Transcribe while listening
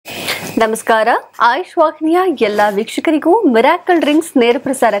ನಮಸ್ಕಾರ. ಆಯುಷ್ ವಾಹಿನಿಯ ಎಲ್ಲ ವೀಕ್ಷಕರಿಗೂ ಮಿರಾಕಲ್ ಡ್ರಿಂಕ್ಸ್ ನೇರ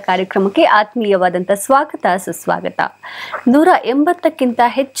ಪ್ರಸಾರ ಕಾರ್ಯಕ್ರಮಕ್ಕೆ ಆತ್ಮೀಯವಾದಂಥ ಸ್ವಾಗತ ಸುಸ್ವಾಗತ. 180ಕ್ಕಿಂತ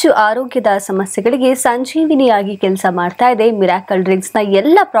ಹೆಚ್ಚು ಆರೋಗ್ಯದ ಸಮಸ್ಯೆಗಳಿಗೆ ಸಂಜೀವಿನಿಯಾಗಿ ಕೆಲಸ ಮಾಡ್ತಾ ಇದೆ ಮಿರಾಕಲ್ ಡ್ರಿಂಕ್ಸ್ನ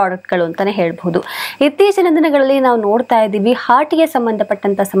ಎಲ್ಲ ಪ್ರಾಡಕ್ಟ್ಗಳು ಅಂತಾನೆ ಹೇಳ್ಬಹುದು. ಇತ್ತೀಚಿನ ದಿನಗಳಲ್ಲಿ ನಾವು ನೋಡ್ತಾ ಇದ್ದೀವಿ ಹಾರ್ಟ್ಗೆ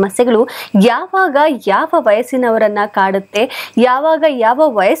ಸಂಬಂಧಪಟ್ಟಂತ ಸಮಸ್ಯೆಗಳು ಯಾವಾಗ ಯಾವ ವಯಸ್ಸಿನವರನ್ನ ಕಾಡುತ್ತೆ, ಯಾವಾಗ ಯಾವ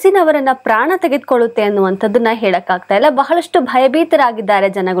ವಯಸ್ಸಿನವರನ್ನ ಪ್ರಾಣ ತೆಗೆದುಕೊಳ್ಳುತ್ತೆ ಅನ್ನುವಂಥದ್ದನ್ನ ಹೇಳಕ್ಕಾಗ್ತಾ ಇಲ್ಲ. ಬಹಳಷ್ಟು ಭಯಭೀತರಾಗಿದ್ದಾರೆ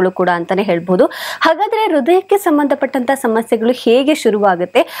ಜನಗಳು ಕೂಡ ಅಂತಾನೆ ಹೇಳ್ಬೋದು. ಹಾಗಾದ್ರೆ ಹೃದಯಕ್ಕೆ ಸಂಬಂಧಪಟ್ಟಂತ ಸಮಸ್ಯೆಗಳು ಹೇಗೆ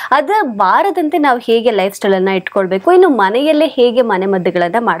ಶುರುವಾಗುತ್ತೆ, ಅದ ಬಾರದಂತೆ ನಾವು ಹೇಗೆ ಲೈಫ್ ಸ್ಟೈಲ್ ಅನ್ನ ಇಟ್ಕೊಳ್ಬೇಕು, ಇನ್ನು ಮನೆಯಲ್ಲೇ ಹೇಗೆ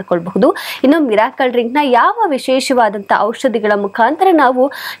ಮನೆಮದ್ದುಗಳನ್ನ ಮಾಡ್ಕೊಳ್ಬಹುದು, ಇನ್ನು ಮಿರಾಕಲ್ ಡ್ರಿಂಕ್ ನ ಯಾವ ವಿಶೇಷವಾದಂತ ಔಷಧಿಗಳ ಮುಖಾಂತರ ನಾವು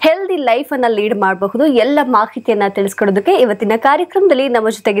ಹೆಲ್ದಿ ಲೈಫ್ ಅನ್ನ ಲೀಡ್ ಮಾಡಬಹುದು, ಎಲ್ಲ ಮಾಹಿತಿಯನ್ನ ತಿಳಿಸ್ಕೊಡೋದಕ್ಕೆ ಇವತ್ತಿನ ಕಾರ್ಯಕ್ರಮದಲ್ಲಿ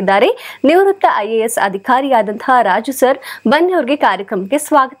ನಮ್ಮ ಜೊತೆಗಿದ್ದಾರೆ ನಿವೃತ್ತ IAS ಅಧಿಕಾರಿಯಾದಂತಹ ರಾಜು ಸರ್. ಬನ್ನಿ ಅವ್ರಿಗೆ ಕಾರ್ಯಕ್ರಮಕ್ಕೆ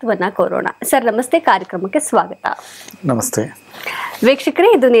ಸ್ವಾಗತವನ್ನ ಕೋರೋಣ. ಸರ್ ನಮಸ್ತೆ, ಕಾರ್ಯಕ್ರಮಕ್ಕೆ ಸ್ವಾಗತ. ನಮಸ್ತೆ ವೀಕ್ಷಕರೇ,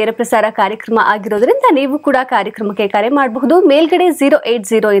 ಇದು ನೇರ ಪ್ರಸಾರ ಕಾರ್ಯಕ್ರಮ ಆಗಿರೋದ್ರಿಂದ ನೀವು ಕೂಡ ಕಾರ್ಯಕ್ರಮಕ್ಕೆ ಕರೆ ಮಾಡಬಹುದು. ಮೇಲ್ಗಡೆ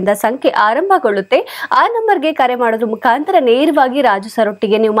 080 ಇಂದ ಸಂಖ್ಯೆ ಆರಂಭಗೊಳ್ಳುತ್ತೆ. ಆ ನಂಬರ್ಗೆ ಕರೆ ಮಾಡೋದ್ರ ಮುಖಾಂತರ ನೇರವಾಗಿ ರಾಜು ಸರ್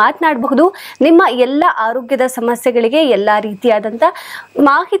ಒಟ್ಟಿಗೆ ನೀವು ಮಾತನಾಡಬಹುದು. ನಿಮ್ಮ ಎಲ್ಲ ಆರೋಗ್ಯದ ಸಮಸ್ಯೆಗಳಿಗೆ ಎಲ್ಲಾ ರೀತಿಯಾದಂತ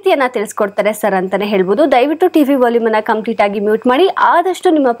ಮಾಹಿತಿಯನ್ನ ತಿಳಿಸ್ಕೊಡ್ತಾರೆ ಸರ್ ಅಂತಾನೆ ಹೇಳ್ಬೋದು. ದಯವಿಟ್ಟು ಟಿವಿ ವಾಲ್ಯೂಮ್ ಅನ್ನ ಕಂಪ್ಲೀಟ್ ಆಗಿ ಮ್ಯೂಟ್ ಮಾಡಿ.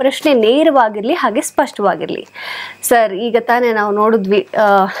 ಆದಷ್ಟು ನಿಮ್ಮ ಪ್ರಶ್ನೆ ನೇರವಾಗಿರ್ಲಿ, ಹಾಗೆ ಸ್ಪಷ್ಟವಾಗಿರ್ಲಿ. ಸರ್, ಈಗ ತಾನೇ ನಾವು ನೋಡಿದ್ವಿ,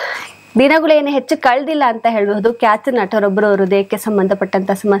 ದಿನಗಳೇನು ಹೆಚ್ಚು ಕಳೆದಿಲ್ಲ ಅಂತ ಹೇಳ್ಬಹುದು. ಖ್ಯಾತ ನಟರೊಬ್ಬರು ಹೃದಯಕ್ಕೆ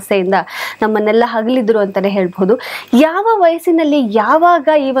ಸಂಬಂಧಪಟ್ಟಂತ ಸಮಸ್ಯೆಯಿಂದ ನಮ್ಮನ್ನೆಲ್ಲ ಹಗಲಿದ್ರು ಅಂತಾನೆ ಹೇಳ್ಬಹುದು. ಯಾವ ವಯಸ್ಸಿನಲ್ಲಿ ಯಾವಾಗ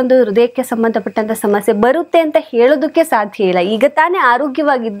ಈ ಒಂದು ಹೃದಯಕ್ಕೆ ಸಂಬಂಧಪಟ್ಟಂತ ಸಮಸ್ಯೆ ಬರುತ್ತೆ ಅಂತ ಹೇಳೋದಕ್ಕೆ ಸಾಧ್ಯ ಇಲ್ಲ. ಈಗ ತಾನೇ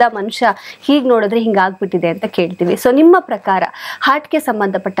ಆರೋಗ್ಯವಾಗಿದ್ದ ಮನುಷ್ಯ ಹೀಗೆ ನೋಡಿದ್ರೆ ಹಿಂಗಾಗ್ಬಿಟ್ಟಿದೆ ಅಂತ ಕೇಳ್ತೀವಿ. ಸೊ ನಿಮ್ಮ ಪ್ರಕಾರ ಹಾರ್ಟ್ಗೆ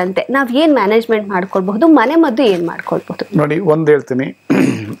ಸಂಬಂಧಪಟ್ಟಂತೆ ನಾವ್ ಏನ್ ಮ್ಯಾನೇಜ್ಮೆಂಟ್ ಮಾಡ್ಕೊಳ್ಬಹುದು, ಮನೆ ಮದ್ದು ಏನ್ ಮಾಡ್ಕೊಳ್ಬಹುದು? ನೋಡಿ, ಒಂದ್ ಹೇಳ್ತೀನಿ,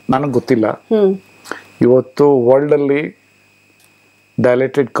 ನನಗೆ ಗೊತ್ತಿಲ್ಲ. ಇವತ್ತು ವರ್ಲ್ಡ್ ಅಲ್ಲಿ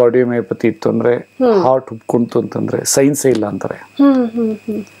ಡೈಲೇಟೆಡ್ ಕಾರ್ಡಿಯೋಮಯೋಪತಿ ಇತ್ತು ಅಂದ್ರೆ, ಹಾರ್ಟ್ ಉಪ್ಕೊಂತು ಅಂತಂದ್ರೆ ಸೈನ್ಸೇ ಇಲ್ಲ ಅಂತಾರೆ.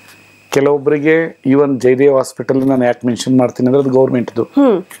 ಕೆಲವೊಬ್ಬರಿಗೆ ಈವನ್ ಜಯದೇವ್ ಹಾಸ್ಪಿಟಲ್ ನಾನು ಯಾಕೆ ಮೆನ್ಷನ್ ಮಾಡ್ತೀನಿ ಅಂದ್ರೆ ಅದು ಗೌರ್ಮೆಂಟ್ದು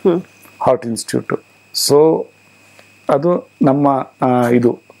ಹಾರ್ಟ್ ಇನ್ಸ್ಟಿಟ್ಯೂಟ್. ಸೊ ಅದು ನಮ್ಮ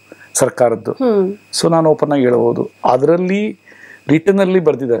ಇದು ಸರ್ಕಾರದ್ದು. ಸೊ ನಾನು ಓಪನ್ ಆಗಿ ಹೇಳ್ಬೋದು, ಅದರಲ್ಲಿ ರಿಟರ್ನ್ ಅಲ್ಲಿ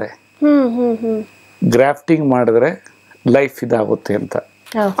ಬರ್ದಿದ್ದಾರೆ ಗ್ರಾಫ್ಟಿಂಗ್ ಮಾಡಿದ್ರೆ ಲೈಫ್ ಇದಾಗುತ್ತೆ ಅಂತ.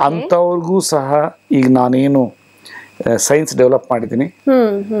 ಅಂತವ್ರಿಗೂ ಸಹ ಈಗ ನಾನೇನು ಸೈನ್ಸ್ ಡೆವಲಪ್ ಮಾಡಿದ್ದೀನಿ,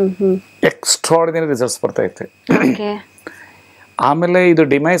 ಎಕ್ಸ್ಟ್ರಾರ್ಡಿನರಿ ರಿಸಲ್ಟ್ಸ್ ಬರ್ತಾ ಇತ್ತು. ಆಮೇಲೆ ಇದು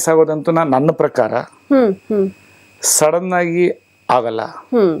ಡಿಮೈಸ್ ಆಗೋದಂತೂ ನನ್ನ ಪ್ರಕಾರ ಸಡನ್ ಆಗಿ ಆಗಲ್ಲ.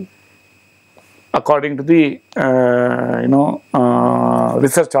 According to the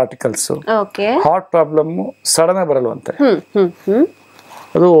research articles, heart problem sudden ಆಗಿ ಬರಲ್ವಂತೆ,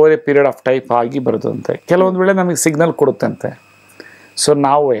 ಅದು over A period of type ಆಗಿ ಬರೋದಂತೆ. ಕೆಲವೊಂದು ವೇಳೆ ನಮಗೆ ಸಿಗ್ನಲ್ ಕೊಡುತ್ತಂತೆ. ಸೊ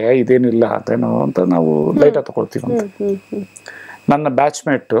ನಾವು ಇದೇನಿಲ್ಲ ಅದೇನೋ ಅಂತ ನಾವು ಲೈಟಾಗಿ ತಗೊಳ್ತೀವಿ ಅಂತ. ನನ್ನ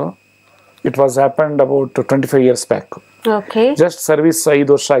batchmate, it was happened about 25 years back. Just service 5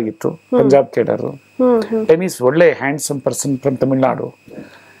 ವರ್ಷ ಆಗಿತ್ತು. ಪಂಜಾಬ್ ಕೇಡರ್, ಟೆನ್ನಿಸ್, ಒಳ್ಳೆ handsome person from Tamil Nadu.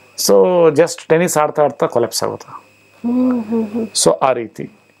 So just tennis ಆಡ್ತಾ ಆಡ್ತಾ ಕೊಲೆಪ್ಸ್ ಆಗುತ್ತೆ. ಸೊ ಆ ರೀತಿ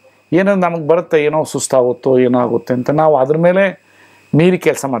ಏನೋ ನಮಗೆ ಬರುತ್ತೆ, ಏನೋ ಸುಸ್ತಾಗುತ್ತೋ ಏನೋ ಆಗುತ್ತೆ ಅಂತ ನಾವು ಅದ್ರ ಮೇಲೆ ಮೀರಿ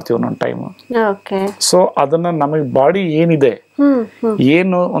ಕೆಲಸ ಮಾಡ್ತೀವಿ ಒಂದೊಂದು ಟೈಮ್. ಸೊ ಅದನ್ನ ನಮಗೆ ಬಾಡಿ ಏನಿದೆ,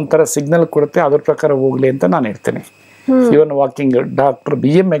 ಏನು ಒಂಥರ ಸಿಗ್ನಲ್ ಕೊಡುತ್ತೆ, ಅದ್ರ ಪ್ರಕಾರ ಹೋಗ್ಲಿ ಅಂತ ನಾನು ಹೇಳ್ತೇನೆ. ಇವನ್ ವಾಕಿಂಗ್ ಡಾಕ್ಟರ್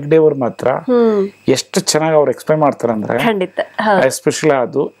BM ಹೆಗ್ಡೆ ಅವ್ರು ಮಾತ್ರ ಎಷ್ಟು ಚೆನ್ನಾಗಿ ಅವ್ರು ಎಕ್ಸ್ಪ್ಲೈನ್ ಮಾಡ್ತಾರೆ ಅಂದ್ರೆ, ಎಸ್ಪೆಷಲಿ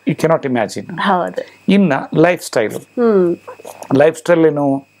ಅದು ಯು ಕೆನಾಟ್ ಇಮ್ಯಾಜಿನ್. ಇನ್ನ ಲೈಫ್ ಸ್ಟೈಲ್ ಏನು,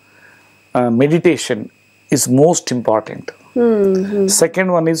 meditation is most important.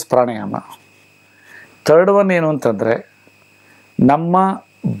 Second one is pranayama. Third one ಏನು ಅಂತಂದ್ರೆ, ನಮ್ಮ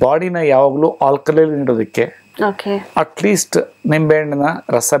ಬಾಡಿನ ಯಾವಾಗಲೂ ಆಲ್ಕಲೈಲ್ ನೀಡೋದಕ್ಕೆ ಅಟ್ಲೀಸ್ಟ್ ನಿಂಬೆಹಣ್ಣಿನ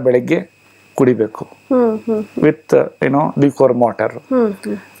ರಸ ಬೆಳಗ್ಗೆ ಕುಡಿಬೇಕು ವಿತ್ ಲಿಕ್ವರ್ ವಾಟರ್.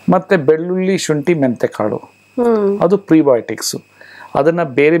 ಮತ್ತೆ ಬೆಳ್ಳುಳ್ಳಿ, ಶುಂಠಿ, ಮೆಂತೆ ಕಾಳು, ಅದು ಪ್ರಿಬಯೋಟಿಕ್ಸ್. ಅದನ್ನ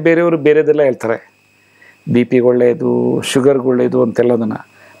ಬೇರೆಯವರು ಬೇರೆದೆಲ್ಲ ಹೇಳ್ತಾರೆ, BP ಒಳ್ಳೆಯದು, ಶುಗರ್ಗೆ ಒಳ್ಳೆಯದು ಅಂತೆಲ್ಲದನ್ನ.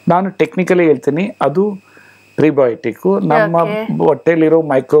 ನಾನು ಟೆಕ್ನಿಕಲಿ ಹೇಳ್ತೀನಿ, ಅದು ಪ್ರಿಬಯೋಟಿಕ್. ನಮ್ಮ ಹೊಟ್ಟೆಲಿರೋ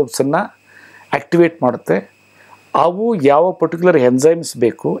ಮೈಕ್ರೋಬ್ಸ್ ಅನ್ನ ಆಕ್ಟಿವೇಟ್ ಮಾಡುತ್ತೆ. ಅವು ಯಾವ ಪರ್ಟಿಕ್ಯುಲರ್ ಎನ್ಸೈಮ್ಸ್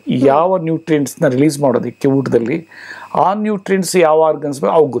ಬೇಕು, ಯಾವ ನ್ಯೂಟ್ರಿಯೆಂಟ್ಸ್ನ ರಿಲೀಸ್ ಮಾಡೋದಕ್ಕೆ ಊಟದಲ್ಲಿ, ಆ ನ್ಯೂಟ್ರಿಯೆಂಟ್ಸ್ ಯಾವ ಆರ್ಗನ್ಸ್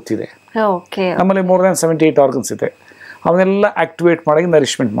ಬೇಕು ಅವು ಗೊತ್ತಿದೆ. ನಮ್ಮಲ್ಲಿ more than 78 ಆರ್ಗನ್ಸ್ ಇದೆ. ಅವನ್ನೆಲ್ಲ ಆಕ್ಟಿವೇಟ್ ಮಾಡಿ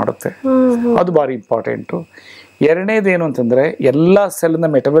ನರಿಶ್ಮೆಂಟ್ ಮಾಡುತ್ತೆ. ಅದು ಭಾರಿ ಇಂಪಾರ್ಟೆಂಟು. ಎರಡನೇದೇನು ಅಂತಂದ್ರೆ, ಎಲ್ಲ ಸೆಲ್ನ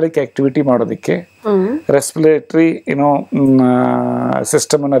ಮೆಟಬಾಲಿಕ್ ಆಕ್ಟಿವಿಟಿ ಮಾಡೋದಕ್ಕೆ, ರೆಸ್ಪಿರೇಟರಿ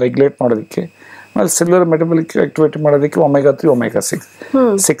ಸಿಸ್ಟಮ್ ಅನ್ನ ರೆಗ್ಯುಲೇಟ್ ಮಾಡೋದಕ್ಕೆ, ಆಮೇಲೆ ಸೆಲ್ಯುಲರ್ ಮೆಟಬಾಲಿಕ್ ಆಕ್ಟಿವಿಟಿ ಮಾಡೋದಕ್ಕೆ omega 3, omega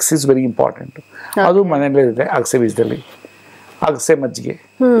 6 is very important. ಅದು ಮನೆಯಲ್ಲೇ ಇದೆ ಅಗಸೆ ಬೀಜದಲ್ಲಿ. ಅಗಸೆ ಮಜ್ಜಿಗೆ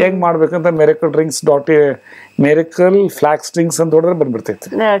ಹೆಂಗ್ ಮಾಡ್ಬೇಕಂತ ಮೆರಿಕಲ್ ಫ್ಲಾಕ್ಸ್ ಡ್ರಿಂಕ್ಸ್ ಅಂತ ಹೊಡೆದ್ರೆ ಬಂದ್ಬಿಡ್ತೈತೆ.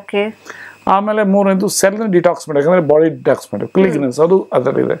 ಆಮೇಲೆ ಮೂರನೇದು ಸೆಲ್ನ ಡಿಟಾಕ್ಸ್ ಮಾಡಬೇಕಂದ್ರೆ ಬಾಡಿ ಡಿಟಾಕ್ಸ್ ಮಾಡಬೇಕು, ಕ್ಲೀನ್ನೆಸ್, ಅದು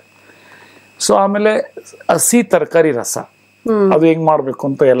ಅದರಲ್ಲಿದೆ. ಸೊ ಆಮೇಲೆ ಹಸಿ ತರಕಾರಿ ರಸ, ಅದು ಹೆಂಗ್ ಮಾಡ್ಬೇಕು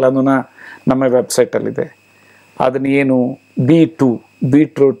ಅಂತ ಎಲ್ಲಾನು ನಮ್ಮ ವೆಬ್ಸೈಟ್ ಅಲ್ಲಿ ಇದೆ. ಅದನ್ನ ಏನು B2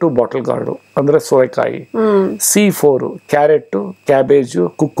 ಬೀಟ್ರೂಟು ಬಾಟಲ್ ಗಾರ್ಡು ಅಂದ್ರೆ ಸೋರೆಕಾಯಿ, C4 ಕ್ಯಾರೆಟ್, ಕ್ಯಾಬೇಜು,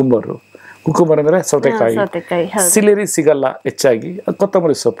 ಕುಕ್ಕುಂಬರ್ ಅಂದ್ರೆ ಸೌತೆಕಾಯಿ, ಸಿಲೇರಿ ಸಿಗಲ್ಲ ಹೆಚ್ಚಾಗಿ,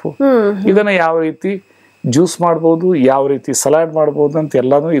 ಕೊತ್ತಂಬರಿ ಸೊಪ್ಪು. ಇದನ್ನ ಯಾವ ರೀತಿ ಜ್ಯೂಸ್ ಮಾಡ್ಬೋದು, ಯಾವ ರೀತಿ ಸಲಾಡ್ ಮಾಡ್ಬೋದು ಅಂತ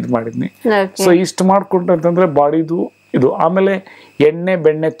ಎಲ್ಲಾನು ಇದು ಮಾಡಿದ್ನಿ. ಸೊ ಇಷ್ಟು ಮಾಡ್ಕೊಂಡ್ರೆ ಅಂತಂದ್ರೆ ಬಾಡಿದು ಇದು. ಆಮೇಲೆ ಎಣ್ಣೆ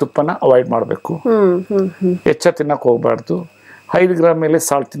ಬೆಣ್ಣೆ ತುಪ್ಪನ ಅವಾಯ್ಡ್ ಮಾಡಬೇಕು, ಹೆಚ್ಚ ತಿನ್ನಕ್ ಹೋಗ್ಬಾರ್ದು. 5 ಗ್ರಾಮ್ ಮೇಲೆ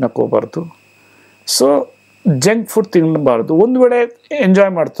ಸಾಲ್ಟ್ ತಿನ್ನಕ್ ಹೋಗ್ಬಾರ್ದು. ಸೊ ಜಂಕ್ ಫುಡ್ ತಿನ್ನಬಾರ್ದು. ಒಂದು ವೇಳೆ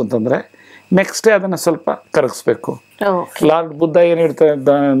ಎಂಜಾಯ್ ಮಾಡ್ತು ಅಂತಂದ್ರೆ ನೆಕ್ಸ್ಟ್ ಡೇ ಅದನ್ನ ಸ್ವಲ್ಪ ಕರಗಿಸ್ಬೇಕು. ಲಾರ್ಡ್ ಬುದ್ಧ ಏನ್ ಹೇಳ್ತಾರೆ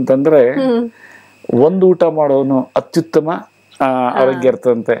ಅಂತಂದ್ರೆ, ಒಂದು ಊಟ ಮಾಡೋನು ಅತ್ಯುತ್ತಮ ಆರೋಗ್ಯ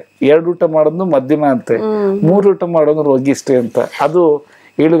ಇರ್ತದಂತೆ, 2 ಊಟ ಮಾಡೋದು ಮಧ್ಯಮ ಅಂತೆ, 3 ಊಟ ಮಾಡೋದು ರೋಗಿಷ್ಟೇ ಅಂತ. ಅದು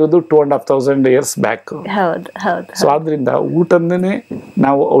ಹೇಳಿರೋದು 2,500 years ಬ್ಯಾಕ್. ಸೊ ಆದ್ರಿಂದ ಊಟನೇ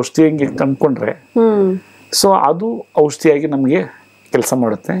ನಾವು ಔಷಧಿಯಾಗಿ ಕಂಡ್ಕೊಂಡ್ರೆ ಸೊ ಅದು ಔಷಧಿಯಾಗಿ ನಮ್ಗೆ ಕೆಲಸ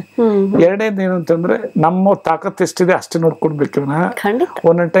ಮಾಡುತ್ತೆ. ಎರಡನೇದು ಏನು ಅಂತಂದ್ರೆ, ನಮ್ಮ ತಾಕತ್ ಎಷ್ಟಿದೆ ಅಷ್ಟೇ ನೋಡ್ಕೊಡ್ಬೇಕು.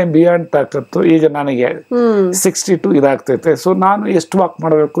 ಒಂದೊಂದು ಟೈಮ್ ಬಿಯಾಂಡ್ ತಾಕತ್ತು. ಈಗ ನನಗೆ 62 ಇದಾಗ್ತೈತೆ. ಸೊ ನಾನು ಎಷ್ಟು ವಾಕ್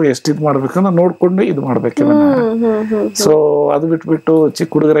ಮಾಡ್ಬೇಕು, ಎಷ್ಟು ಇದು ಮಾಡ್ಬೇಕು ಅಂತ ನೋಡ್ಕೊಂಡು ಇದು ಮಾಡ್ಬೇಕು. ಸೊ ಅದು ಬಿಟ್ಬಿಟ್ಟು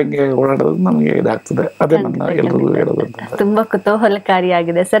ಚಿಕ್ಕ ಹುಡುಗರಂಗೆ ಓಡಾಡೋದು ನಮಗೆ ಇದಾಗ್ತದೆ. ಅದೇ ನನ್ನ ಎಲ್ರಿಗೂ ಹೇಳೋದು. ತುಂಬಾ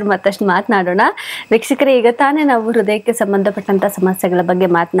ಕುತೂಹಲಕಾರಿಯಾಗಿದೆ ಸರ್. ಮತ್ತಷ್ಟು ಮಾತನಾಡೋಣ. ವೀಕ್ಷಕರೇ, ಈಗ ತಾನೇ ನಾವು ಹೃದಯಕ್ಕೆ ಸಂಬಂಧಪಟ್ಟಂತ ಸಮಸ್ಯೆಗಳ ಬಗ್ಗೆ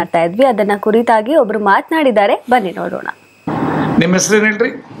ಮಾತನಾಡ್ತಾ ಇದ್ವಿ. ಅದನ್ನ ಕುರಿತಾಗಿ ಒಬ್ರು ಮಾತನಾಡಿದ್ದಾರೆ, ಬನ್ನಿ ನೋಡೋಣ. ನಿಮ್ಮ ಹೆಸರು ಏನ್ ಹೇಳ್ರಿ?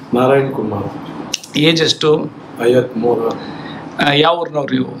 ನಾರಾಯಣ್ ಕುಮಾರ್. ಏಜ್ ಎಷ್ಟು? 53. ಯಾವ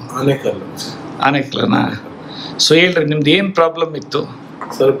ಊರ್ನವ್ರು ನೀವು? ಆನೇಕಲ್ನ. ಸೊ ಹೇಳ್ರಿ, ನಿಮ್ದು ಏನ್ ಪ್ರಾಬ್ಲಮ್ ಇತ್ತು?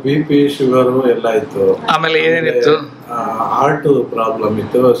 ಸರ್ BP ಶುಗರು ಎಲ್ಲ ಇತ್ತು. ಆಮೇಲೆ ಏನೇನಿತ್ತು? ಹಾರ್ಟ್ ಪ್ರಾಬ್ಲಮ್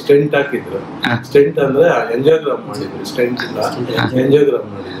ಇತ್ತು. ಸ್ಟೆಂಟ್ ಹಾಕಿದ್ರು. ಸ್ಟೆಂಟ್ ಅಂದ್ರೆ ಎಂಜಿಯೋಗ್ರಾಮ್ ಮಾಡಿದ್ರು. ಸ್ಟೆಂಟ್ ಇಲ್ಲ, ಎಂಜಿಯೋಗ್ರಾಮ್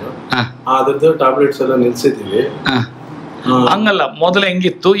ಮಾಡಿದ್ರು. ಅದ್ರದ್ದು ಟ್ಯಾಬ್ಲೆಟ್ಸ್ ಎಲ್ಲ ನಿಲ್ಸಿದೀವಿ. ಹಂಗಲ್ಲ, ಮೊದಲು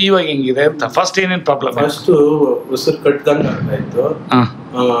ಹೆಂಗಿತ್ತು, ಇವಾಗ ಹೆಂಗಿದೆ ಅಂತ. ಫಸ್ಟ್ ಏನೇನ್ ಪ್ರಾಬ್ಲಮ್? ಫಸ್ಟ್ ಉಸಿರು ಕಟ್ಟದಂಗ ಆಗ್ತಾಯಿತ್ತು.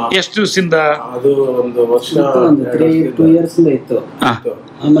 ಎಷ್ಟು ದಿವಸದಿಂದ? ಅದು ಒಂದು ವರ್ಷ, 2 years ಇತ್ತು.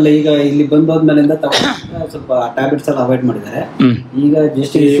 ಆಮೇಲೆ ಈಗ ಇಲ್ಲಿ ಬಂದೋದ್ಮೇಲಿಂದ ಸ್ವಲ್ಪ ಟ್ಯಾಬ್ಲೆಟ್ಸ್ ಎಲ್ಲ ಅವಾಯ್ಡ್ ಮಾಡಿದ್ದಾರೆ. ಈಗ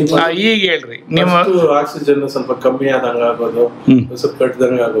ಜಸ್ಟ್ ಈಗ ಹೇಳ್ರಿ, ನಿಮ್ಮ ಆಕ್ಸಿಜನ್ ಸ್ವಲ್ಪ ಕಮ್ಮಿ ಆದಂಗ ಆಗೋದು, ಉಸಿರು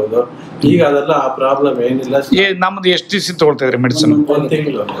ಕಟ್ಟದಂಗ ಆಗೋದು. ಈಗ ಅದೆಲ್ಲ ಆ ಪ್ರಾಬ್ಲಮ್ ಏನಿಲ್ಲ. ನಮ್ದು ಎಷ್ಟು ದಿವಸ ತಗೊಳ್ತಾ ಇದ್ರಿ ಮೆಡಿಸಿನ್? 1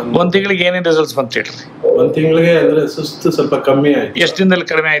 ತಿಂಗಳು. 1 ತಿಂಗಳಿಗೆ ಏನೇನು ರಿಸಲ್ಟ್ಸ್ ಬಂತ ಹೇಳ್ರಿ? 1 ತಿಂಗಳಿಗೆ ಅಂದ್ರೆ ಸುಸ್ತು ಸ್ವಲ್ಪ ಕಮ್ಮಿ ಆಯ್ತು. ಎಷ್ಟು ದಿನದಲ್ಲಿ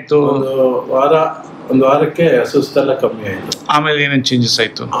ಕಡಿಮೆ ಆಯ್ತು? ಒಂದು ವಾರಕ್ಕೆ ಸುಸ್ತೆಲ್ಲ ಕಮ್ಮಿ ಆಯ್ತು. ಆಮೇಲೆ ಏನೇನು ಚೇಂಜಸ್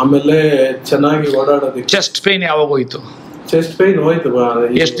ಆಯ್ತು? ಆಮೇಲೆ ಚೆನ್ನಾಗಿ ಓಡಾಡೋದಕ್ಕೆ. ಚೆಸ್ಟ್ ಪೇನ್ ಯಾವಾಗ ಹೋಯ್ತು? ಚೆಸ್ಟ್ ಪೇನ್ ಹೋಯ್ತು.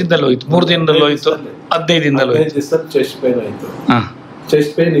 ಎಷ್ಟು ದಿನದಲ್ಲಿ ಹೋಯ್ತು? 3 ದಿನದಲ್ಲಿ ಹೋಯ್ತು? 15 ದಿನದಲ್ಲಿ ಹೋಯ್ತು? 15 ದಿವಸ ಚೆಸ್ಟ್ ಪೇನ್ ಆಯ್ತು.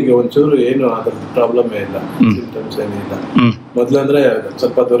 ಚೆಸ್ಟ್ ಪೇನ್ ಈಗ ಒಂಚೂರು ಏನು ಅದ್ರ ಪ್ರಾಬ್ಲಮ್ ಇಲ್ಲ, ಸಿಂಪ್ಟಮ್ಸ್ ಏನಿಲ್ಲ. ಮೊದ್ಲಂದ್ರೆ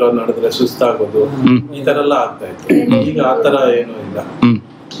ಸ್ವಲ್ಪ ದೂರ ನಡೆದ್ರೆ ಸುಸ್ತಾಗೋದು, ಈ ತರ ಎಲ್ಲ ಆಗ್ತಾ ಇತ್ತು. ಈಗ ಆತರ ಏನು ಇಲ್ಲ.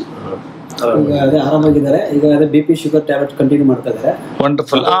 ಈಗ ಅದೇ ಆರಾಮಾಗಿದ್ದಾರೆ. ಈಗ ಅದೇ BP ಶುಗರ್ ಟ್ಯಾಬ್ಲೆಟ್ ಕಂಟಿನ್ಯೂ ಮಾಡ್ತಾ ಇದ್ದಾರೆ.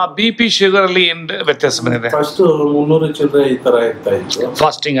 ವಂಡರ್ಫುಲ್. BP ಶುಗರ್ ಅಲ್ಲಿ ಏನ್ ವ್ಯತ್ಯಾಸ ಬಂದಿದೆ? ಫಸ್ಟ್ 300 ಚಿಲ್ಲರೆ ಈ ತರ ಇರ್ತಾ ಇತ್ತು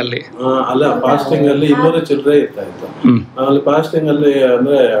ಫಾಸ್ಟಿಂಗ್ ಅಲ್ಲಿ. ಅಲ್ಲ, ಫಾಸ್ಟಿಂಗ್ ಅಲ್ಲಿ 200 ಚಿಲ್ಲರೆ ಇರ್ತಾ ಇತ್ತು. ಆಮೇಲೆ ಫಾಸ್ಟಿಂಗ್ ಅಲ್ಲಿ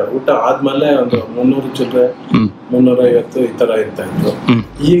ಅಂದ್ರೆ ಊಟ ಆದ್ಮೇಲೆ ಒಂದು 300 ಚಿಲ್ಲರೆ, 350 ಈ ತರ ಇರ್ತಾ ಇತ್ತು.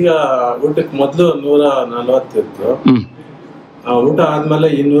 ಈಗ ಊಟಕ್ಕೆ ಮೊದ್ಲು 140 ಇತ್ತು, ಊಟ ಆದ್ಮೇಲೆ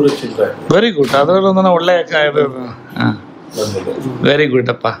 200 ಚಿಲ್ಲರೆ. Very good. ಅದರಲ್ಲೊಂದು ಒಳ್ಳೆ ವೆರಿ ಗುಡ್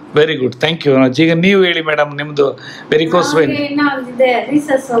ಅಪ್ಪ, ವೆರಿ ಗುಡ್, ಥ್ಯಾಂಕ್ ಯು. ಈಗ ನೀವು ಹೇಳಿ ಮೇಡಮ್, ನಿಮ್ದು ವೆರಿಕೋಸ್ ವೈನ್. ಹೇಳಿ.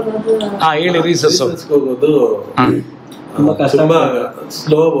 ರೀಸಸ್ ಹೋಗೋದು ತುಂಬಾ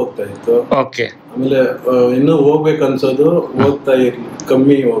ಸ್ಲೋ ಹೋಗ್ತಾ ಇತ್ತು. ಓಕೆ. ಆಮೇಲೆ ಇನ್ನು ಹೋಗ್ಬೇಕು ಅನ್ಸೋದು, ಹೋಗ್ತಾ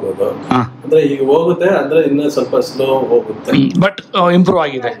ಕಮ್ಮಿ ಹೋಗೋದು. ಅಂದ್ರೆ ಈಗ ಹೋಗುತ್ತೆ ಅಂದ್ರೆ ಇನ್ನ ಸ್ವಲ್ಪ ಸ್ಲೋ ಹೋಗುತ್ತೆ, ಬಟ್ ಇಂಪ್ರೂವ್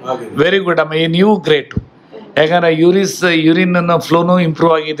ಆಗಿದೆ. ವೆರಿ ಗುಡ್ ಅಮ್ಮ, ನೀವು ಗ್ರೇಟ್. ಯಾಕಂದ್ರೆ ಯೂರಿನ್ ಫ್ಲೋನು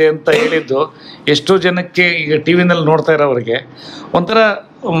ಇಂಪ್ರೂವ್ ಆಗಿದೆ ಅಂತ ಹೇಳಿದ್ದು ಎಷ್ಟೋ ಜನಕ್ಕೆ ಈಗ ಟಿವಿನಲ್ಲಿ ನೋಡ್ತಾ ಇರೋರಿಗೆ ಒಂಥರ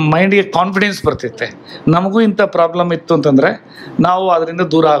ಮೈಂಡ್ಗೆ ಕಾನ್ಫಿಡೆನ್ಸ್ ಬರ್ತಿತ್ತೆ. ನಮಗೂ ಇಂಥ ಪ್ರಾಬ್ಲಮ್ ಇತ್ತು ಅಂತಂದ್ರೆ ನಾವು ಅದರಿಂದ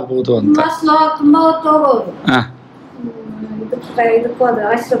ದೂರ ಆಗ್ಬೋದು ಅಂತ.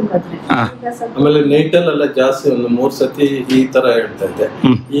 ಆಮೇಲೆ ನೈಟಲ್ಲೆಲ್ಲ ಜಾಸ್ತಿ ಒಂದು 3 ಸತಿ ಈ ತರ ಹೇಳ್ತಾ ಇದ್ದೆ,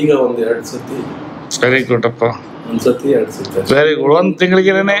 ಈಗ 1-2 ಸತಿ. ವೆರಿ ಗುಡ್ ಅಪ್ಪ. 1 ಸತಿ 2 ಸತಿ. Very good. 1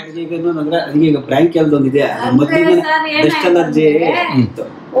 ತಿಂಗಳಿಗೆ ಈಗ ಬ್ರಾಂಕಿಯಲ್ ಒಂದಿದೆ, ಬೆಸ್ಟ್ ಎನರ್ಜಿ ಇತ್ತು.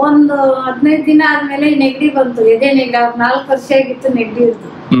 ಒಂದು 15 ದಿನ ಆದ್ಮೇಲೆ ನೆಗಡಿ ಬಂತು. ಎದೆ ನೆಗಡಿ 4 ವರ್ಷ ಆಗಿತ್ತು ನೆಗಡಿ ಇತ್ತು.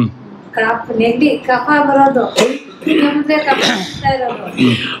 ನೆಗಡಿ ಕಫ ಬರೋದು, ಕಫ ಇರೋದು.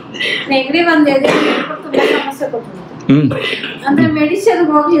 ನೆಗಡಿ ಬಂದು ಎದೆ ತುಂಬಾ ಸಮಸ್ಯೆ ಕೊಟ್ಟು ಅಂದ್ರೆ ಮೆಡಿಸಿನ್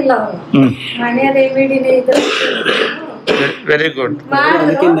ಹೋಗ್ಲಿಲ್ಲ ಅವರು, ಮನೆ ರೆಮಿಡಿನೇ ಇದ್ರು. Very good.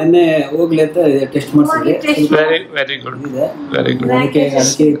 ಅದಕ್ಕೆ ನೆನ್ನೆ ಹೋಗ್ಲಿ ಅಂತ test ಮಾಡಿಸಿದ್ವಿ. Very good, very good.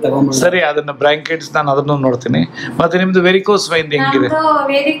 ಸರಿ, ಅದನ್ನ ಬ್ರಾಂಕೆಟ್ಸ್ ನಾನು ಅದನ್ನು ನೋಡ್ತೀನಿ. ಮತ್ತೆ ನಿಮ್ದು ವೆರಿಕೋಸ್ ವೈನ್ ಹೆಂಗಿದೆ?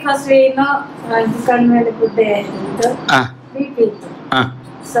 ವೆರಿಕೋಸ್ ವೈನ್ ಕಣ್ಣು ಮೇಲೆ ಗುಡ್ಡೆ ಇತ್ತು, ಬಿಪಿ ಇತ್ತು,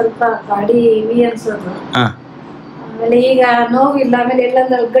 ಸ್ವಲ್ಪ ಬಾಡಿ ಹೆವಿ ಅನ್ಸೋದು. ಆಮೇಲೆ ಈಗ ನೋವಿಲ್ಲ. ಆಮೇಲೆ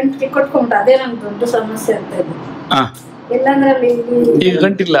ಎಲ್ಲಂದ್ರೆ ಗಂಟು ಕೊಟ್ಕೊಂಡ್ರೆ ಅದೇ ನಂಗೆ ದೊಡ್ಡ ಸಮಸ್ಯೆ ಅಂತ ಇದೆ. ಎಲ್ಲಂದ್ರಲ್ಲಿ ಈಗ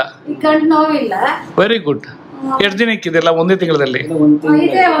ಗಂಟಿಲ್ಲ, ಈ ಗಂಟು ನೋವಿಲ್ಲ. Very good. ಎಷ್ಟು ದಿನಕ್ಕೆ ಇದೆಲ್ಲ? ಒಂದೇ ತಿಂಗಳಲ್ಲಿ?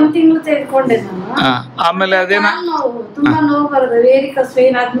 ಇದೇ 1 ತಿಂಗಳು ತೆಗೆದುಕೊಂಡೆ ನಾನು. ಆಮೇಲೆ ಅದೇನ ನೋವು ತುಂಬಾ ನೋವು ಬರೋದು, ವೇರಿಕಸ್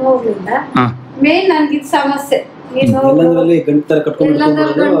ವೇನ್ ಅದ್ ನೋವುಗಳಿಂದ ಮೇನ್ ನನ್ಗೆ ಇದು ಸಮಸ್ಯೆ.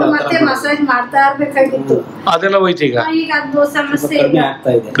 ಮತ್ತೆ ಮಸಾಜ್ ಮಾಡ್ತಾ ಇರ್ಬೇಕಾಗಿತ್ತು, ಅದೆಲ್ಲ ಹೋಯ್ತು ಈಗ. ಈಗ ಅದು ಸಮಸ್ಯೆ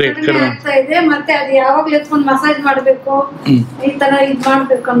ಆಗ್ತಾ ಇದೆ. ಮತ್ತೆ ಅದು ಯಾವಾಗ್ಲೂ ಎತ್ಕೊಂಡು ಮಸಾಜ್ ಮಾಡ್ಬೇಕು, ಈ ತರ ಇದ್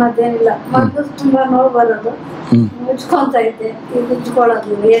ಮಾಡ್ಬೇಕು ಅನ್ನೋದೇನಿಲ್ಲ. ಮೊದಲು ತುಂಬಾ ನೋವು ಬರೋದು, ಮುಚ್ಕೊಂತ ಇದ್ದೆ, ಈಗ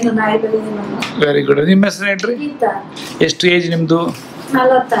ಮುಚ್ಕೊಳ್ಳೋದು ಏನು ನಾಯಿಗಳು ಏನು. Very good. ನಿಮ್ಮ ಹೆಸರು ಹೇಳ್ರಿ? ಎಷ್ಟು ಏಜ್ ನಿಮ್ದು?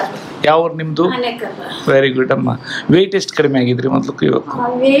 46. ಯಾವ ಊರು ನಿಮ್ದು? ವೆರಿ ಗುಡ್ ಅಮ್ಮ. ವೆಯ್ಟ್ ಎಷ್ಟು ಕಡಿಮೆ ಆಗಿದ್ರಿ ಮೊದಲು?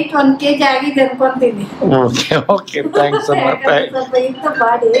 ವೆಯ್ಟ್ 1 kg ಆಗಿದೆ ಅನ್ಕೊಂತೀನಿ. ಓಕೆ ಓಕೆ, ಥ್ಯಾಂಕ್ಸ್ ಅಮ್ಮ. ಸ್ವಲ್ಪ ಇತ್ತು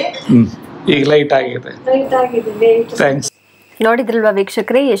ಬಾಡಿ, ಈಗ ಲೈಟ್ ಆಗಿದೆ. ಥ್ಯಾಂಕ್ಸ್. ನೋಡಿದ್ರಲ್ವಾ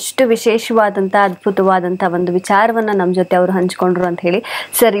ವೀಕ್ಷಕರೇ, ಎಷ್ಟು ವಿಶೇಷವಾದಂತ ಅದ್ಭುತವಾದಂತ ಒಂದು ವಿಚಾರವನ್ನ ನಮ್ಮ ಜೊತೆ ಅವರು ಹಂಚ್ಕೊಂಡ್ರು ಅಂತ ಹೇಳಿ.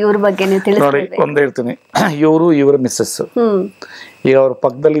 ಸರ್, ಇವ್ರ ಬಗ್ಗೆ ನೀವು ನೋಡಿ, ಒಂದ್ ಹೇಳ್ತೀನಿ. ಇವರ ಮಿಸ್ಸಸ್, ಈಗ ಅವ್ರ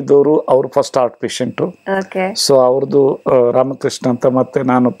ಪಕ್ಕದಲ್ಲಿದ್ದವರು, ಅವ್ರು ಫಸ್ಟ್ ಹಾರ್ಟ್ ಪೇಷಂಟು. ಸೊ ಅವ್ರದ್ದು ರಾಮಕೃಷ್ಣ ಅಂತ, ಮತ್ತೆ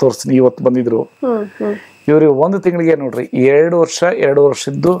ನಾನು ತೋರಿಸ್ತೀನಿ, ಇವತ್ತು ಬಂದಿದ್ರು. ಇವ್ರಿಗೆ 1 ತಿಂಗಳಿಗೆ ನೋಡ್ರಿ 2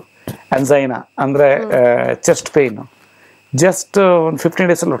 ವರ್ಷದ್ದು ಅನ್ಸೈನಾ ಅಂದ್ರೆ ಚೆಸ್ಟ್ ಪೇನ್ ಜಸ್ಟ್ ಒಂದು 15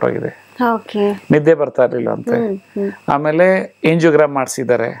 ಡೇಸ್ ಅಲ್ಲಿ ಹೊರಟೋಗಿದೆ. ನಿದ್ದೆ ಬರ್ತಾ ಇರ್ಲಿಲ್ಲ ಅಂತೆ. ಆಮೇಲೆ ಏಂಜಿಯೋಗ್ರಾಮ್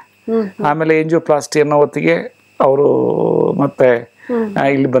ಮಾಡಿಸಿದ್ದಾರೆ. ಆಮೇಲೆ ಏಂಜಿಯೋಪ್ಲಾಸ್ಟಿ ಅನ್ನೋ ಹೊತ್ತಿಗೆ ಅವರು ಮತ್ತೆ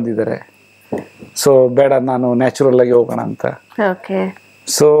ಇಲ್ಲಿ ಬಂದಿದ್ದಾರೆ. ಸೊ ಬೇಡ, ನಾನು ನ್ಯಾಚುರಲ್ ಆಗಿ ಹೋಗೋಣ ಅಂತ.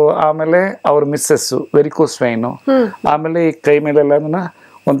 ಸೊ ಆಮೇಲೆ ಅವ್ರ ಮಿಸ್ಸಸ್ ವೆರಿಕೋಸ್ ವೈನು, ಆಮೇಲೆ ಈ ಕೈ ಮೇಲೆಲ್ಲ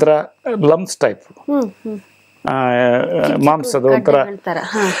ಒಂಥರ ಲಮ್ಸ್ ಟೈಪ್ ಮಾಂಸದ ಒಂಥರ.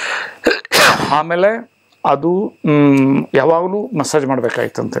 ಆಮೇಲೆ ಅದು ಯಾವಾಗಲೂ ಮಸಾಜ್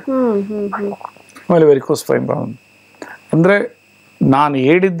ಮಾಡ್ಬೇಕಾಯ್ತಂತೆ. ಆಮೇಲೆ ವೆರಿಕೋಸ್ ವೈನ್ ಅಂದ್ರೆ ನಾನು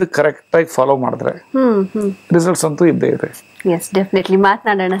ಹೇಳಿದ್ದು ಕರೆಕ್ಟಾಗಿ ಫಾಲೋ ಮಾಡಿದ್ರೆ ರಿಸಲ್ಟ್ಸ್ ಅಂತೂ ಇದ್ದೇ ಇದೆ. ಎಸ್, ಡೆಫಿನೆಟ್ಲಿ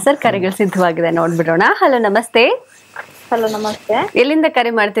ಮಾತನಾಡೋಣ ಸರ್. ಕರೆಗಳು ಸಿದ್ಧವಾಗಿದೆ, ನೋಡ್ಬಿಡೋಣ. ಹಲೋ, ನಮಸ್ತೆ. ಹಲೋ, ನಮಸ್ತೆ. ಎಲ್ಲಿಂದ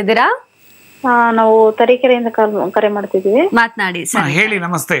ಕರೆ ಮಾಡ್ತಿದ್ದೀರಾ? ನಾವು ತರೀಕೆರೆಯಿಂದ ಕರೆ ಮಾಡ್ತಿದೀವಿ. ಮಾತನಾಡಿ ಸರ್. ಹೇಳಿ.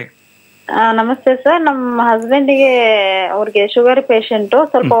 ನಮಸ್ತೆ. ನಮಸ್ತೆ ಸರ್. ನಮ್ಮ ಹಸ್ಬೆಂಡಿಗೆ ಅವ್ರಿಗೆ ಶುಗರ್ ಪೇಷಂಟ್,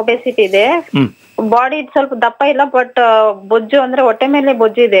 ಸ್ವಲ್ಪ ಒಬೆಸಿಟಿ ಇದೆ. ಬಾಡಿ ಸ್ವಲ್ಪ ದಪ್ಪ ಇಲ್ಲ, ಬಟ್ ಬೊಜ್ಜು ಅಂದ್ರೆ ಹೊಟ್ಟೆ ಮೇಲೆ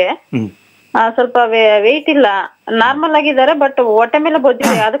ಬೊಜ್ಜು ಇದೆ. ಸ್ವಲ್ಪ ವೆಯ್ಟ್ ಇಲ್ಲ, ನಾರ್ಮಲ್ ಆಗಿದ್ದಾರೆ, ಬಟ್ ಹೊಟ್ಟೆ ಮೇಲೆ ಬೊಜ್ಜು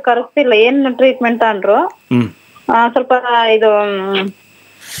ಇದೆ. ಅದಕ್ಕೆ ಕರೆಸ್ತಿಲ್ಲ. ಏನ್ ಟ್ರೀಟ್ಮೆಂಟ್ ಅಂದ್ರು. ಸ್ವಲ್ಪ ಇದು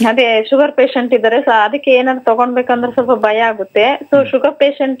ಅದೇ ಶುಗರ್ ಪೇಷಂಟ್ ಇದ್ದಾರೆ, ಅದಕ್ಕೆ ಏನಾದ್ರು ತಗೊಂಡ್ಬೇಕಂದ್ರೆ ಸ್ವಲ್ಪ ಭಯ ಆಗುತ್ತೆ. ಸೊ ಶುಗರ್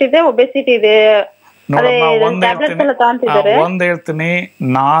ಪೇಷಂಟ್ ಇದೆ, ಒಬೆಸಿಟಿ ಇದೆ. ಒಂದ್ ಹೇಳ್ತೀನಿ,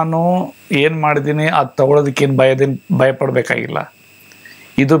 ನಾನು ಏನ್ ಮಾಡಿದೀನಿ ಅದ್ ತಗೊಳೋದಕ್ಕೆ ಏನ್ ಭಯ ಪಡ್ಬೇಕಾಗಿಲ್ಲ.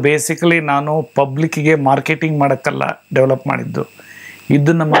 ಇದು ಬೇಸಿಕಲಿ ನಾನು ಪಬ್ಲಿಕ್ಗೆ ಮಾರ್ಕೆಟಿಂಗ್ ಮಾಡಕ್ಕಲ್ಲ ಡೆವಲಪ್ ಮಾಡಿದ್ದು,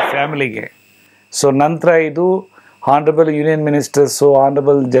 ಇದು ನಮ್ಮ ಫ್ಯಾಮಿಲಿಗೆ. ಸೊ ನಂತರ ಇದು honourable union ministers,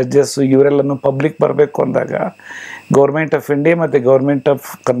 honourable judges ಇವರೆಲ್ಲನೂ public ಬರಬೇಕು ಅಂದಾಗ ಗೌರ್ಮೆಂಟ್ ಆಫ್ ಇಂಡಿಯಾ ಮತ್ತು ಗೌರ್ಮೆಂಟ್ ಆಫ್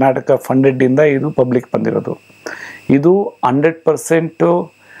ಕರ್ನಾಟಕ ಫಂಡೆಡ್ಡಿಂದ ಇದು ಪಬ್ಲಿಕ್ ಬಂದಿರೋದು. ಇದು 100%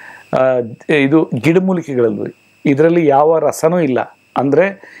 ಇದು ಗಿಡಮೂಲಿಕೆಗಳಲ್ವ, ಇದರಲ್ಲಿ ಯಾವ ರಸನೂ ಇಲ್ಲ. ಅಂದರೆ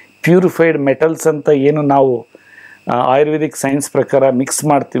ಪ್ಯೂರಿಫೈಡ್ ಮೆಟಲ್ಸ್ ಅಂತ ಏನು ನಾವು ಆಯುರ್ವೇದಿಕ್ ಸೈನ್ಸ್ ಪ್ರಕಾರ ಮಿಕ್ಸ್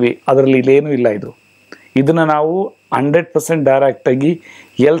ಮಾಡ್ತೀವಿ, ಅದರಲ್ಲಿ ಇಲ್ಲೇನೂ ಇಲ್ಲ. ಇದನ್ನು ನಾವು 100% ಡೈರೆಕ್ಟಾಗಿ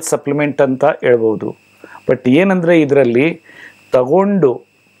ಹೆಲ್ತ್ ಸಪ್ಲಿಮೆಂಟ್ ಅಂತ ಹೇಳ್ಬೋದು. ಬಟ್ ಏನಂದರೆ ಇದರಲ್ಲಿ ತಗೊಂಡು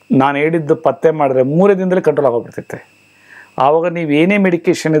ನಾನು ಹೇಳಿದ್ದು ಪತ್ತೆ ಮಾಡಿದ್ರೆ 3 ದಿನದಲ್ಲಿ ಕಂಟ್ರೋಲ್ ಆಗೋಗ್ಬಿಡ್ತೈತೆ. ಆವಾಗ ನೀವು ಏನೇ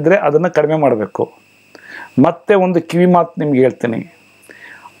ಮೆಡಿಕೇಷನ್ ಇದ್ದರೆ ಅದನ್ನು ಕಡಿಮೆ ಮಾಡಬೇಕು. ಮತ್ತು ಒಂದು ಕಿವಿ ಮಾತು ನಿಮ್ಗೆ ಹೇಳ್ತೀನಿ,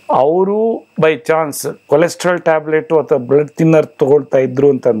 ಅವರು ಬೈ ಚಾನ್ಸ್ ಕೊಲೆಸ್ಟ್ರಾಲ್ ಟ್ಯಾಬ್ಲೆಟು ಅಥವಾ ಬ್ಲಡ್ ಥಿನ್ನರ್ ತೊಗೊಳ್ತಾ ಇದ್ರು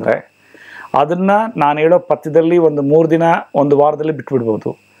ಅಂತಂದರೆ ಅದನ್ನು ನಾನು ಹೇಳೋ ಪಥ್ಯದಲ್ಲಿ ಒಂದು 3 ದಿನ 1 ವಾರದಲ್ಲಿ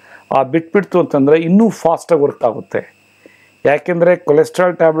ಬಿಟ್ಬಿಡ್ಬೋದು. ಬಿಟ್ಬಿಡ್ತು ಅಂತಂದರೆ ಇನ್ನೂ ಫಾಸ್ಟಾಗಿ ವರ್ಕ್ ಆಗುತ್ತೆ. ಯಾಕೆಂದರೆ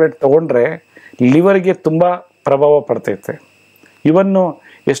ಕೊಲೆಸ್ಟ್ರಾಲ್ ಟ್ಯಾಬ್ಲೆಟ್ ತೊಗೊಂಡ್ರೆ ಲಿವರ್ಗೆ ತುಂಬ ಪ್ರಭಾವ ಪಡ್ತೈತೆ. ಇವನ್ನು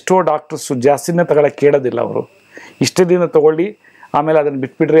ಎಷ್ಟೋ ಡಾಕ್ಟರ್ಸು ಜಾಸ್ತಿನೇ ತಗೊಳ್ಳೋಕೆ ಕೇಳೋದಿಲ್ಲ. ಅವರು ಇಷ್ಟೇ ದಿನ ತೊಗೊಳ್ಳಿ, ಆಮೇಲೆ ಅದನ್ನು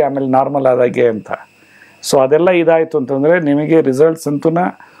ಬಿಟ್ಬಿಡ್ರಿ, ಆಮೇಲೆ ನಾರ್ಮಲ್ ಆದಾಗೆ ಅಂತ. ಸೊ ಅದೆಲ್ಲ ಇದಾಯಿತು ಅಂತಂದರೆ ನಿಮಗೆ ರಿಸಲ್ಟ್ಸ್ ಅಂತೂ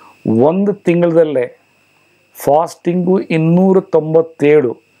 1 ತಿಂಗಳದಲ್ಲೇ ಫಾಸ್ಟಿಂಗು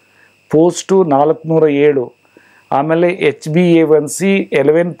 297, ಪೋಸ್ಟು 407, ಆಮೇಲೆ HbA1c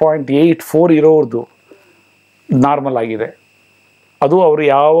 11.84 ಇರೋರ್ದು ನಾರ್ಮಲ್ ಆಗಿದೆ. ಅದು ಅವರು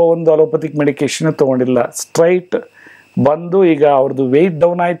ಯಾವ ಒಂದು ಅಲೋಪತಿಕ್ ಮೆಡಿಕೇಶನ್ ತೊಗೊಂಡಿಲ್ಲ, ಸ್ಟ್ರೈಟ್ ಬಂದು ಈಗ ಅವ್ರದ್ದು ವೆಯ್ಟ್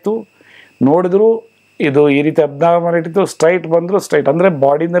ಡೌನ್ ಆಯಿತು. ನೋಡಿದ್ರು ಇದು ಈ ರೀತಿ ಅಬ್ನಾರ್ಮಾಲಿಟಿತ್ತು, ಸ್ಟ್ರೈಟ್ ಬಂದರು. ಸ್ಟ್ರೈಟ್ ಅಂದರೆ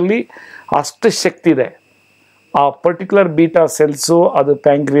ಬಾಡಿನಲ್ಲಿ ಅಷ್ಟು ಶಕ್ತಿ ಇದೆ. ಆ ಪರ್ಟಿಕ್ಯುಲರ್ ಬೀಟಾ ಸೆಲ್ಸು ಅದು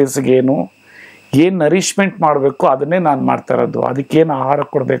ಪ್ಯಾಂಕ್ರಿಯಸ್ಗೆ ಏನು ನರಿಷ್ಮೆಂಟ್ ಮಾಡಬೇಕು ಅದನ್ನೇ ನಾನು ಮಾಡ್ತಾ ಇರೋದು. ಅದಕ್ಕೇನು ಆಹಾರ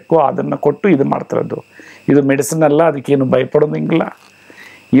ಕೊಡಬೇಕು ಅದನ್ನು ಕೊಟ್ಟು ಇದು ಮಾಡ್ತಾ ಇರೋದು. ಇದು ಮೆಡಿಸಿನ್ ಅಲ್ಲ, ಅದಕ್ಕೇನು ಭಯಪಡೋದಂಗಿಲ್ಲ.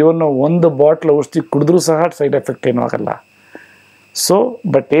 ಇವನ್ನು 1 ಬಾಟ್ಲ್ ಔಷಧಿ ಕುಡಿದ್ರೂ ಸಹ ಸೈಡ್ ಎಫೆಕ್ಟ್ ಏನೂ ಆಗಲ್ಲ. ಸೊ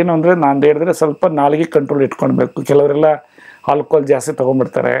ಬಟ್ ಏನು ಅಂದರೆ ನಾನು ಹೇಳಿದ್ರೆ ಸ್ವಲ್ಪ ನಾಲಿಗೆ ಕಂಟ್ರೋಲ್ ಇಟ್ಕೊಳ್ಬೇಕು. ಕೆಲವರೆಲ್ಲ ಆಲ್ಕೋಹಾಲ್ ಜಾಸ್ತಿ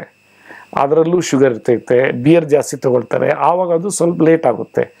ತೊಗೊಂಡ್ಬಿಡ್ತಾರೆ, ಅದರಲ್ಲೂ ಶುಗರ್ ಇರ್ತೈತೆ, ಬಿಯರ್ ಜಾಸ್ತಿ ತೊಗೊಳ್ತಾರೆ, ಆವಾಗ ಅದು ಸ್ವಲ್ಪ ಲೇಟ್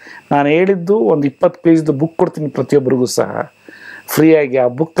ಆಗುತ್ತೆ. ನಾನು ಹೇಳಿದ್ದು ಒಂದು 20 ಪೇಜ್ದು ಬುಕ್ ಕೊಡ್ತೀನಿ ಪ್ರತಿಯೊಬ್ಬರಿಗೂ ಸಹ ಫ್ರೀಯಾಗಿ. ಆ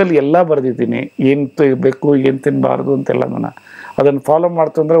ಬುಕ್ಕಲ್ಲಿ ಎಲ್ಲ ಬರೆದಿದ್ದೀನಿ, ಏನು ಬೇಕು ಏನು ತಿನ್ನಬಾರ್ದು ಅಂತೆಲ್ಲ. ನಾನು ಅದನ್ನು ಫಾಲೋ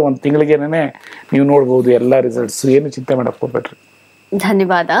ಮಾಡ್ತಂದ್ರೆ ಒಂದು ತಿಂಗಳಿಗೇನೆ ನೀವು ನೋಡ್ಬೋದು ಎಲ್ಲ ರಿಸಲ್ಟ್ಸ್. ಏನು ಚಿಂತೆ ಮಾಡಕ್ಕೆ ಹೋಗ್ಬೇಡ್ರಿ.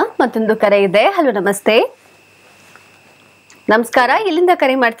 ಧನ್ಯವಾದ. ಮತ್ತೊಂದು ಕರೆ ಇದೆ. ಹಲೋ, ನಮಸ್ತೆ. ನಮಸ್ಕಾರ, ಎಲ್ಲಿಂದ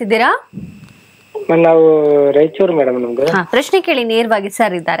ಕರೆ ಮಾಡ್ತಿದ್ದೀರಾ? ನಾವು ರಾಯಚೂರು ಮೇಡಮ್. ನಮ್ದು ಪ್ರಶ್ನೆ ಕೇಳಿ, ನೇರವಾಗಿ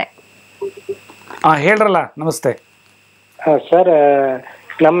ಸರ್ ಇದ್ದಾರೆ. ಹೇಳ್ರಲ್ಲ. ನಮಸ್ತೆ ಸರ್.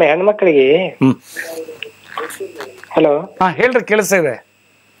 ನಮ್ಮ ಹೆಣ್ಮಕ್ಳಿಗೆ ಹಲೋ ಹೇಳ್ರಿ, ಕೇಳಿಸ್ತಾ ಇದೆ.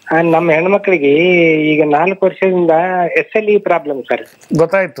 ನಮ್ಮ ಹೆಣ್ಮಕ್ಳಿಗೆ ಈಗ 4 ವರ್ಷದಿಂದ SLE ಪ್ರಾಬ್ಲಮ್ ಸರ್.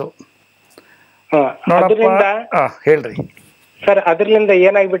 ಗೊತ್ತಾಯ್ತು. ನೋಡಪ್ಪ, ಹೇಳ್ರಿ ಸರ್. ಅದ್ರಲ್ಲಿಂದ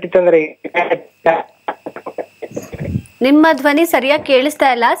ಏನಾಗ್ಬಿಟ್ಟಿತ್ತು ಅಂದ್ರೆ, ನಿಮ್ಮ ಧ್ವನಿ ಸರಿಯಾಗಿ ಕೇಳಿಸ್ತಾ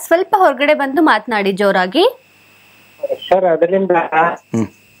ಇಲ್ಲ, ಸ್ವಲ್ಪ ಹೊರಗಡೆ ಬಂದು ಮಾತನಾಡಿ ಜೋರಾಗಿ. ಸರ್ ಅದರಿಂದ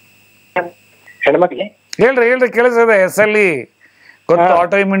ಹೆಣ್ಮಕ್ಳಿಗೆ ಹೇಳ್ರಿ ಕೇಳಿಸ್ತದೆ. SLE ಗೊತ್ತು,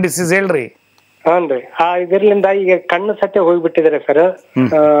 ಆಟೋ ಇಮ್ಯೂನ್ ಡಿಸೀಸ್. ಹೇಳ್ರಿ. ಹನ್ರಿ. ಇದರ್ಲಿಂದ ಈಗ ಕಣ್ಣು ಸತ್ಯ ಹೋಗ್ಬಿಟ್ಟಿದ್ದಾರೆ ಸರ್.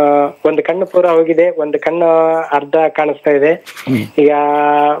 ಒಂದು ಕಣ್ಣು ಪೂರ ಹೋಗಿದೆ, ಒಂದು ಕಣ್ಣು ಅರ್ಧ ಕಾಣಿಸ್ತಾ ಇದೆ. ಈಗ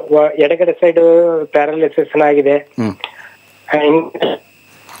ಎಡಗಡೆ ಸೈಡ್ ಪ್ಯಾರಾಲಿಸಿಸ್ ಆಗಿದೆ.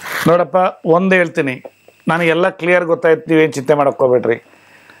 ನೋಡಪ್ಪ, ಒಂದು ಹೇಳ್ತೀನಿ, ನನಗೆಲ್ಲ ಕ್ಲಿಯರ್ ಗೊತ್ತಾಯ್ತು, ನೀವೇನು ಚಿಂತೆ ಮಾಡಕ್ ಹೋಗ್ಬೇಡ್ರಿ.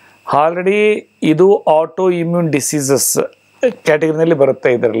 ಆಲ್ರೆಡಿ ಇದು ಆಟೋ ಇಮ್ಯೂನ್ ಡಿಸೀಸಸ್ ಕ್ಯಾಟಗರಿನಲ್ಲಿ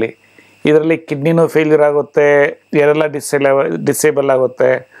ಬರುತ್ತೆ. ಇದರಲ್ಲಿ ಕಿಡ್ನಿನೂ ಫೇಲ್ಯೂರ್ ಆಗುತ್ತೆ, ಎಲ್ಲ ಡಿಸೇಬಲ್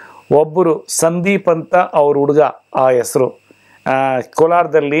ಆಗುತ್ತೆ. ಒಬ್ಬರು ಸಂದೀಪ್ ಅಂತ ಅವ್ರ ಹುಡುಗ, ಆ ಹೆಸರು,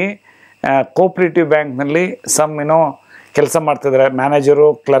 ಕೋಲಾರದಲ್ಲಿ ಕೋಆಪರೇಟಿವ್ ಬ್ಯಾಂಕ್ನಲ್ಲಿ ಕೆಲಸ ಮಾಡ್ತಿದ್ದಾರೆ, ಮ್ಯಾನೇಜರು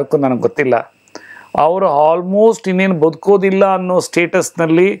ಕ್ಲರ್ಕು, ನನಗೆ ಗೊತ್ತಿಲ್ಲ. ಅವರು ಆಲ್ಮೋಸ್ಟ್ ಇನ್ನೇನು ಬದುಕೋದಿಲ್ಲ ಅನ್ನೋ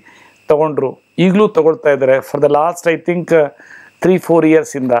ಸ್ಟೇಟಸ್ನಲ್ಲಿ ತಗೊಂಡ್ರು. ಈಗಲೂ ತಗೊಳ್ತಾ ಇದ್ದಾರೆ for the last I think 3-4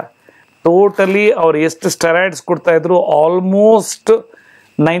 ಇಯರ್ಸಿಂದ. Totally ಅವ್ರು ಎಷ್ಟು ಸ್ಟೆರಾಯ್ಡ್ಸ್ ಕೊಡ್ತಾಯಿದ್ರು ಆಲ್ಮೋಸ್ಟ್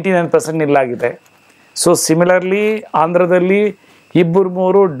 99% ನಿಲ್ಲಾಗಿದೆ. ಸೊ ಸಿಮಿಲರ್ಲಿ ಆಂಧ್ರದಲ್ಲಿ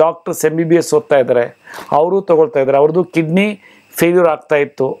 2-3 ಡಾಕ್ಟರ್ಸ್ MBBS ಓದ್ತಾ ಇದ್ದಾರೆ, ಅವರು ತಗೊಳ್ತಾ ಇದ್ದಾರೆ. ಅವ್ರದ್ದು ಕಿಡ್ನಿ ಫೇಲ್ಯೂರ್ ಆಗ್ತಾ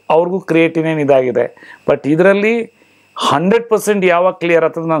ಇತ್ತು, ಅವ್ರಿಗೂ ಕ್ರಿಯೇಟಿನೇನ್ ಇದಾಗಿದೆ. ಬಟ್ ಇದರಲ್ಲಿ 100% ಯಾವಾಗ ಕ್ಲಿಯರ್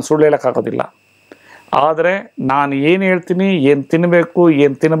ಆಗ್ತದೆ ನಾನು ಸುಳ್ಳು ಹೇಳೋಕ್ಕಾಗೋದಿಲ್ಲ. ಆದರೆ ನಾನು ಏನು ಹೇಳ್ತೀನಿ, ಏನು ತಿನ್ನಬೇಕು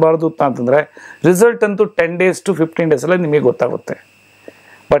ಏನು ತಿನ್ನಬಾರ್ದು ಅಂತಂದರೆ ರಿಸಲ್ಟ್ ಅಂತೂ 10 days to 15 days ನಿಮಗೆ ಗೊತ್ತಾಗುತ್ತೆ.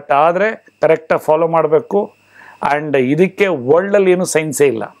 ಬಟ್ ಆದರೆ ಕರೆಕ್ಟಾಗಿ ಫಾಲೋ ಮಾಡಬೇಕು. ಆ್ಯಂಡ್ ಇದಕ್ಕೆ ವರ್ಲ್ಡಲ್ಲಿ ಏನು ಸೈನ್ಸೇ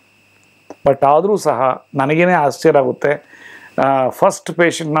ಇಲ್ಲ. ಬಟ್ ಆದರೂ ಸಹ ನನಗೇನೆ ಆಶ್ಚರ್ಯ ಆಗುತ್ತೆ. ಫಸ್ಟ್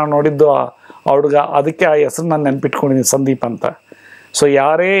ಪೇಷಂಟ್ ನಾವು ನೋಡಿದ್ದು ಆ ಹುಡುಗ, ಅದಕ್ಕೆ ಆ ಹೆಸರು ನಾನು ನೆನ್ಪಿಟ್ಕೊಂಡಿದ್ದೀನಿ, ಸಂದೀಪ್ ಅಂತ. ಸೊ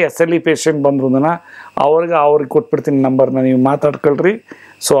ಯಾರೇ SLE ಪೇಷಂಟ್ ಬಂದ್ರು ಅವ್ರಿಗೆ ಕೊಟ್ಬಿಡ್ತೀನಿ ನಂಬರ್ನ, ನೀವು ಮಾತಾಡ್ಕೊಳ್ರಿ.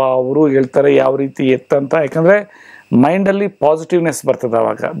 ಸೊ ಅವರು ಹೇಳ್ತಾರೆ ಯಾವ ರೀತಿ ಎತ್ತಂತ. ಯಾಕಂದರೆ ಮೈಂಡಲ್ಲಿ ಪಾಸಿಟಿವ್ನೆಸ್ ಬರ್ತದೆ,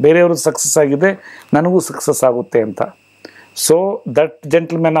 ಆವಾಗ ಬೇರೆಯವರು ಸಕ್ಸಸ್ ಆಗಿದೆ ನನಗೂ ಸಕ್ಸಸ್ ಆಗುತ್ತೆ ಅಂತ. So that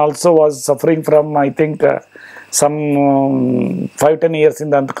gentlemen also was suffering from I think some 5-10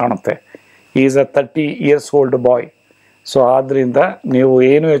 ಇಯರ್ಸಿಂದ ಅಂತ ಕಾಣುತ್ತೆ. Is a 30 years old bye. So ಆದ್ದರಿಂದ ನೀವು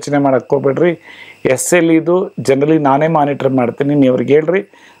ಏನು ಯೋಚನೆ ಮಾಡೋಕ್ಕೆ ಹೋಗ್ಬೇಡ್ರಿ. SLEದು ಜನರಲಿ ನಾನೇ ಮಾನಿಟರ್ ಮಾಡ್ತೀನಿ, ನೀವು ಅವ್ರಿಗೆ ಹೇಳ್ರಿ,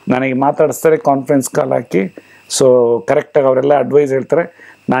 ನನಗೆ ಮಾತಾಡಿಸ್ತಾರೆ ಕಾನ್ಫರೆನ್ಸ್ ಕಾಲ್ ಹಾಕಿ. ಸೊ ಕರೆಕ್ಟಾಗಿ ಅವರೆಲ್ಲ ಅಡ್ವೈಸ್ ಹೇಳ್ತಾರೆ.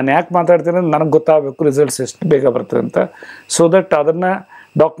 ನಾನು ಯಾಕೆ ಮಾತಾಡ್ತೀನಿ ಅಂದರೆ ನನಗೆ ಗೊತ್ತಾಗಬೇಕು ರಿಸಲ್ಟ್ಸ್ ಎಷ್ಟು ಬೇಗ ಬರ್ತದೆ ಅಂತ. ಸೊ ದಟ್ ಅದನ್ನು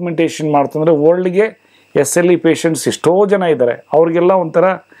ಡಾಕ್ಯುಮೆಂಟೇಷನ್ ಮಾಡ್ತಂದರೆ ವರ್ಲ್ಡ್ಗೆ SLE ಪೇಷಂಟ್ಸ್ ಎಷ್ಟೋ ಜನ ಇದ್ದಾರೆ, ಅವ್ರಿಗೆಲ್ಲ ಒಂಥರ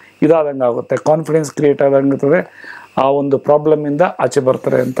ಇದಾದಂಗೆ ಆಗುತ್ತೆ, ಕಾನ್ಫಿಡೆನ್ಸ್ ಕ್ರಿಯೇಟ್ ಆದಂಗೆ ಇರ್ತದೆ. ಆ ಒಂದು ಪ್ರಾಬ್ಲಮಿಂದ ಆಚೆ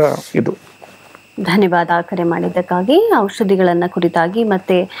ಬರ್ತಾರೆ ಅಂತ ಇದು. ಧನ್ಯವಾದ ಕರೆ ಮಾಡಿದ್ದಕ್ಕಾಗಿ. ಔಷಧಿಗಳನ್ನು ಕುರಿತಾಗಿ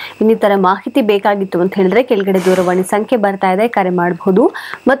ಮತ್ತೆ ಇನ್ನಿತರ ಮಾಹಿತಿ ಬೇಕಾಗಿತ್ತು ಅಂತ ಹೇಳಿದ್ರೆ ಕೆಳಗಡೆ ದೂರವಾಣಿ ಸಂಖ್ಯೆ ಬರ್ತಾ ಇದೆ, ಕರೆ ಮಾಡಬಹುದು.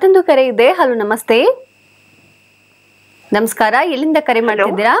 ಮತ್ತೊಂದು ಕರೆ ಇದೆ. ಹಲೋ, ನಮಸ್ತೆ. ನಮಸ್ಕಾರ, ಎಲ್ಲಿಂದ ಕರೆ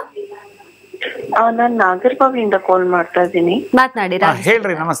ಮಾಡ್ತಿದ್ದೀರಾ? ನಾನು ನಾಗರಬಾವಿಯಿಂದ ಕಾಲ್ ಮಾಡ್ತಾ ಇದ್ದೀನಿ. ಮಾತನಾಡಿ.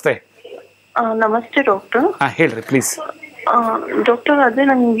 ಹೇಳ್ರಿ. ನಮಸ್ತೆ. ನಮಸ್ತೆ ಡಾಕ್ಟರ್. ಹೇಳ್ರಿ ಪ್ಲೀಸ್. ಡಾಕ್ಟರ್, ಅದೇ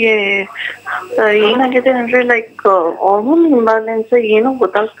ನನಗೆ ಏನಾಗಿದೆ ಅಂದ್ರೆ ಲೈಕ್ ಹಾರ್ಮೋನ್ ಇಂಬ್ಯಾಲೆನ್ಸ್ ಏನೋ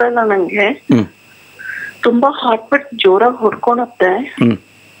ಗೊತ್ತಾಗ್ತಾ ಇಲ್ಲ ನಂಗೆ. ತುಂಬಾ ಹಾರ್ಟ್ ಬೀಟ್ ಜೋರಾಗಿ ಹೊಡ್ಕೊಳತ್ತೆ.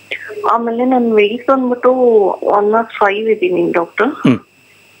 ಆಮೇಲೆ ನನ್ ವೆಯ್ಟ್ ಬಂದ್ಬಿಟ್ಟು 105 ಇದೀನಿ ಡಾಕ್ಟರ್.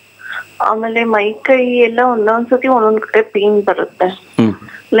 ಆಮೇಲೆ ಮೈ ಕೈ ಎಲ್ಲ ಒಂದೊಂದ್ಸತಿ ಒಂದೊಂದ್ ಕಡೆ ಪೇನ್ ಬರುತ್ತೆ.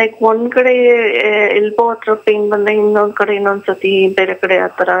 ಲೈಕ್ ಒಂದ್ ಕಡೆ ಎಲ್ಬೋ ಹತ್ರ ಪೇನ್ ಬಂದ್ರೆ ಇನ್ನೊಂದ್ ಕಡೆ ಇನ್ನೊಂದ್ಸತಿ ಬೇರೆ ಕಡೆ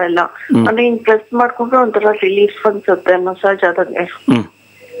ಆತರ ಎಲ್ಲ. ಅಂದ್ರೆ ಹಿಂಗ್ ಪ್ರೆಸ್ ಮಾಡ್ಕೊಂಡ್ರೆ ಒಂಥರ ರಿಲೀಫ್ ಅನ್ಸುತ್ತೆ, ಮಸಾಜ್ ಆದಂಗೆ.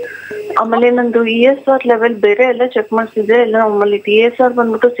 ಆಮೇಲೆ ನಂದು ESR ಲೆವೆಲ್ ಬೇರೆ ಎಲ್ಲ ಚೆಕ್ ಮಾಡ್ಸಿದ್ರೆ ಎಲ್ಲ ಆಮೇಲೆ ESR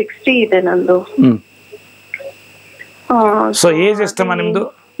ಬಂದ್ಬಿಟ್ಟು 60 ಇದೆ ನಂದು. ಸೊ ಏಜ್ ಎಷ್ಟಮ್ಮ ನಿಮ್ದು?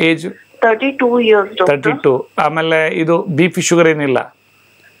 Age 32 years doctor. 32. ಆಮೇಲೆ ಇದು BP ಶುಗರ್ ಏನಿಲ್ಲ?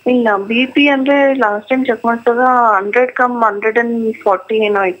 ಇಲ್ಲ, BP ಅಂದ್ರೆ ಲಾಸ್ಟ್ ಟೈಮ್ ಚೆಕ್ ಮಾಡಿದಾಗ 100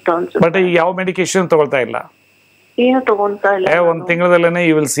 ಏನೋ ಇತ್ತು ಅನ್ಸುತ್ತೆ. ಬಟ್ ಯಾವ ಮೆಡಿಕೇಶನ್ ತಗೊಳ್ತಾ ಇಲ್ಲ? ಏನು ತಗೊಂತಾ ಇಲ್ಲ. ಒಂದ್ ತಿಂಗಳಲ್ಲೇ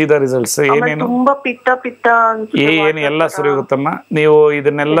you will see the results. ಏನೇನು ತುಂಬಾ ಪಿತ್ತ ಏನು ಎಲ್ಲ ಸರಿ ಹೋಗುತ್ತಮ್ಮ. ನೀವು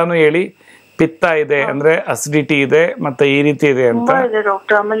ಇದನ್ನೆಲ್ಲಾನು ಹೇಳಿ ಪಿತ್ತ ಇದೆ ಅಂದ್ರೆ ಅಸಿಡಿಟಿ ಇದೆ ಮತ್ತೆ ಈ ರೀತಿ ಇದೆ ಅಂತ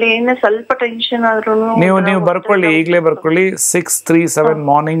ಡಾಕ್ಟರ್. ಆಮೇಲೆ ಏನೇ ಸ್ವಲ್ಪ ಟೆನ್ಷನ್ ಆದ್ರೂ ನೀವು ಬರ್ಕೊಳ್ಳಿ, ಈಗಲೇ ಬರ್ಕೊಳ್ಳಿ. 637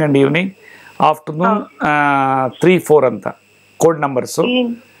 ಮಾರ್ನಿಂಗ್ ಅಂಡ್ ಈವ್ನಿಂಗ್, ಆಫ್ಟರ್ನೂನ್ 3-4 ಅಂತ code numbers.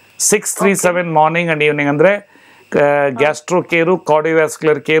 637 morning and evening ಅಂದ್ರೆ gastro care,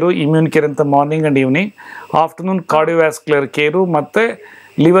 cardiovascular care, immune care ಅಂತ morning and evening. Afternoon cardiovascular care ಮತ್ತೆ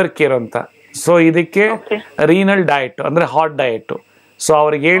ಲಿವರ್ ಕೇರ್ ಅಂತ. ಸೊ ಇದಕ್ಕೆ ರೀನಲ್ ಡಯಟ್ ಅಂದ್ರೆ ಹಾಟ್ ಡಯಟ್. ಸೊ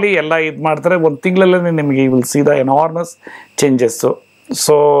ಅವ್ರಿಗೆ ಹೇಳಿ ಎಲ್ಲ ಇದು ಮಾಡ್ತಾರೆ. ಒಂದು ತಿಂಗಳಲ್ಲೇ ನಿಮಗೆ will see the enormous changes.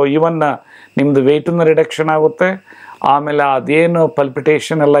 So ಇವನ್ ನಿಮ್ಮದು ವೆಯ್ಟನ್ನು ರಿಡಕ್ಷನ್ ಆಗುತ್ತೆ. ಆಮೇಲೆ ಅದೇನು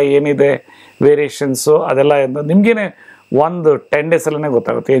ಪಲ್ಪಿಟೇಷನ್ ಎಲ್ಲ ಏನಿದೆ ವೇರಿಯೇಷನ್ಸು ಅದೆಲ್ಲ ನಿಮಗೇನೆ ಒಂದು 10 ಡೇಸಲ್ಲೇ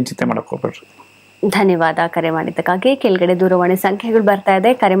ಗೊತ್ತಾಗುತ್ತೆ. ಏನು ಚಿಂತೆ ಮಾಡೋಕ್ಕೆ ಹೋಗ್ಬೇಡ್ರಿ. ಧನ್ಯವಾದ ಕರೆ ಮಾಡಿದ್ದಕ್ಕಾಗಿ. ಕೆಳಗಡೆ ದೂರವಾಣಿ ಸಂಖ್ಯೆಗಳು ಬರ್ತಾ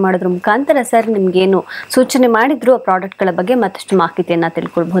ಇದೆ. ಕರೆ ಮಾಡೋದ್ರ ಮುಖಾಂತರ ಸರ್ ನಿಮ್ಗೇನು ಸೂಚನೆ ಮಾಡಿದ್ರು ಆ ಪ್ರಾಡಕ್ಟ್ಗಳ ಬಗ್ಗೆ ಮತ್ತಷ್ಟು ಮಾಹಿತಿಯನ್ನ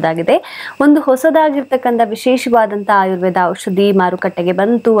ತಿಳ್ಕೊಳ್ಬಹುದಾಗಿದೆ. ಒಂದು ಹೊಸದಾಗಿರ್ತಕ್ಕಂಥ ವಿಶೇಷವಾದಂಥ ಆಯುರ್ವೇದ ಔಷಧಿ ಮಾರುಕಟ್ಟೆಗೆ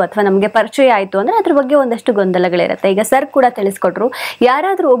ಬಂತು ಅಥವಾ ನಮಗೆ ಪರಿಚಯ ಆಯಿತು ಅಂದರೆ ಅದ್ರ ಬಗ್ಗೆ ಒಂದಷ್ಟು ಗೊಂದಲಗಳಿರುತ್ತೆ. ಈಗ ಸರ್ ಕೂಡ ತಿಳಿಸ್ಕೊಟ್ರು,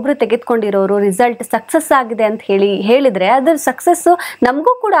 ಯಾರಾದರೂ ಒಬ್ರು ತೆಗೆದುಕೊಂಡಿರೋರು ರಿಸಲ್ಟ್ ಸಕ್ಸಸ್ ಆಗಿದೆ ಅಂತ ಹೇಳಿದ್ರೆ ಅದರ ಸಕ್ಸಸ್ಸು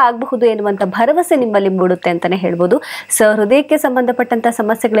ನಮಗೂ ಕೂಡ ಆಗಬಹುದು ಎನ್ನುವಂಥ ಭರವಸೆ ನಿಮ್ಮಲ್ಲಿ ಮೂಡುತ್ತೆ ಅಂತಾನೆ ಹೇಳ್ಬೋದು. ಸರ್ ಹೃದಯಕ್ಕೆ ಸಂಬಂಧಪಟ್ಟಂಥ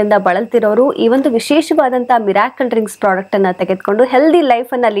ಸಮಸ್ಯೆಗಳಿಂದ ಬಳಲ್ತಿರೋರು ಈ ಒಂದು ವಿಶೇಷವಾದಂತಹ ಮಿರಾಕಲ್ ಡ್ರಿಂಕ್ಸ್ ಪ್ರಾಡಕ್ಟ್ ಅನ್ನ ತೆಗೆದುಕೊಂಡು ಹೆಲ್ದಿ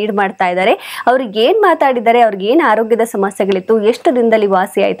ಲೈಫ್ ಅನ್ನ ಲೀಡ್ ಮಾಡ್ತಾ ಇದ್ದಾರೆ. ಅವ್ರಿಗೆ ಏನ್ ಮಾತಾಡಿದ್ದಾರೆ, ಅವ್ರಿಗೆ ಏನ್ ಆರೋಗ್ಯದ ಸಮಸ್ಯೆಗಳಿತ್ತು, ಎಷ್ಟು ದಿನದಲ್ಲಿ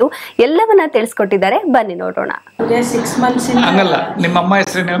ವಾಸಿ ಆಯ್ತು ಎಲ್ಲವನ್ನ ತಿಳಿಸ್ಕೊಟ್ಟಿದ್ದಾರೆ. ಬನ್ನಿ ನೋಡೋಣ. 6 months ಹಂಗಲ್ಲ, ನಿಮ್ಮ ಅಮ್ಮ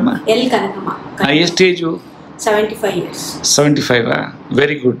ಹೆಸರೇನಮ್ಮ? ಎಲ್ ಕನಕಮ್ಮ. ಎಷ್ಟು age? 75 years. 75.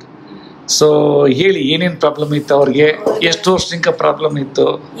 Very good. So ಹೇಳಿ ಏನೇನು ಪ್ರಾಬ್ಲಮ್ ಇತ್ತು ಅವ್ರಿಗೆ? ಎಷ್ಟು ವರ್ಷದಿಂದ ಪ್ರಾಬ್ಲಮ್ ಇತ್ತು?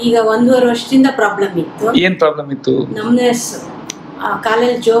 ಈಗ 1.5 ವರ್ಷದಿಂದ ಪ್ರಾಬ್ಲಮ್ ಇತ್ತು. ಏನ್ ಪ್ರಾಬ್ಲಮ್ ಇತ್ತು? ನಮ್ನೆಸ್,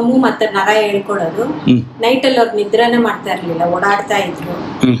 ಕಾಲಲ್ಲಿ ಜೋಮು ಮತ್ತೆ ನರ ಹೇಳ್ಕೊಳ್ಳೋದು. ನೈಟ್ ಅಲ್ಲಿ ಅವ್ರು ನಿದ್ರೆನೇ ಮಾಡ್ತಾ ಇರ್ಲಿಲ್ಲ, ಓಡಾಡ್ತಾ ಇದ್ರು,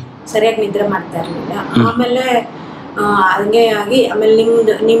 ಸರಿಯಾಗಿ ನಿದ್ರೆ ಮಾಡ್ತಾ ಇರ್ಲಿಲ್ಲ. ಆಮೇಲೆ ಹಂಗೆ ಆಗಿ ಆಮೇಲೆ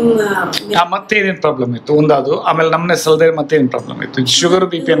ಮತ್ತೆ ಏನೇನ್ ಪ್ರಾಬ್ಲಮ್ ಇತ್ತು? ಒಂದಾದ್ರು ಆಮೇಲೆ ನಮ್ಮನೆ ಸಲ್ದೆ ಮತ್ತೆ ಏನ್ ಪ್ರಾಬ್ಲಮ್ ಇತ್ತು? ಶುಗರ್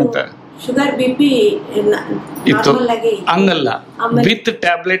BP ಏನಂತ? ಶುಗರ್ BP ಇತ್ತು? ಹಂಗಲ್ಲ, ವಿತ್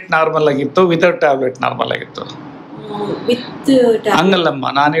ಟ್ಯಾಬ್ಲೆಟ್ ನಾರ್ಮಲ್ ಆಗಿತ್ತು, ವಿತೌಟ್ ಟ್ಯಾಬ್ಲೆಟ್ ನಾರ್ಮಲ್ ಆಗಿತ್ತು? ಹಂಗಲ್ಲಮ್ಮ,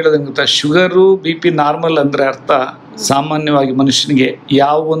 ನಾನು ಹೇಳೋದಂಗೆ ಗೊತ್ತಾ, ಶುಗರು BP ನಾರ್ಮಲ್ ಅಂದ್ರೆ ಅರ್ಥ ಸಾಮಾನ್ಯವಾಗಿ ಮನುಷ್ಯನಿಗೆ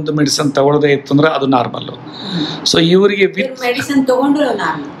ಯಾವ ಒಂದು ಮೆಡಿಸಿನ್ ತಗೊಳ್ಳದೆ ಇತ್ತು ಅಂದ್ರೆ ಅದು ನಾರ್ಮಲ್. ಸೊ ಇವರಿಗೆ ಮೆಡಿಸಿನ್ ತಗೊಂಡ್ರು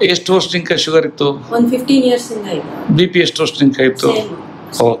ಎಷ್ಟು ವರ್ಷದಿಂದ ಶುಗರ್ ಇತ್ತು? 15 years ಇಂದ ಇದೆ. BP ಎಷ್ಟು ವರ್ಷದಿಂದ ಇತ್ತು?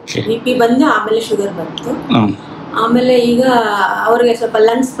 ಓಕೆ. BP ಬಂದು ಆಮೇಲೆ ಶುಗರ್ ಬಂತು. ಆಮೇಲೆ ಈಗ ಅವ್ರಿಗೆ ಸ್ವಲ್ಪ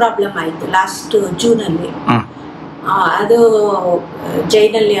ಲಂಗ್ಸ್ ಪ್ರಾಬ್ಲಮ್ ಆಯ್ತು ಲಾಸ್ಟ್ ಜೂನ್ ಅಲ್ಲಿ. ಅದು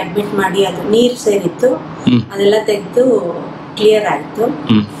ಜೈನಲ್ಲಿ ಅಡ್ಮಿಟ್ ಮಾಡಿ ಅದು ನೀರು ಸೇರಿತ್ತು, ಅದೆಲ್ಲ ತೆಗೆದು ಕ್ಲಿಯರ್ ಆಯ್ತು.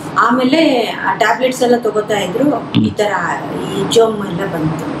 ಆಮೇಲೆ ಆ ಟ್ಯಾಬ್ಲೆಟ್ಸ್ ಎಲ್ಲ ತಗೋತಾ ಇದ್ರು, ಈ ತರ ಈ ಜೋಮ್ ಎಲ್ಲ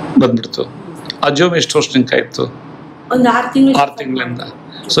ಬಂದ್ಬಿಡ್ತು. ಆ ಜೋಮ್ ಎಷ್ಟು ವರ್ಷದಿಂದ ಆಯ್ತು? ಒಂದು 6 ತಿಂಗಳಿಂದ.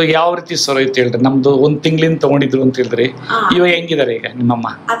 ಸೊ ಯಾವ ರೀತಿ ಸರ್ ಐತೆ ಹೇಳ್ರಿ? ನಮ್ದು 1 ತಿಂಗಳಿಂದ ತಗೊಂಡಿದ್ರು ಅಂತ ಹೇಳಿದ್ರಿ, ಇವಾಗ ಹೆಂಗಿದಾರೆ ಈಗ ನಿಮ್ಮಮ್ಮ?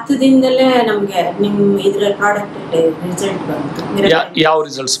 10 ದಿನದಲ್ಲೇ ನಮ್ಗೆ ನಿಮ್ ಇದ್ರ ಪ್ರಾಡಕ್ಟ್ ರಿಸಲ್ಟ್ ಬಂತು. ಯಾವ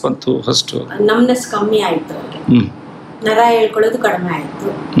ರಿಸಲ್ಟ್ಸ್ ಬಂತು? ಫಸ್ಟ್ ನಮ್ನೆಸ್ ಕಮ್ಮಿ ಆಯ್ತು, ನರ ಹೇಳ್ಕೊಳ್ಳೋದು ಕಡಿಮೆ ಆಯ್ತು.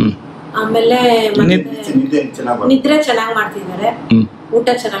 ಆಮೇಲೆ ನಿದ್ರೆ ಚೆನ್ನಾಗಿ ಮಾಡ್ತಿದ್ದಾರೆ, ಊಟ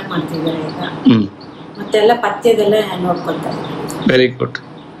ಚೆನ್ನಾಗಿ ಮಾಡ್ತಿದ್ದಾರೆ ಈಗ, ಮತ್ತೆಲ್ಲ ಪಥ್ಯದೆಲ್ಲ ನೋಡ್ಕೊಳ್ತಾರೆ. Very good.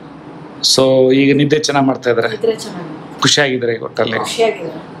 ಸೊ ಈಗ ನಿದ್ದೆ ಚೆನ್ನಾಗಿ ಮಾಡ್ತಾ ಇದಾರೆ, ನಿದ್ರೆ ಚೆನ್ನಾಗಿ, ಖುಷಿಯಾಗಿದ್ದಾರೆ ಈಗ ಒಟ್ಟಲ್ಲಿ?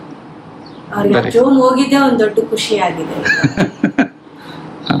 ಖುಷಿಯಾಗಿದ್ದಾರೆ. ಅವ್ರಿಗೆ ಜೋಮ್ ಹೋಗಿದ್ದೆ ಒಂದು ದೊಡ್ಡ ಖುಷಿ ಆಗಿದೆ.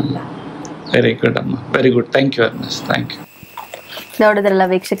 ವೆರಿ ಗುಡ್ ಅಮ್ಮ, very good. Thank you very much. Thank you. ನೋಡಿದ್ರಲ್ಲ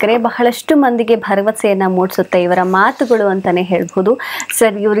ವೀಕ್ಷಕರೇ, ಬಹಳಷ್ಟು ಮಂದಿಗೆ ಭರವಸೆಯನ್ನ ಮೂಡಿಸುತ್ತೆ ಇವರ ಮಾತುಗಳು ಅಂತಾನೆ ಹೇಳ್ಬೋದು.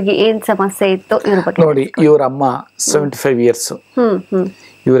 ಸರ್ ಇವ್ರಿಗೆ ಏನ್ ಸಮಸ್ಯೆ ಇತ್ತು ಇವ್ರ ಬಗ್ಗೆ ನೋಡಿ. ಇವ್ರ ಅಮ್ಮ 75 years.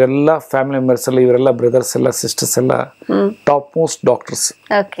 ಇವರೆಲ್ಲ ಫ್ಯಾಮಿಲಿ ಮೆಂಬರ್ಸ್ ಎಲ್ಲ, ಇವರೆಲ್ಲ ಬ್ರದರ್ಸ್ ಎಲ್ಲ, ಸಿಸ್ಟರ್ಸ್ ಎಲ್ಲ ಟಾಪ್ ಮೋಸ್ಟ್ ಡಾಕ್ಟರ್ಸ್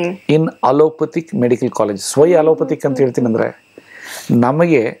ಇನ್ ಅಲೋಪತಿಕ್ ಮೆಡಿಕಲ್ ಕಾಲೇಜ್. ಅಲೋಪತಿಕ್ ಅಂತ ಹೇಳ್ತೀನಿ ಅಂದ್ರೆ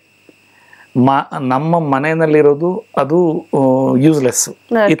ನಮಗೆ ನಮ್ಮ ಮನೆಯಲ್ಲಿರೋದು ಅದು ಯೂಸ್ಲೆಸ್.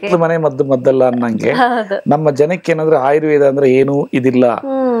 ಇತ್ಲ ಮನೆ ಮದ್ದಲ್ಲ ಅನ್ನಂಗೆ ನಮ್ಮ ಜನಕ್ಕೆ ಏನಂದ್ರೆ ಆಯುರ್ವೇದ ಅಂದ್ರೆ ಏನು ಇದಿಲ್ಲ.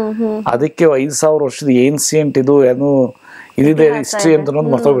 ಅದಕ್ಕೆ 5000 ವರ್ಷದ ಏನ್ಸಿಯಂಟ್ ಇದು ಏನು ಇದಿದೆ ಹಿಸ್ಟ್ರಿ ಅಂತ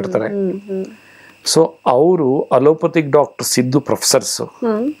ಮರ್ತೋಗ್ಬಿಡ್ತಾರೆ. ಸೊ ಅವರು ಅಲೋಪತಿಕ್ ಡಾಕ್ಟರ್ಸ್ ಇದ್ದು ಪ್ರೊಫೆಸರ್ಸ್,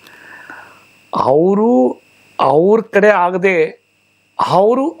 ಅವರು ಅವ್ರ ಕಡೆ ಆಗದೆ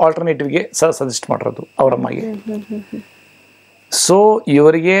ಅವರು ಆಲ್ಟರ್ನೇಟಿವ್ಗೆ ಸಜೆಸ್ಟ್ ಮಾಡಿರೋದು ಅವರಮ್ಮಗೆ. ಸೊ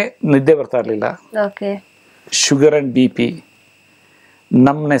ಇವರಿಗೆ ನಿದ್ದೆ ಬರ್ತಾ ಇರಲಿಲ್ಲ, ಶುಗರ್ ಅಂಡ್ BP,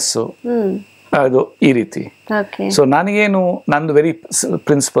 ನಮ್ನೆಸ್ಸು, ಅದು ಈ ರೀತಿ. ಸೊ ನನಗೇನು ನಂದು ವೆರಿ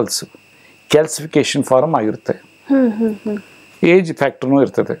ಪ್ರಿನ್ಸಿಪಲ್ಸ್, ಕ್ಯಾಲ್ಸಿಫಿಕೇಶನ್ ಫಾರ್ಮ್ ಆಗಿರುತ್ತೆ, ಏಜ್ ಫ್ಯಾಕ್ಟರ್ನೂ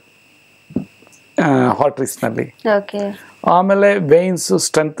ಇರ್ತದೆ ಹಾರ್ಟ್ರೀಸ್ನಲ್ಲಿ. ಆಮೇಲೆ ವೇನ್ಸ್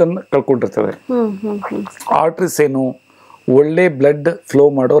ಸ್ಟ್ರೆಂತ್ ಕಳ್ಕೊಂಡಿರ್ತದೆ. ಆರ್ಟ್ರೀಸ್ ಏನು ಒಳ್ಳೆ ಬ್ಲಡ್ ಫ್ಲೋ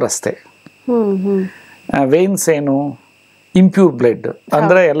ಮಾಡೋ ರಸ್ತೆ, ವೇನ್ಸ್ ಏನು ಇಂಪ್ಯೂರ್ ಬ್ಲಡ್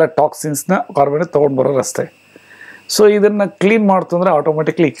ಅಂದ್ರೆ ಎಲ್ಲ ಟಾಕ್ಸಿನ್ಸ್ನ ಕಾರ್ಬನ್ ತಗೊಂಡ್ ಬರೋ ರಸ್ತೆ. ಸೊ ಇದನ್ನ ಕ್ಲೀನ್ ಮಾಡ್ತು ಅಂದ್ರೆ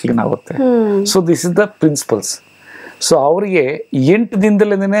ಆಟೋಮೆಟಿಕ್ಲಿ ಕ್ಲೀನ್ ಆಗುತ್ತೆ. So this is the principles. So ಅವರಿಗೆ 8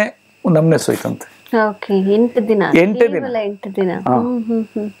 ದಿನದಲ್ಲೇನೆ ನಮ್ನೆಸ್ ಹೋಯ್ತಂತೆ. ಓಕೆ 8 ದಿನ 8 ದಿನ 8 ದಿನ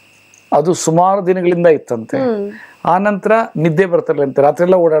ಅದು ಸುಮಾರು ದಿನಗಳಿಂದ ಇತ್ತಂತೆ. ಆ ನಂತರ ನಿದ್ದೆ ಬರ್ತಾರಂತೆ, ರಾತ್ರಿ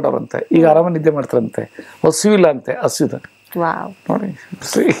ಎಲ್ಲ ಓಡಾಡೋರಂತೆ. ಈಗ ಆರಾಮ ನಿದ್ದೆ ಮಾಡ್ತಾರಂತೆ, ಹಸಿವಿಲ್ಲ ಅಂತೆ, ಹಸಿದ ನೋಡಿ.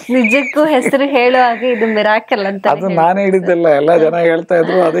 ನಿಜಕ್ಕೂ ಹೆಸರು ಹೇಳೋ ಹಾಗೆ ಇದು ಮಿರಾಕಲ್ ಅಂತ. ಅದು ನಾನೇ ಹೇಳಿದ್ದಲ್ಲ, ಎಲ್ಲ ಜನ ಹೇಳ್ತಾ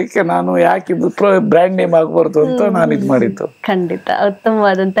ಇದ್ರು. ಅದಕ್ಕೆ ನಾನು ಯಾಕೆ ಇದು ಬ್ರ್ಯಾಂಡ್ ನೇಮ್ ಆಗ್ಬಾರ್ದು ಅಂತ ನಾನು ಇದು ಮಾಡಿದ್ದು. ಖಂಡಿತ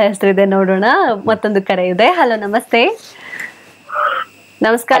ಉತ್ತಮವಾದಂತ ಹೆಸರಿದೆ. ನೋಡೋಣ, ಮತ್ತೊಂದು ಕರೆ ಇದೆ. ಹಲೋ, ನಮಸ್ತೆ.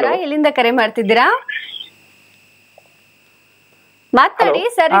 ನಮಸ್ಕಾರ, ಎಲ್ಲಿಂದ ಕರೆ ಮಾಡ್ತಿದ್ದೀರಾ? ಮಾತಾಡಿ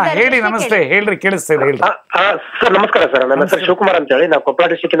ಸರ್. ಹೇಳಿ, ನಮಸ್ತೆ, ಹೇಳ್ರಿ, ಕೇಳಿಸ್ತಾ ಇದೆ, ಹೇಳ್ರಿ. ಸರ್ ನಮಸ್ಕಾರ ಸರ್, ನನ್ನ ಹೆಸರು ಶಿವಕುಮಾರ್ ಅಂತ ಹೇಳಿ, ನಾವು ಕೊಪ್ಪಳ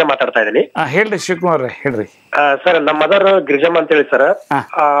ಡಿಸ್ಟ್ರಿಕ್ಟ್ ಇಂದ ಮಾತಾಡ್ತಾ ಇದ್ದೀನಿ. ಹೇಳ್ರಿ ಶಿವಕುಮಾರ್, ಹೇಳ್ರಿ. ಸರ್ ನಮ್ಮ ಮದರ್ ಗಿರಿಜಮ್ಮ ಅಂತ ಹೇಳಿ ಸರ್.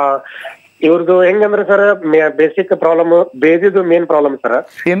 ಇವ್ರದ್ದು ಹೆಂಗಂದ್ರೆ sir, basic problem ಬೇದಿದು main problem sir.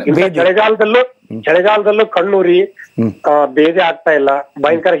 ಚಳಿಗಾಲದಲ್ಲೂ ಕಣ್ಣೂರಿ ಬೇದಿ ಆಗ್ತಾ ಇಲ್ಲ,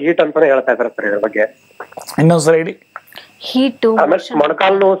 ಭಯಂಕರ ಹೀಟ್ ಅಂತಾನೆ ಹೇಳ್ತಾ ಇದಾರೆ ಸರ್. ಇದ್ರ ಬಗ್ಗೆ ಇನ್ನೊಂದ್ಸಲ ಹೇಳಿ. ಹೀಟು, ಆಮೇಲೆ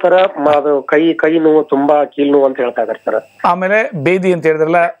ಮೊಣಕಾಲ್ ನೋವು ಸರ್, ಅದು ಕೈ ನೋವು, ತುಂಬಾ ಕೀಲ್ ನೋವು ಅಂತ ಹೇಳ್ತಾ ಇದಾರೆ ಸರ್. ಆಮೇಲೆ ಬೇದಿ ಅಂತ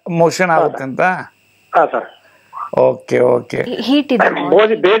ಹೇಳಿದ್ರಲ್ಲ, ಮೋಷನ್ ಆಗುತ್ತೆ ಅಂತ. ಹಾ ಸರ್. Okay okay. ಹೀಟ್ ಇದೆ,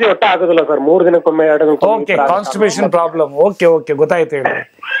 ಬೇದಿ ಒಟ್ಟ ಆಗೋದಿಲ್ಲ ಸರ್, 3 ದಿನಕ್ಕೊಮ್ಮೆ 2 ದಿನಕ್ಕೊಮ್ಮೆ. Okay, constipation problem. Okay okay, ಗೊತ್ತಾಯ್ತು, ಹೇಳಿ.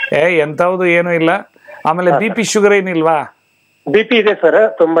 ಎಂತವ್ದು ಏನು ಇಲ್ಲ. ಆಮೇಲೆ BP ಶುಗರ್ ಏನಿಲ್ವಾ? BP ಇದೆ ಸರ್,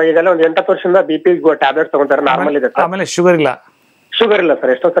 ತುಂಬಾ. ಇದೆಲ್ಲ ಒಂದು 8 ವರ್ಷದಿಂದ BP ಟ್ಯಾಬ್ಲೆಟ್ ತಗೊಂತಾರೆ, ನಾರ್ಮಲ್ ಇದೆ. ಆಮೇಲೆ ಶುಗರ್ ಇಲ್ಲ? ಶುಗರ್ ಇಲ್ಲ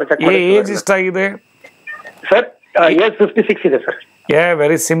ಸರ್, ಎಷ್ಟೋ ಸರ್ ಚೆಕ್ ಮಾಡಿ. ಏಜ್ ಎಷ್ಟಾಗಿದೆ ಸರ್? ಏಜ್ 56 ಇದೆ ಸರ್.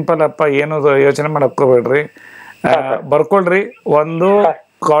 ವೆರಿ ಸಿಂಪಲ್ ಅಪ್ಪ, ಏನು ಯೋಚನೆ ಮಾಡಕ್ ಹೋಗ್ಬೇಡ್ರಿ. ಬರ್ಕೊಳ್ರಿ. ಒಂದು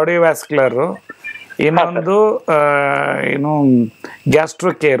ಕಾರ್ಡಿಯೋವ್ಯಾಸ್ಕ್ಯುಲರ್, ಇನ್ನೊಂದು ಏನು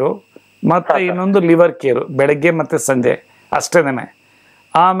ಗ್ಯಾಸ್ಟ್ರೋ ಕೇರು, ಮತ್ತೆ ಇನ್ನೊಂದು ಲಿವರ್ ಕೇರು, ಬೆಳಗ್ಗೆ ಮತ್ತೆ ಸಂಜೆ ಅಷ್ಟೇನೆ.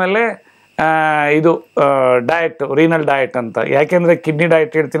 ಆಮೇಲೆ ಇದು ಡಯಟ್, ರೀನಲ್ ಡಯಟ್ ಅಂತ. ಯಾಕೆಂದ್ರೆ ಕಿಡ್ನಿ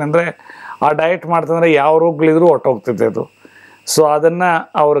ಡಯಟ್ ಹೇಳ್ತೀನಿ ಅಂದ್ರೆ, ಆ ಡಯಟ್ ಮಾಡ್ತಂದ್ರೆ ಯಾವ ರೋಗಗಳಿದ್ರು ಹೊಟ್ಟೋಗ್ತಿದೆ ಅದು. ಸೊ ಅದನ್ನ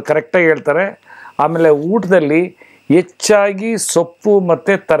ಅವರು ಕರೆಕ್ಟಾಗಿ ಹೇಳ್ತಾರೆ. ಆಮೇಲೆ ಊಟದಲ್ಲಿ ಹೆಚ್ಚಾಗಿ ಸೊಪ್ಪು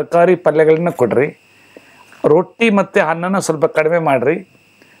ಮತ್ತು ತರಕಾರಿ ಪಲ್ಯಗಳನ್ನ ಕೊಡ್ರಿ. ರೊಟ್ಟಿ ಮತ್ತು ಅನ್ನನ ಸ್ವಲ್ಪ ಕಡಿಮೆ ಮಾಡಿರಿ.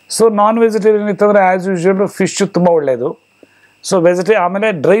 ಸೊ ನಾನ್ ವೆಜಿಟೇರಿಯನ್ ಇತ್ತಂದರೆ ಆ್ಯಸ್ ಯೂಶ್ವಲ್ ಫಿಶ್ಶು ತುಂಬ ಒಳ್ಳೆಯದು. ಸೊ ಆಮೇಲೆ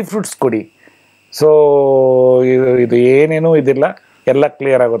ಡ್ರೈ ಫ್ರೂಟ್ಸ್ ಕೊಡಿ. ಸೊ ಇದು ಏನೇನೂ ಇದಿಲ್ಲ, ಎಲ್ಲ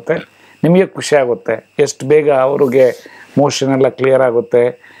ಕ್ಲಿಯರ್ ಆಗುತ್ತೆ. ನಿಮಗೆ ಖುಷಿ ಆಗುತ್ತೆ, ಎಷ್ಟು ಬೇಗ ಅವ್ರಿಗೆ ಮೋಷನ್ ಎಲ್ಲ ಕ್ಲಿಯರ್ ಆಗುತ್ತೆ,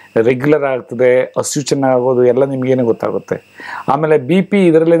 ರೆಗ್ಯುಲರ್ ಆಗ್ತದೆ, ಹಸಿವು ಚೆನ್ನಾಗೋದು ಎಲ್ಲ ನಿಮಗೇನೆ ಗೊತ್ತಾಗುತ್ತೆ. ಆಮೇಲೆ BP,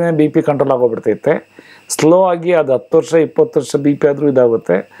 ಇದರಲ್ಲೇ BP ಕಂಟ್ರೋಲ್ ಆಗೋಗ್ಬಿಡ್ತೈತೆ. ಸ್ಲೋ ಆಗಿ ಅದು 10 ವರ್ಷ 20 ವರ್ಷ BP ಆದರೂ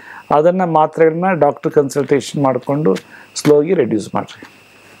ಇದಾಗುತ್ತೆ. ಅದನ್ನು ಮಾತ್ರೆಗಳನ್ನ ಡಾಕ್ಟರ್ ಕನ್ಸಲ್ಟೇಷನ್ ಮಾಡಿಕೊಂಡು ಸ್ಲೋಗಿ ರೆಡ್ಯೂಸ್ ಮಾಡಿರಿ.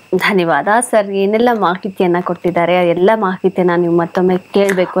 ಧನ್ಯವಾದ ಸರ್. ಏನೆಲ್ಲ ಮಾಹಿತಿಯನ್ನ ಕೊಟ್ಟಿದ್ದಾರೆ, ಎಲ್ಲ ಮಾಹಿತಿಯನ್ನ ನೀವು ಮತ್ತೊಮ್ಮೆ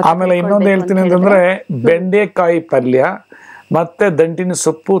ಕೇಳಬೇಕು. ಆಮೇಲೆ ಇನ್ನೊಂದು ಹೇಳ್ತೀನಿ ಅಂತಂದ್ರೆ, ಬೆಂಡೆಕಾಯಿ ಪಲ್ಯ ಮತ್ತೆ ದಂಟಿನ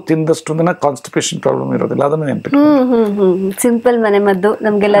ಸೊಪ್ಪು ತಿಂದಷ್ಟು ದಿನ ಕಾನ್ಸ್ಟಿಪೇಷನ್ ಪ್ರಾಬ್ಲಮ್ ಇರೋದಿಲ್ಲ. ಅದನ್ನು ನೆನಪಿಟ್ಟು. ಸಿಂಪಲ್ ಮನೆ ಮದ್ದು,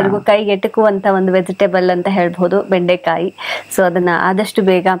 ನಮ್ಗೆಲ್ಲರಿಗೂ ಕೈಗೆ ಎಟುಕುವಂತ ಒಂದು ವೆಜಿಟೇಬಲ್ ಅಂತ ಹೇಳ್ಬಹುದು ಬೆಂಡೆಕಾಯಿ. ಸೊ ಅದನ್ನ ಆದಷ್ಟು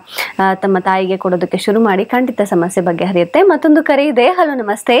ಬೇಗ ತಮ್ಮ ತಾಯಿಗೆ ಕೊಡೋದಕ್ಕೆ ಶುರು ಮಾಡಿ, ಖಂಡಿತ ಸಮಸ್ಯೆ ಬಗೆಹರಿಯುತ್ತೆ. ಮತ್ತೊಂದು ಕರೆ ಇದೆ. ಹಲೋ,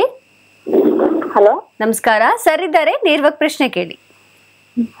 ನಮಸ್ತೆ. ಹಲೋ, ನಮಸ್ಕಾರ. ಸರ್ ಇದ್ದಾರೆ, ನೇರವಾಗಿ ಪ್ರಶ್ನೆ ಕೇಳಿ.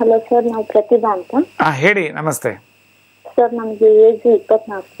 ಹಲೋ ಸರ್, ನಾವು ಪ್ರತಿಭಾ ಅಂತ. ಹೇಳಿ. ನಮಸ್ತೆ ಸರ್, ನಮ್ಗೆ ಏಜ್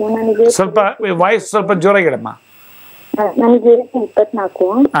 24. ನನಗೆ ಸ್ವಲ್ಪ ವಾಯ್ಸ್ ಸ್ವಲ್ಪ ಜೋರಾಗಿ ಹೇಳಮ್ಮ. ನನಗೆ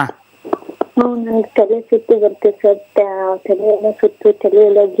 24. ನನಗೆ ತಲೆ ಸುತ್ತು ಬರುತ್ತೆ ಸರ್. ತಲೆ ಎಲ್ಲ ಸುತ್ತು, ತಲೆ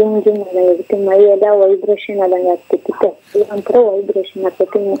ಎಲ್ಲ ಜಿಮ್ ಆದಂಗೆ, ಮೈ ಎಲ್ಲ ವೈಬ್ರೇಷನ್ ಆದಂಗೆ ಆಗ್ತೈತಿ. ಒಂಥರ ವೈಬ್ರೇಷನ್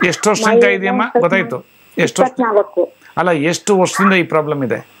ಆಗ್ತೈತಿ. ಎಷ್ಟು ವರ್ಷದಿಂದ ಇದೆಯಮ್ಮ? ಗೊತ್ತಾಯ್ತು. ಎಷ್ಟು? 24. ಅಲ್ಲ, ಎಷ್ಟು ವರ್ಷದಿಂದ ಈ ಪ್ರಾಬ್ಲಮ್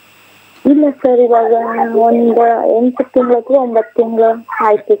ಇದೆ? ಇಲ್ಲ ಸರ್, ಇವಾಗ ಒಂದು 8 ತಿಂಗಳು ಅಥವಾ 9 ತಿಂಗಳು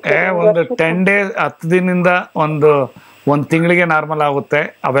ಆಯ್ತು. ಒಂದು 10 ಡೇಸ್ 10 ದಿನದಿಂದ ಒಂದು ತಿಂಗಳಿಗೆ ನಾರ್ಮಲ್ ಆಗುತ್ತೆ.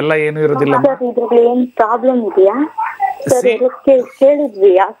 ಅವೆಲ್ಲ ಏನು ಇರೋದಿಲ್ಲ. ಇದ್ರಲ್ಲಿ ಏನ್ ಪ್ರಾಬ್ಲಮ್ ಇದೆಯಾ? ಕೇಳಿದ್ವಿ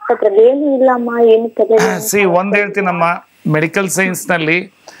ಆಸ್ಪತ್ರೆಯಲ್ಲಿ, ಏನು ಇಲ್ಲಮ್ಮ, ಏನು ಒಂದ್ ಹೇಳ್ತೀನಮ್ಮ, ಮೆಡಿಕಲ್ ಸೈನ್ಸ್ ನಲ್ಲಿ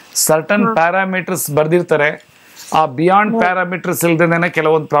ಸರ್ಟನ್ ಪ್ಯಾರಾಮೀಟರ್ಸ್ ಬರ್ದಿರ್ತಾರೆ. ಆ ಬಿಯಾಂಡ್ ಪ್ಯಾರಾಮೀಟರ್ಸ್ ಇಲ್ದೇನೆ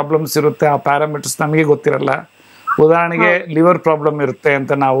ಕೆಲವೊಂದು ಪ್ರಾಬ್ಲಮ್ಸ್ ಇರುತ್ತೆ. ಆ ಪ್ಯಾರಾಮೀಟರ್ಸ್ ನಮಗೆ ಗೊತ್ತಿರಲ್ಲ. ಉದಾಹರಣೆಗೆ ಲಿವರ್ ಪ್ರಾಬ್ಲಮ್ ಇರುತ್ತೆ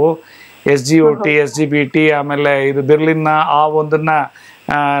ಅಂತ ನಾವು SGOT, SGBT, ಆಮೇಲೆ ಇದು ಬಿರ್ಲಿನ್ನ ಆ ಒಂದನ್ನ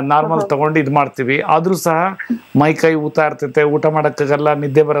ನಾರ್ಮಲ್ ತಗೊಂಡು ಇದು ಮಾಡ್ತೀವಿ. ಆದ್ರೂ ಸಹ ಮೈಕೈ ಊತ ಇರ್ತೈತೆ, ಊಟ ಮಾಡೋಕ್ಕಾಗಲ್ಲ,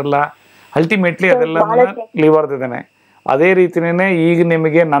 ನಿದ್ದೆ ಬರಲ್ಲ. ಅಲ್ಟಿಮೇಟ್ಲಿ ಅದೆಲ್ಲ ಲಿವರ್ದಿದ್ದಾನೆ. ಅದೇ ರೀತಿನೇ ಈಗ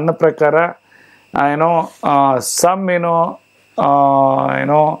ನಿಮಗೆ ನನ್ನ ಪ್ರಕಾರ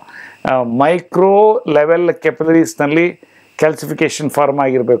ಏನೋ ಮೈಕ್ರೋ ಲೆವೆಲ್ ಕೆಪಲರೀಸ್ನಲ್ಲಿ ಕ್ಯಾಲ್ಸಿಫಿಕೇಶನ್ ಫಾರ್ಮ್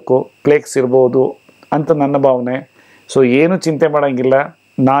ಆಗಿರಬೇಕು, ಪ್ಲೇಕ್ಸ್ ಇರ್ಬೋದು ಅಂತ ನನ್ನ ಭಾವನೆ. ಸೊ ಏನು ಚಿಂತೆ ಮಾಡೋಂಗಿಲ್ಲ.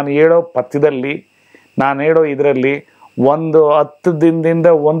 ನಾನು ಹೇಳೋ ಪಥ್ಯದಲ್ಲಿ, ನಾನು ಹೇಳೋ ಇದರಲ್ಲಿ ಒಂದು 10 ದಿನದಿಂದ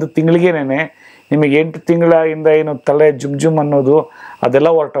 1 ತಿಂಗಳಿಗೇನೆ ನಿಮಗೆ 8 ತಿಂಗಳಿಂದ ಏನು ತಲೆ ಜುಮ್ ಅನ್ನೋದು ಅದೆಲ್ಲ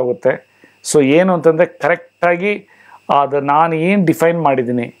ಹೊರಟೋಗುತ್ತೆ. ಸೊ ಏನು ಅಂತಂದರೆ, ಕರೆಕ್ಟಾಗಿ ಅದು ನಾನು ಏನು ಡಿಫೈನ್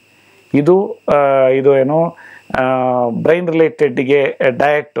ಮಾಡಿದ್ದೀನಿ, ಇದು ಏನೋ ಬ್ರೈನ್ ರಿಲೇಟೆಡ್ಗೆ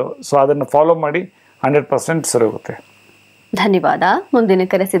ಡಯಟು. ಸೊ ಅದನ್ನು ಫಾಲೋ ಮಾಡಿ 100% ಸರಿ ಹೋಗುತ್ತೆ. ಧನ್ಯವಾದ. ಮುಂದಿನ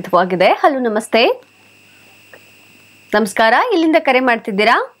ಕರೆ ಸಿದ್ಧವಾಗಿದೆ. ಹಲೋ, ನಮಸ್ತೆ. ನಮಸ್ಕಾರ. ಇಲ್ಲಿಂದ ಕರೆ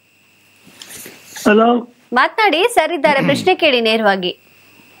ಮಾಡ್ತಿದ್ದೀರಾ? ಹಲೋ, ಮಾತನಾಡಿ, ಸರ್ ಇದ್ದಾರೆ, ಪ್ರಶ್ನೆ ಕೇಳಿ ನೇರವಾಗಿ.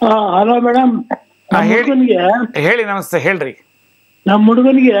 ಹಲೋ ಮೇಡಮ್, ನಮ್ಮ ಹುಡುಗನಿಗೆ ಹೇಳಿ. ನಮಸ್ತೆ, ಹೇಳ್ರಿ. ನಮ್ಮ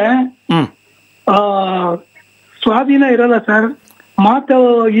ಹುಡುಗನಿಗೆ ಸ್ವಾಧೀನ ಇರಲ್ಲ ಸರ್. ಮಾತು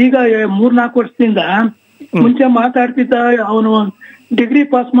ಈಗ 3-4 ವರ್ಷದಿಂದ ಮುಂಚೆ ಮಾತಾಡ್ತಿದ್ದ, ಅವನು ಡಿಗ್ರಿ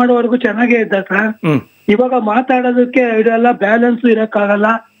ಪಾಸ್ ಮಾಡೋವರೆಗೂ ಚೆನ್ನಾಗೇ ಇದ್ದ ಸರ್. ಇವಾಗ ಮಾತಾಡೋದಕ್ಕೆ ಇದೆಲ್ಲ ಬ್ಯಾಲೆನ್ಸ್ ಇರಕ್ಕಾಗಲ್ಲ,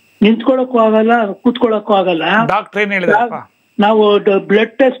 ನಿಂತ್ಕೊಳಕ್ಕೂ ಆಗಲ್ಲ, ಕೂತ್ಕೊಳಕ್ಕೂ ಆಗಲ್ಲ. ಡಾಕ್ಟರ್ ಏನ್ ಹೇಳಿದ್ರಪ್ಪ? ನಾವು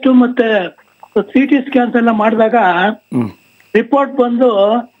ಬ್ಲಡ್ ಟೆಸ್ಟ್ ಮತ್ತೆ CT ಸ್ಕ್ಯಾನ್ಸ್ ಎಲ್ಲ ಮಾಡಿದಾಗ ರಿಪೋರ್ಟ್ ಬಂದು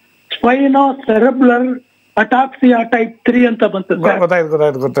ಸ್ಪೈನೋ ಸೆರೆಬ್ರಲ್ ಅಟಾಕ್ಸಿಯಾ ಟೈಪ್ 3 ಅಂತ ಬಂತು.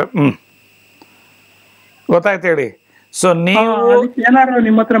 ಗೊತ್ತಾಯ್ತು ಹೇಳಿ. ಸೊ ನೀವು ಏನಾದ್ರು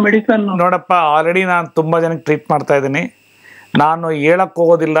ನಿಮ್ಮ ಹತ್ರ ಮೆಡಿಸನ್? ನೋಡಪ್ಪ, ಆಲ್ರೆಡಿ ನಾನು ತುಂಬಾ ಜನಕ್ಕೆ ಟ್ರೀಟ್ ಮಾಡ್ತಾ ಇದ್ದೀನಿ. ನಾನು ಹೇಳಕ್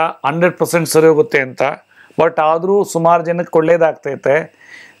ಹೋಗೋದಿಲ್ಲ 100% ಸರಿ ಹೋಗುತ್ತೆ ಅಂತ, ಬಟ್ ಆದರೂ ಸುಮಾರು ಜನಕ್ಕೆ ಒಳ್ಳೇದಾಗ್ತೈತೆ.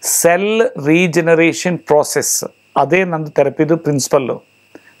 ಸೆಲ್ ರೀಜನರೇಷನ್ ಪ್ರಾಸೆಸ್, ಅದೇ ನಂದು ಥೆರಪಿದು ಪ್ರಿನ್ಸಿಪಲ್ಲು.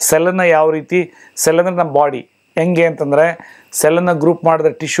 ಸೆಲ್ಲನ್ನು ಯಾವ ರೀತಿ, ಸೆಲ್ ಅಂದರೆ ನಮ್ಮ ಬಾಡಿ ಹೆಂಗೆ ಅಂತಂದರೆ, ಸೆಲ್ಲನ್ನು ಗ್ರೂಪ್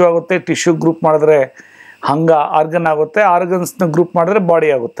ಮಾಡಿದ್ರೆ ಟಿಶ್ಯೂ ಆಗುತ್ತೆ, ಟಿಶ್ಯೂ ಗ್ರೂಪ್ ಮಾಡಿದ್ರೆ ಆರ್ಗನ್ ಆಗುತ್ತೆ, ಆರ್ಗನ್ಸ್ನ ಗ್ರೂಪ್ ಮಾಡಿದ್ರೆ ಬಾಡಿ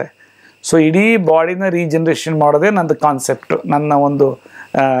ಆಗುತ್ತೆ. ಸೊ ಇಡೀ ಬಾಡಿನ ರೀಜನರೇಷನ್ ಮಾಡೋದೇ ನಂದು ಕಾನ್ಸೆಪ್ಟು, ನನ್ನ ಒಂದು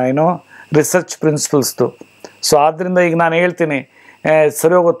ರಿಸರ್ಚ್ ಪ್ರಿನ್ಸಿಪಲ್ಸ್ದು. ಸೊ ಆದ್ದರಿಂದ ಈಗ ನಾನು ಹೇಳ್ತೀನಿ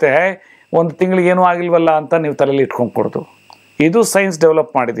ಸರಿ ಹೋಗುತ್ತೆ, ಒಂದು ತಿಂಗಳಿಗೆ ಏನೂ ಆಗಿಲ್ವಲ್ಲ ಅಂತ ನೀವು ತಲೆಯಲ್ಲಿ ಇಟ್ಕೊಂಡ್ಕೊಡ್ದು. ಇದು ಸೈನ್ಸ್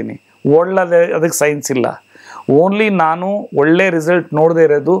ಡೆವಲಪ್ ಮಾಡಿದ್ದೀನಿ, ಒಳ್ಳೆದೇ, ಅದಕ್ಕೆ ಸೈನ್ಸ್ ಇಲ್ಲ. ಓನ್ಲಿ ನಾನು ಒಳ್ಳೆ ರಿಸಲ್ಟ್ ನೋಡದೇ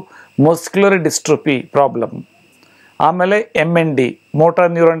ಇರೋದು ಮಸ್ಕ್ಯುಲರ್ ಡಿಸ್ಟ್ರೋಫಿ ಪ್ರಾಬ್ಲಮ್, ಆಮೇಲೆ MND ಮೋಟಾರ್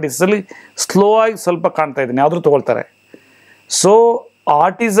ನ್ಯೂರಾನ್ ಡಿಸಲ್ಲಿ ಸ್ಲೋ ಆಗಿ ಸ್ವಲ್ಪ ಕಾಣ್ತಾ ಇದ್ದೀನಿ, ಆದರೂ ತೊಗೊಳ್ತಾರೆ. ಸೊ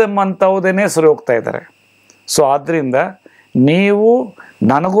ಆಟಿಸಮ್ ಅಂತವುದೇನೆ ಸರಿ ಹೋಗ್ತಾ ಇದ್ದಾರೆ. ಸೊ ಆದ್ದರಿಂದ ನೀವು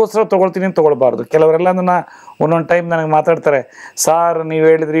ನನಗೋಸ್ಕರ ತೊಗೊಳ್ತೀನಿ ಅಂತ ತೊಗೊಳ್ಬಾರ್ದು. ಕೆಲವರೆಲ್ಲ ನನ್ನ ಒಂದೊಂದು ಟೈಮ್ ನನಗೆ ಮಾತಾಡ್ತಾರೆ, ಸಾರ್ ನೀವು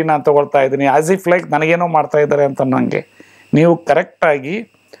ಹೇಳಿದ್ರಿ ನಾನು ತೊಗೊಳ್ತಾ ಇದ್ದೀನಿ, ಆಸ್ ಇಫ್ ಲೈಕ್ ನನಗೇನೋ ಮಾಡ್ತಾ ಇದ್ದಾರೆ ಅಂತ. ನನಗೆ ನೀವು ಕರೆಕ್ಟಾಗಿ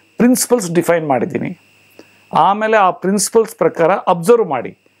ಪ್ರಿನ್ಸಿಪಲ್ಸ್ ಡಿಫೈನ್ ಮಾಡಿದ್ದೀನಿ, ಆಮೇಲೆ ಆ ಪ್ರಿನ್ಸಿಪಲ್ಸ್ ಪ್ರಕಾರ ಅಬ್ಸರ್ವ್ ಮಾಡಿ.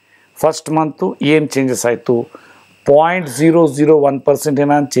 ಫಸ್ಟ್ ಮಂತು ಏನು ಚೇಂಜಸ್ ಆಯಿತು, 0.001%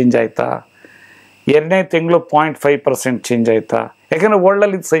 ಏನಾದ್ರು ಚೇಂಜ್ ಆಯಿತಾ, 2ನೇ ತಿಂಗಳು 0.5% ಚೇಂಜ್ ಆಯಿತಾ. ಯಾಕೆಂದರೆ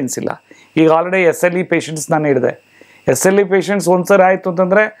ವರ್ಲ್ಡಲ್ಲಿ ಇದು ಸೈನ್ಸ್ ಇಲ್ಲ. ಈಗ ಆಲ್ರೆಡಿ SLE ಪೇಷಂಟ್ಸ್ ನಾನು ಹೇಳಿದೆ. SLE ಪೇಷಂಟ್ಸ್ ಒಂದ್ಸರಿ ಆಯಿತು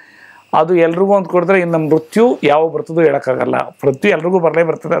ಅಂತಂದರೆ ಅದು ಎಲ್ರಿಗೂ ಅಂತ ಕೊಡಿದ್ರೆ ಇನ್ನು ಮೃತ್ಯು ಯಾವ ಬರ್ತದೋ ಹೇಳೋಕ್ಕಾಗಲ್ಲ. ಮೃತ್ಯು ಎಲ್ರಿಗೂ ಬರಲೇ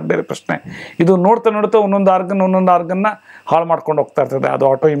ಬರ್ತದೆ, ಅದು ಬೇರೆ ಪ್ರಶ್ನೆ. ಇದು ನೋಡ್ತಾ ಒಂದೊಂದು ಆರ್ಗನ್ನ ಹಾಳು ಮಾಡ್ಕೊಂಡು ಹೋಗ್ತಾ ಇರ್ತದೆ, ಅದು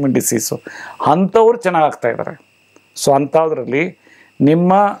ಆಟೋ ಇಮ್ಯೂನ್ ಡಿಸೀಸು. ಅಂಥವ್ರು ಚೆನ್ನಾಗಾಗ್ತಾ ಇದ್ದಾರೆ. ಸೊ ಅಂಥದ್ರಲ್ಲಿ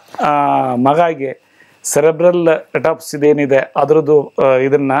ನಿಮ್ಮ ಮಗಾಗೆ ಸೆರೆಬ್ರಲ್ ಅಟಾಪ್ಸ್ ಇದೇನಿದೆ ಅದರದ್ದು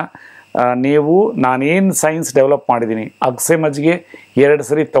ಇದನ್ನು ನೀವು, ನಾನೇನು ಸೈನ್ಸ್ ಡೆವಲಪ್ ಮಾಡಿದ್ದೀನಿ, ಅಗಸೆ ಮಜ್ಜಿಗೆ 2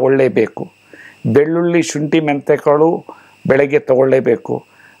 ಸರಿ ತಗೊಳ್ಳೇಬೇಕು, ಬೆಳ್ಳುಳ್ಳಿ ಶುಂಠಿ ಮೆಂತೆಕಾಳು ಬೆಳಗ್ಗೆ ತಗೊಳ್ಳೇಬೇಕು,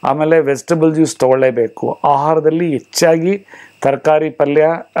 ಆಮೇಲೆ ವೆಜಿಟಬಲ್ ಜ್ಯೂಸ್ ತೊಗೊಳ್ಳೇಬೇಕು. ಆಹಾರದಲ್ಲಿ ಹೆಚ್ಚಾಗಿ ತರಕಾರಿ ಪಲ್ಯ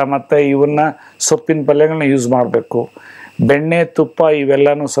ಮತ್ತು ಇವನ್ನ ಸೊಪ್ಪಿನ ಪಲ್ಯಗಳನ್ನ ಯೂಸ್ ಮಾಡಬೇಕು. ಬೆಣ್ಣೆ ತುಪ್ಪ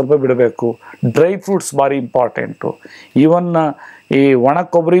ಇವೆಲ್ಲನೂ ಸ್ವಲ್ಪ ಬಿಡಬೇಕು. ಡ್ರೈ ಫ್ರೂಟ್ಸ್ ಭಾರಿ ಇಂಪಾರ್ಟೆಂಟು. ಈವನ್ ಈ ಒಣ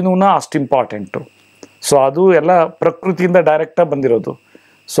ಕೊಬ್ಬರಿನೂ ಅಷ್ಟು ಇಂಪಾರ್ಟೆಂಟು. ಸೊ ಅದು ಎಲ್ಲ ಪ್ರಕೃತಿಯಿಂದ ಡೈರೆಕ್ಟಾಗಿ ಬಂದಿರೋದು.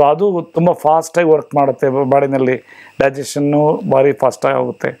 ಸೊ ಅದು ತುಂಬ ಫಾಸ್ಟಾಗಿ ವರ್ಕ್ ಮಾಡುತ್ತೆ ಬಾಡಿನಲ್ಲಿ, ಡೈಜೆಷನ್ನು ಭಾರಿ ಫಾಸ್ಟಾಗಿ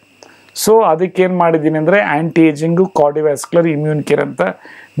ಆಗುತ್ತೆ. ಸೊ ಅದಕ್ಕೇನು ಮಾಡಿದ್ದೀನಿ ಅಂದರೆ ಆ್ಯಂಟಿ ಏಜಿಂಗು, ಕಾರ್ಡಿವ್ಯಾಸ್ಕ್ಯುಲರ್, ಇಮ್ಯೂನ್ ಕೇರ್ ಅಂತ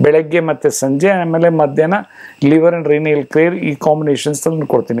ಬೆಳಗ್ಗೆ ಮತ್ತು ಸಂಜೆ, ಆಮೇಲೆ ಮಧ್ಯಾಹ್ನ ಲಿವರ್ ಆ್ಯಂಡ್ ರೀನಲ್ ಕೇರ್, ಈ ಕಾಂಬಿನೇಷನ್ಸಲ್ಲಿ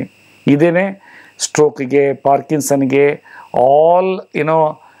ಕೊಡ್ತೀನಿ. ಇದೇನೇ ಸ್ಟ್ರೋಕಿಗೆ, ಪಾರ್ಕಿನ್ಸನ್ಗೆ, ಆಲ್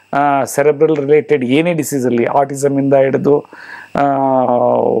ಸೆರೆಬ್ರಲ್ ರಿಲೇಟೆಡ್ ಏನೇ ಡಿಸೀಸಲ್ಲಿ, ಆಟಿಸಮಿಂದ ಹಿಡಿದು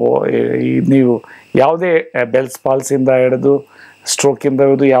ನೀವು ಯಾವುದೇ ಬೆಲ್ಸ್ ಪಾಲ್ಸಿಂದ ಹಿಡಿದು ಸ್ಟ್ರೋಕಿಂದ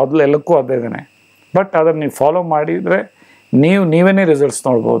ಹಿಡಿದು ಎಲ್ಲಕ್ಕೂ ಅದೇ ಇದ್ದೇನೆ. ಬಟ್ ಅದನ್ನು ನೀವು ಫಾಲೋ ಮಾಡಿದರೆ ನೀವೇ ರಿಸಲ್ಟ್ಸ್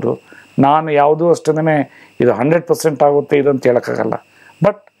ನೋಡ್ಬೋದು. ನಾನು ಯಾವುದೂ ಅಷ್ಟೇ ಇದು 100% ಆಗುತ್ತೆ ಇದಂತ ಹೇಳೋಕ್ಕಾಗಲ್ಲ.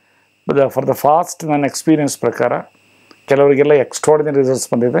 ಬಟ್ ಫಾರ್ ದ ಫಾಸ್ಟ್ ನನ್ನ ಎಕ್ಸ್ಪೀರಿಯನ್ಸ್ ಪ್ರಕಾರ ಕೆಲವರಿಗೆಲ್ಲ ಎಕ್ಸ್ಟ್ರಾರ್ಡಿನರಿ ರಿಸಲ್ಟ್ಸ್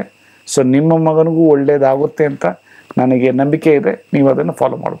ಬಂದಿದೆ. ಸೊ ನಿಮ್ಮ ಮಗನಿಗೂ ಒಳ್ಳೆಯದಾಗುತ್ತೆ ಅಂತ ನನಗೆ ನಂಬಿಕೆ ಇದೆ, ನೀವು ಅದನ್ನು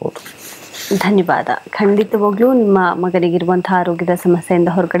ಫಾಲೋ ಮಾಡ್ಬೋದು. ಧನ್ಯವಾದ. ಖಂಡಿತವಾಗ್ಲೂ ನಿಮ್ಮ ಮಗನಿಗಿರುವಂತಹ ಆರೋಗ್ಯದ ಸಮಸ್ಯೆಯಿಂದ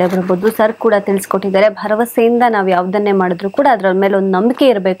ಹೊರಗಡೆ ಬರ್ಬೋದು. ಸರ್ ಕೂಡ ತಿಳಿಸ್ಕೊಟ್ಟಿದ್ದಾರೆ, ಭರವಸೆಯಿಂದ ನಾವು ಯಾವುದನ್ನೇ ಮಾಡಿದ್ರು ಕೂಡ ಅದರ ಮೇಲೆ ಒಂದು ನಂಬಿಕೆ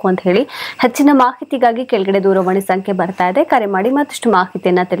ಇರಬೇಕು ಅಂತ ಹೇಳಿ. ಹೆಚ್ಚಿನ ಮಾಹಿತಿಗಾಗಿ ಕೆಳಗಡೆ ದೂರವಾಣಿ ಸಂಖ್ಯೆ ಬರ್ತಾ ಇದೆ, ಕರೆ ಮಾಡಿ ಮತ್ತಷ್ಟು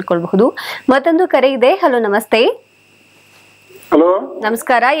ಮಾಹಿತಿಯನ್ನ ತಿಳ್ಕೊಳ್ಬಹುದು. ಮತ್ತೊಂದು ಕರೆ ಇದೆ. ಹಲೋ, ನಮಸ್ತೆ. ಹಲೋ,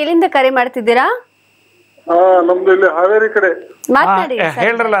 ನಮಸ್ಕಾರ. ಎಲ್ಲಿಂದ ಕರೆ ಮಾಡ್ತಿದ್ದೀರಾ? ನಮ್ದು ಇಲ್ಲಿ ಹಾವೇರಿ ಕಡೆ. ಮಾತಾಡಿ.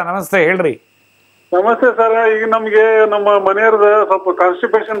 ಹೇಳ್ರಲ್ಲ, ನಮಸ್ತೆ, ಹೇಳ್ರಿ. ನಮಸ್ತೆ ಸರ್. ಈಗ ನಮ್ಗೆ ನಮ್ಮ ಮನೆಯವ್ರದ ಸ್ವಲ್ಪ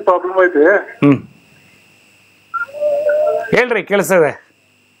ಕಾನ್ಸ್ಟಿಪೇಷನ್ ಪ್ರಾಬ್ಲಮ್ ಐತಿ. ಹೇಳ್ರಿ, ಕೇಳಿಸ್ತದೆ.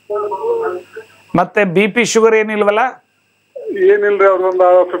 ಮತ್ತೆ BP ಶುಗರ್ ಏನಿಲ್ವಲ್ಲ? ಏನಿಲ್ರಿ, ಅವ್ರೊಂದು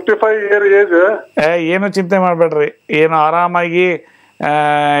 55 ಇಯರ್ ಏಜ್. ಏನು ಚಿಂತೆ ಮಾಡಬೇಡ್ರಿ, ಏನು ಆರಾಮಾಗಿ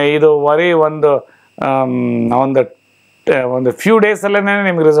ಇದು ವರಿ ಒಂದು ಫ್ಯೂ ಡೇಸಲ್ಲೇ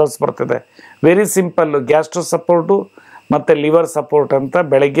ನಿಮ್ಗೆ ರಿಸಲ್ಟ್ಸ್ ಬರ್ತದೆ. Very simple. ಗ್ಯಾಸ್ಟ್ರೋ ಸಪೋರ್ಟು ಮತ್ತು ಲಿವರ್ ಸಪೋರ್ಟ್ ಅಂತ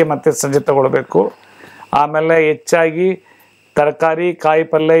ಬೆಳಗ್ಗೆ ಮತ್ತು ಸಂಜೆ ತಗೊಳ್ಬೇಕು. ಆಮೇಲೆ ಹೆಚ್ಚಾಗಿ ತರಕಾರಿ, ಕಾಯಿ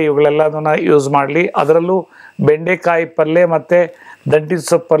ಪಲ್ಯ ಇವುಗಳೆಲ್ಲದನ್ನ ಯೂಸ್ ಮಾಡಲಿ. ಅದರಲ್ಲೂ ಬೆಂಡೆಕಾಯಿ ಪಲ್ಯ ಮತ್ತು ದಂಟಿನ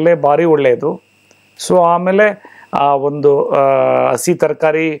ಸೊಪ್ಪು ಪಲ್ಯ ಭಾರಿ ಒಳ್ಳೆಯದು. ಸೊ ಆಮೇಲೆ ಒಂದು ಹಸಿ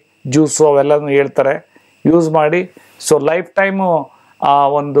ತರಕಾರಿ ಜ್ಯೂಸು ಅವೆಲ್ಲನೂ ಹೇಳ್ತಾರೆ, ಯೂಸ್ ಮಾಡಿ. ಸೊ ಲೈಫ್ ಟೈಮು ಆ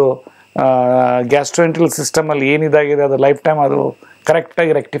ಒಂದು ಗ್ಯಾಸ್ಟ್ರೋಎಂಟ್ರಲ್ ಸಿಸ್ಟಮಲ್ಲಿ ಏನಿದಾಗಿದೆ ಅದು ಲೈಫ್ ಟೈಮ್ ಅದು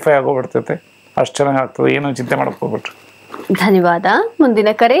ಕರೆಕ್ಟಾಗಿ ರೆಕ್ಟಿಫೈ ಆಗೋಗ್ಬಿಡ್ತೈತೆ. ಅಷ್ಟು ಚೆನ್ನಾಗಿ ಆಗ್ತದೆ, ಏನೋ ಚಿಂತೆ ಮಾಡಕ್ಕೆ ಹೋಗ್ಬಿಟ್ರು. ಧನ್ಯವಾದ. ಮುಂದಿನ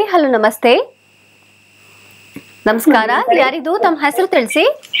ಕರೆ. ಹಲೋ, ನಮಸ್ತೆ. ನಮಸ್ಕಾರ, ಯಾರಿದು? ತಮ್ಮ ಹೆಸರು ತಿಳಿಸಿ.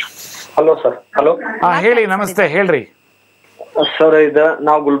 Hello sir. ಹಲೋ, ಹೇಳಿ. ನಮಸ್ತೆ, ಹೇಳ್ರಿ ಸರ್. ಇದು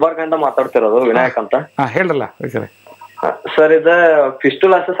ನಾವು ಗುಲ್ಬರ್ಗಿಂದ ಮಾತಾಡ್ತಿರೋದು, ವಿನಾಯಕ್ ಅಂತ. ಹೇಳ್ರಲ್ಲ ಸರ್. ಇದು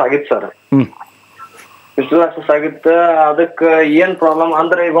ಫಿಸ್ಟುಲಾಸಿಸ್ ಆಗಿತ್ತು ಸರ್. ಫಿಸ್ಟುಲಾಸಿಸ್ ಆಗಿತ್ತು. ಅದಕ್ಕೆ ಏನ್ ಪ್ರಾಬ್ಲಮ್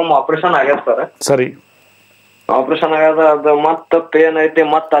ಅಂದ್ರೆ ಈಗ ಆಪರೇಷನ್ ಆಗ್ಯದ ಸರ್. ಸರಿ, ಆಪರೇಷನ್ ಆಗ್ಯದ. ಅದು ಮತ್ತ ಪೇನ್ ಐತಿ,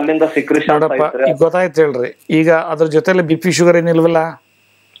 ಮತ್ತ ಅಲ್ಲಿಂದ ಸಿಕ್ರಿಷನ್ ಗೊತ್ತಾಯ್ತು. ಹೇಳ್ರಿ, ಈಗ ಅದ್ರ ಜೊತೆಲಿ BP ಶುಗರ್ ಏನಿಲ್ವಲ್ಲ?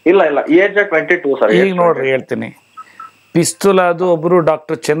 ಇಲ್ಲ ಇಲ್ಲ, ಏಜ್ 22 ಸರ್. ಈಗ ನೋಡ್ರಿ ಹೇಳ್ತೀನಿ. ಪಿಸ್ತೂಲ ಅದು ಒಬ್ಬರು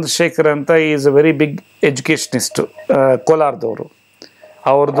ಡಾಕ್ಟರ್ ಚಂದ್ರಶೇಖರ್ ಅಂತ, is a very big educationist, ಕೋಲಾರದವರು.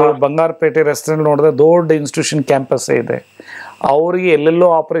 ಅವ್ರದ್ದು ಬಂಗಾರಪೇಟೆ ರೆಸ್ಟೋರೆಂಟ್ ನೋಡಿದ್ರೆ ದೊಡ್ಡ ಇನ್ಸ್ಟಿಟ್ಯೂಷನ್ ಕ್ಯಾಂಪಸ್ ಇದೆ. ಅವರಿಗೆ ಎಲ್ಲೆಲ್ಲೋ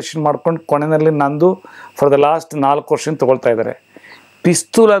ಆಪರೇಷನ್ ಮಾಡ್ಕೊಂಡು ಕೊನೆಯಲ್ಲಿ ನಂದು ಫಾರ್ ದ ಲಾಸ್ಟ್ 4 ವರ್ಷ ತಗೊಳ್ತಾ ಇದ್ದಾರೆ.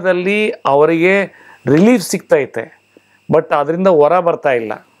 ಪಿಸ್ತೂಲದಲ್ಲಿ ಅವರಿಗೆ ರಿಲೀಫ್ ಸಿಗ್ತೈತೆ, ಬಟ್ ಅದರಿಂದ ಹೊರ ಬರ್ತಾ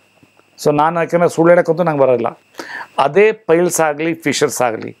ಇಲ್ಲ. ಸೊ ನಾನು ಯಾಕೆಂದರೆ ಸುಳ್ಳು ಹೇಳೋಕ್ಕಂತೂ ನಂಗೆ ಬರೋಲ್ಲ. ಅದೇ ಪೈಲ್ಸ್ ಆಗಲಿ ಫಿಶರ್ಸ್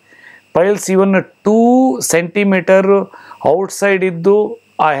ಆಗಲಿ, ಪೈಲ್ಸ್ ಇವನ್ 2 ಸೆಂಟಿಮೀಟರ್ ಔಟ್ಸೈಡ್ ಇದ್ದು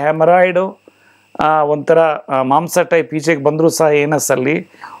ಆ ಹೆಮರಾಯ್ಡು ಒಂಥರ ಮಾಂಸ ಟೈಪ್ ಈಚೆಗೆ ಬಂದರೂ ಸಹ ಏನಸಲ್ಲಿ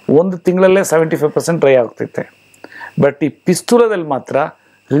 1 ತಿಂಗಳಲ್ಲೇ 75% ಡ್ರೈ ಆಗ್ತೈತೆ. ಬಟ್ ಈ ಪಿಸ್ತೂಲದಲ್ಲಿ ಮಾತ್ರ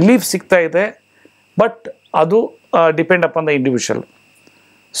ರಿಲೀಫ್ ಸಿಗ್ತಾ ಇದೆ, ಬಟ್ ಅದು depend upon the individual.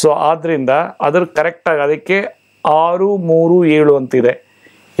 So ಆದ್ದರಿಂದ ಅದ್ರ ಕರೆಕ್ಟಾಗಿ ಅದಕ್ಕೆ 6, 3, 7 ಅಂತಿದೆ.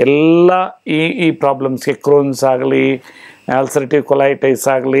 ಎಲ್ಲ ಈ ಪ್ರಾಬ್ಲಮ್ಸ್ಗೆ, ಕ್ರೋನ್ಸ್ ಆಗಲಿ, ಅಲ್ಸರೇಟಿವ್ ಕೊಲೈಟೈಸ್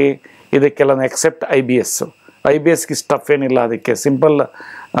ಆಗಲಿ, ಇದಕ್ಕೆಲ್ಲ ಎಕ್ಸೆಪ್ಟ್ IBSಗೆ ಸ್ಟಫ್ ಏನಿಲ್ಲ. ಅದಕ್ಕೆ simple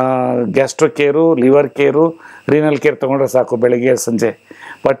gastro care, liver care, renal care ತೊಗೊಂಡ್ರೆ ಸಾಕು ಬೆಳಗ್ಗೆ ಸಂಜೆ.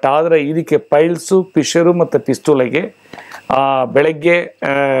 ಬಟ್ ಆದರೆ ಇದಕ್ಕೆ ಪೈಲ್ಸು, ಫಿಶರು ಮತ್ತು ಪಿಸ್ತೂಲಿಗೆ ಬೆಳಗ್ಗೆ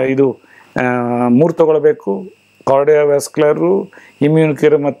ಇದು 3 ತೊಗೊಳ್ಬೇಕು. ಕಾರ್ಡಿಯೋವ್ಯಾಸ್ಕ್ಯುಲರು, ಇಮ್ಯೂನ್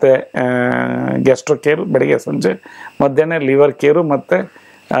ಕೇರು ಮತ್ತು ಗ್ಯಾಸ್ಟ್ರೋ ಕೇರು ಬೆಳಗ್ಗೆ ಸಂಜೆ. ಮಧ್ಯಾಹ್ನ ಲಿವರ್ ಕೇರು ಮತ್ತು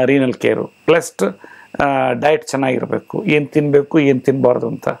ರೀನಲ್ ಕೇರು. ಪ್ಲಸ್ ಡಯಟ್ ಚೆನ್ನಾಗಿರಬೇಕು, ಏನು ತಿನ್ನಬೇಕು ಏನು ತಿನ್ನಬಾರ್ದು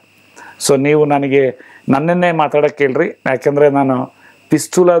ಅಂತ. ಸೊ ನೀವು ನನಗೆ ನನ್ನನ್ನೇ ಮಾತಾಡೋಕ್ಕೆ ಹೇಳ್ರಿ, ಯಾಕೆಂದರೆ ನಾನು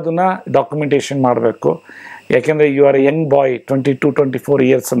ಪಿಸ್ತೂಲದನ್ನ ಡಾಕ್ಯುಮೆಂಟೇಷನ್ ಮಾಡಬೇಕು. ಯಾಕೆಂದರೆ you are A young boy, 22-24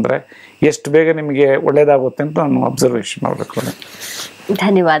 years ಅಂದರೆ ಎಷ್ಟು ಬೇಗ ನಿಮಗೆ ಒಳ್ಳೇದಾಗುತ್ತೆ ಅಂತ ನಾನು ಅಬ್ಸರ್ವೇಷನ್ ಮಾಡಬೇಕು.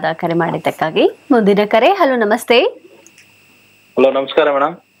 ಧನ್ಯವಾದ ಕರೆ ಮಾಡಿದ್ದಕ್ಕಾಗಿ. ಮುಂದಿನ ಕರೆ. ಹಲೋ, ನಮಸ್ತೆ. ಹಲೋ, ನಮಸ್ಕಾರ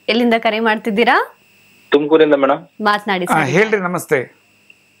ಮೇಡಮ್. ಎಲ್ಲಿಂದ ಕರೆ ಮಾಡ್ತಿದ್ದೀರಾ? ತುಮಕೂರಿಂದ ಮೇಡಮ್. ಮಾತನಾಡಿ. ಹೇಳ್ರಿ. ನಮಸ್ತೆ.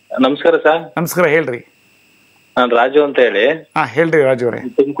 ನಮಸ್ಕಾರ ಸರ್. ನಮಸ್ಕಾರ, ಹೇಳ್ರಿ. ನಾನು ರಾಜು ಅಂತ ಹೇಳಿ. ಹೇಳ್ರಿ ರಾಜು ಅವರೇ.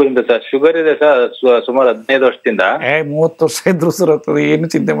 ತುಮಕೂರಿಂದ ಸರ್. ಶುಗರ್ ಇದೆ ಸರ್ ಸುಮಾರು 15 ವರ್ಷದಿಂದ. 30 ವರ್ಷ ಇದ್ರು ಸರ್ ಆಗ್ತದೆ, ಏನು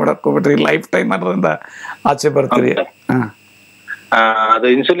ಚಿಂತೆ ಮಾಡಕ್ ಹೋಗ್ಬಿಟ್ರಿ. ಲೈಫ್ ಟೈಮ್ ಅದರಿಂದ ಆಚೆ ಬರ್ತೀರಿ. ಅದು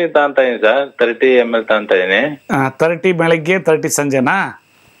ಇನ್ಸುಲಿನ್ ತಗೊಂತ ಇದೀನಿ ಸರ್, 30 ml ತಗೊಂತ ಇದೀನಿ. 30 ಬೆಳಗ್ಗೆ, 30 ಸಂಜೆನಾ?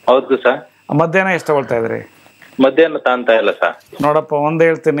 ಹೌದು ಸರ್. ಮಧ್ಯಾಹ್ನ ಎಷ್ಟು ತಗೊಳ್ತಾ ಇದ್ರಿ? ಮಧ್ಯಾಹ್ನ ತಗೊಂತ ಇಲ್ಲ ಸರ್. ನೋಡಪ್ಪ, ಒಂದ್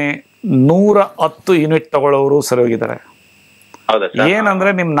ಹೇಳ್ತೀನಿ, 110 ಯೂನಿಟ್ ತಗೊಳ್ಳೋರು ಸರಿ ಹೋಗಿದ್ದಾರೆ. ಹೌದಾ ಸರ್? ಏನಂದ್ರೆ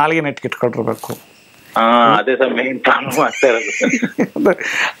ನಿಮ್ ನಾಲ್ಗೆ ನೆಟ್ಗೆ ಇಟ್ಕೊಂಡಿರ್ಬೇಕು. ಅದೇ ಸರ್ ಮೇನ್ ಪ್ರಾಬ್ಲಮ್ ಆಗ್ತಾ ಇರೋದು.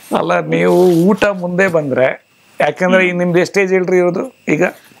 ಅಲ್ಲ, ನೀವು ಊಟ ಮುಂದೆ ಬಂದ್ರೆ, ಯಾಕಂದ್ರೆ ನಿಮ್ದು ಎಷ್ಟು ಏಜ್ ಹೇಳ್ರಿ ಇರೋದು? ಈಗ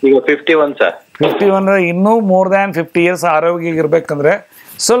 51 ಸರ್. 51 ಇನ್ನೂ ಮೋರ್ ದ್ಯಾನ್ 50 ಇಯರ್ಸ್ ಆರೋಗ್ಯ ಇರ್ಬೇಕಂದ್ರೆ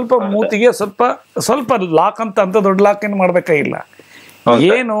ಸ್ವಲ್ಪ ಮೂತಿಗೆ ಸ್ವಲ್ಪ ಲಾಕ್ ಅಂತ ದೊಡ್ಡ ಲಾಕ್ ಏನು ಮಾಡ್ಬೇಕಾಗಿಲ್ಲ.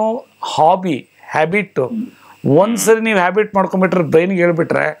 ಏನು ಹಾಬಿ, ಹ್ಯಾಬಿಟ್, ಒಂದ್ಸರಿ ನೀವು ಹ್ಯಾಬಿಟ್ ಮಾಡ್ಕೊಂಡ್ಬಿಟ್ರೆ, ಬ್ರೈನ್ಗೆ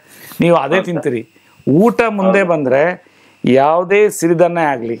ಹೇಳ್ಬಿಟ್ರೆ ನೀವು ಅದೇ ತಿಂತೀರಿ. ಊಟ ಮುಂದೆ ಬಂದ್ರೆ ಯಾವುದೇ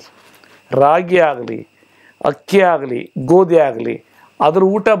ಸಿರಿಧಾನ್ಯ ಆಗಲಿ, ರಾಗಿ ಆಗಲಿ, ಅಕ್ಕಿ ಆಗಲಿ, ಗೋಧಿ ಆಗಲಿ, ಅದ್ರ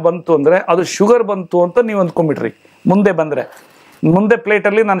ಊಟ ಬಂತು ಅಂದರೆ ಅದು ಶುಗರ್ ಬಂತು ಅಂತ ನೀವು ಅಂದ್ಕೊಂಬಿಟ್ರಿ. ಮುಂದೆ ಬಂದರೆ ಮುಂದೆ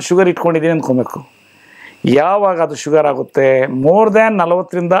ಪ್ಲೇಟಲ್ಲಿ ನಾನು ಶುಗರ್ ಇಟ್ಕೊಂಡಿದ್ದೀನಿ ಅಂದ್ಕೊಬೇಕು. ಯಾವಾಗ ಅದು ಶುಗರ್ ಆಗುತ್ತೆ, ಮೋರ್ ದ್ಯಾನ್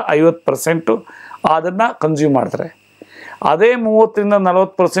 40-50% ಅದನ್ನು ಕನ್ಸ್ಯೂಮ್ ಮಾಡಿದ್ರೆ, ಅದೇ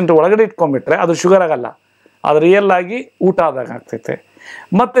 30-40% ಒಳಗಡೆ ಇಟ್ಕೊಂಡ್ಬಿಟ್ರೆ ಅದು ಶುಗರ್ ಆಗಲ್ಲ, ಅದು ರಿಯಲ್ ಆಗಿ ಊಟ ಆದಾಗ ಆಗ್ತೈತೆ.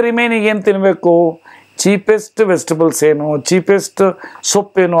 ಮತ್ತು ರಿಮೈನಿಂಗ್ ಏನು ತಿನ್ನಬೇಕು? ಚೀಪೆಸ್ಟ್ ವೆಜಿಟಬಲ್ಸ್ ಏನು, ಚೀಪೆಸ್ಟ್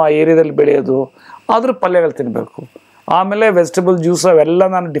ಸೊಪ್ಪೇನು ಆ ಏರಿಯಾದಲ್ಲಿ ಬೆಳೆಯೋದು, ಅದ್ರ ಪಲ್ಯಗಳು ತಿನ್ನಬೇಕು. ಆಮೇಲೆ ವೆಜಿಟಬಲ್ ಜ್ಯೂಸ್ ಅವೆಲ್ಲ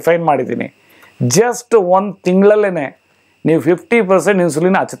ನಾನು ಡಿಫೈನ್ ಮಾಡಿದ್ದೀನಿ. ಜಸ್ಟ್ 1 ತಿಂಗಳಲ್ಲೇ ನೀವು 50%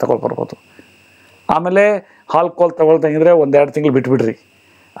 ಇನ್ಸುಲಿನ್ ಆಚೆ ತಗೊಳ್ಬರ್ಬೋದು. ಆಮೇಲೆ ಆಲ್ಕೋಹಾಲ್ ತಗೊಳ್ತಂಗಿದ್ರೆ 1-2 ತಿಂಗಳು ಬಿಟ್ಬಿಡ್ರಿ,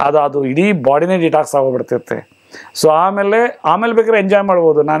 ಅದು ಇಡೀ ಬಾಡಿನೇ ಡಿಟಾಕ್ಸ್ ಆಗೋಗ್ಬಿಡ್ತೈತೆ. ಸೊ ಆಮೇಲೆ ಬೇಕಾದ್ರೆ ಎಂಜಾಯ್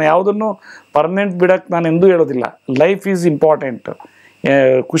ಮಾಡ್ಬೋದು. ನಾನು ಯಾವುದನ್ನು ಪರ್ಮನೆಂಟ್ ಬಿಡೋಕ್ಕೆ ನಾನು ಎಂದೂ ಹೇಳೋದಿಲ್ಲ. ಲೈಫ್ ಈಸ್ ಇಂಪಾರ್ಟೆಂಟ್,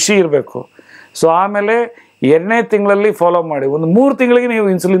 ಖುಷಿ ಇರಬೇಕು. ಸೊ ಆಮೇಲೆ 2ನೇ ತಿಂಗಳಲ್ಲಿ ಫಾಲೋ ಮಾಡಿ, ಒಂದು 3 ತಿಂಗಳಿಗೆ ನೀವು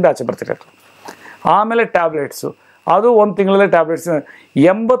ಇನ್ಸುಲಿನ್ ಆಚೆ ಬರ್ತೀರ. ಆಮೇಲೆ ಟ್ಯಾಬ್ಲೆಟ್ಸು, ಅದು 1 ತಿಂಗಳಲ್ಲೇ ಟ್ಯಾಬ್ಲೆಟ್ಸ್.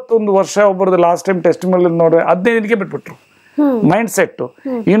 81 ವರ್ಷ ಒಬ್ಬರದ್ದು ಲಾಸ್ಟ್ ಟೈಮ್ ಟೆಸ್ಟ್ ಮೇಲೆ ನೋಡಿದ್ರೆ 15 ದಿನಕ್ಕೆ ಬಿಟ್ಬಿಟ್ರು. Mind set.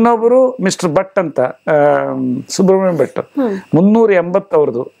 ಇನ್ನೊಬ್ರು ಮಿಸ್ಟರ್ ಭಟ್ ಅಂತ ಸುಬ್ರಹ್ಮಣ್ಯ ಭಟ್ 380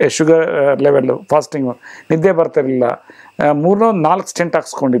 ಅವ್ರದ್ದು ಶುಗರ್ ಲೆವೆಲ್, ಫಾಸ್ಟಿಂಗ್, ನಿದ್ದೆ ಬರ್ತಿರ್ಲಿಲ್ಲ, 3-4 ಸ್ಟೆಂಟ್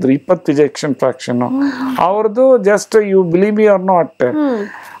ಹಾಕ್ಸ್ಕೊಂಡಿದ್ರು, 20 ಇಂಜೆಕ್ಷನ್ ಫ್ರಾಕ್ಷನ್ ಅವ್ರದ್ದು. Just you believe me or not,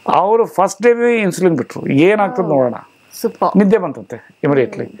 ಅವರು ಫಸ್ಟ್ ಡೇ ಇನ್ಸುಲಿನ್ ಬಿಟ್ರು. ಏನಾಗ್ತದೆ ನೋಡೋಣ, ನಿದ್ದೆ ಬಂತಂತೆ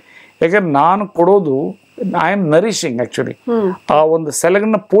ಇಮಿಡಿಯೇಟ್ಲಿ. ಯಾಕಂದ್ರೆ ನಾನು ಕೊಡೋದು ಐ ಆಮ್ ನರಿಶಿಂಗ್ ಆಕ್ಚುಲಿ, ಆ ಒಂದು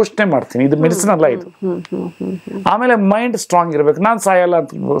ಸೆಲಗನ್ನ ಪೋಷಣೆ ಮಾಡ್ತೀನಿ, ಇದು ಮೆಡಿಸಿನ್ ಅಲ್ಲ ಇದು. ಆಮೇಲೆ ಮೈಂಡ್ ಸ್ಟ್ರಾಂಗ್ ಇರ್ಬೇಕು. ನಾನು ಸಾಯಲ್ಲ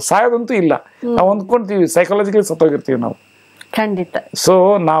ಅಂತ, ಸಾಯೋದಂತೂ ಇಲ್ಲ, ನಾವು ಅಂದ್ಕೊಂತೀವಿ ಸೈಕಾಲಜಿಕಲಿ ಸತ್ತೋಗಿರ್ತೀವಿ ನಾವು ಖಂಡಿತ. ಸೊ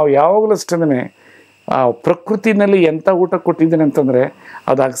ನಾವು ಯಾವಾಗಲೂ ಅಷ್ಟೇ ಪ್ರಕೃತಿನಲ್ಲಿ ಎಂತ ಊಟ ಕೊಟ್ಟಿದ್ದೀನಿ ಅಂತಂದ್ರೆ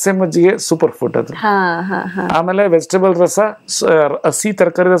ಅದು ಅಗಸೆ ಮಜ್ಜಿಗೆ ಸೂಪರ್ ಫುಡ್ ಅದು. ಆಮೇಲೆ ವೆಜಿಟೇಬಲ್ ರಸ, ಹಸಿ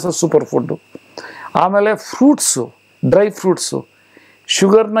ತರಕಾರಿ ರಸ ಸೂಪರ್ ಫುಡ್. ಆಮೇಲೆ ಫ್ರೂಟ್ಸು, ಡ್ರೈ ಫ್ರೂಟ್ಸು,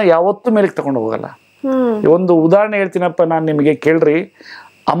 ಶುಗರ್ನ ಯಾವತ್ತೂ ಮೇಲಕ್ಕೆ ತಗೊಂಡು ಹೋಗಲ್ಲ. ಒಂದು ಉದಾಹರಣೆ ಹೇಳ್ತೀನಪ್ಪ ನಾನು ನಿಮಗೆ, ಕೇಳ್ರಿ.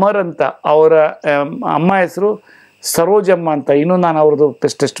 ಅಮರ್ ಅಂತ ಅವರ ಅಮ್ಮ ಹೆಸರು ಸರೋಜಮ್ಮ ಅಂತ. ಇನ್ನು ನಾನು ಅವ್ರದ್ದು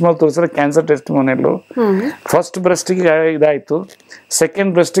ಟೆಸ್ಟಿಮೋನಿಯಲ್ ತೋರಿಸಿದ್ರೆ ಕ್ಯಾನ್ಸರ್ ಟೆಸ್ಟಿಮೋನಿಯಲ್ಲು. ಫಸ್ಟ್ ಬ್ರೆಸ್ಟಿಗೆ ಇದಾಯಿತು,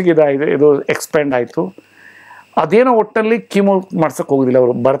 ಸೆಕೆಂಡ್ ಬ್ರೆಸ್ಟಿಗೆ ಇದು ಎಕ್ಸ್ಪ್ಯಾಂಡ್ ಆಯಿತು. ಅದೇನೋ ಒಟ್ಟಲ್ಲಿ ಕೀಮೋ ಮಾಡ್ಸಕ್ಕೆ ಹೋಗೋದಿಲ್ಲ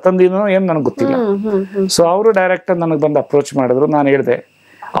ಅವರು, ಬರ್ತಂದಿನೋ ಏನು ನನಗೆ ಗೊತ್ತಿಲ್ಲ. ಸೊ ಅವರು ಡೈರೆಕ್ಟ್ ನನಗೆ ಬಂದು ಅಪ್ರೋಚ್ ಮಾಡಿದ್ರು. ನಾನು ಹೇಳಿದೆ,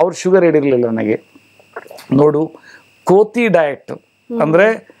 ಅವ್ರು ಶುಗರ್ ಹಿಡಿರಲಿಲ್ಲ ನನಗೆ. ನೋಡು, ಕೋತಿ ಡಯಟ್ ಅಂದರೆ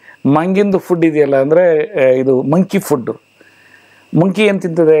ಮಂಗಿಂದು ಫುಡ್ ಇದೆಯಲ್ಲ, ಅಂದರೆ ಇದು ಮಂಕಿ ಫುಡ್ಡು. ಮಂಕಿ ಏನು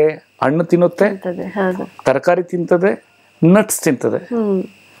ತಿಂತದೆ? ಹಣ್ಣು ತಿನ್ನುತ್ತೆ, ತರಕಾರಿ ತಿಂತದೆ, ನಟ್ಸ್ ತಿಂತದೆ,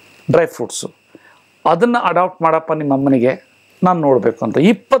 ಡ್ರೈ ಫ್ರೂಟ್ಸು. ಅದನ್ನು ಅಡಾಪ್ಟ್ ಮಾಡಪ್ಪ ನಿಮ್ಮ ಅಮ್ಮನಿಗೆ, ನಾನು ನೋಡಬೇಕು ಅಂತ.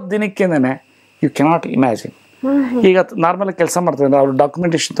 20 ದಿನಕ್ಕೇನೆ ಯು ಕೆನಾಟ್ ಇಮ್ಯಾಜಿನ್. ಈಗ ನಾರ್ಮಲ್ ಕೆಲಸ ಮಾಡ್ತಾರೆ ಅಂದ್ರೆ ಅವ್ರ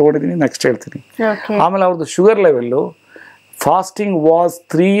ಡಾಕ್ಯುಮೆಂಟೇಶನ್ ತೊಗೊಂಡಿದ್ದೀನಿ, ನೆಕ್ಸ್ಟ್ ಹೇಳ್ತೀನಿ. ಆಮೇಲೆ ಅವ್ರದ್ದು sugar level fasting was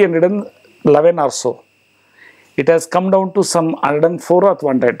 311 or so. It has come down to some 104 or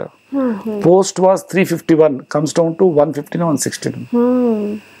 100. Post was 351, comes down to 115 or 116.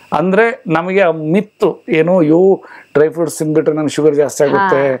 ಅಂದ್ರೆ ನಮಗೆ ಮಿತ್ತು ಏನೋ, ಡ್ರೈ ಫ್ರೂಟ್ಸ್ ತಿಂದ್ಬಿಟ್ರೆ ನಮ್ಗೆ ಶುಗರ್ ಜಾಸ್ತಿ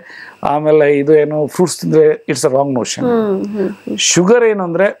ಆಗುತ್ತೆ, ಆಮೇಲೆ ಇದು ಏನೋ ಫ್ರೂಟ್ಸ್ ತಿಂದ್ರೆ it's a wrong notion. Sugar ಏನು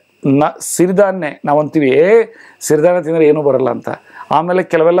ಅಂದ್ರೆ ಸಿರಿಧಾನ್ಯ ನಾವಂತೀವಿ, ಸಿರಿಧಾನ್ಯ ತಿಂದ್ರೆ ಏನೂ ಬರಲ್ಲ ಅಂತ. ಆಮೇಲೆ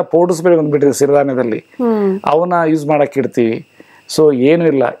ಕೆಲವೆಲ್ಲ ಪೌಡರ್ಸ್ ಬೇರೆ ಬಂದ್ಬಿಟ್ಟಿದೆ ಸಿರಿಧಾನ್ಯದಲ್ಲಿ, ಅವನ್ನ ಯೂಸ್ ಮಾಡಕ್ಕೆ ಇಡ್ತೀವಿ. ಸೊ ಏನೂ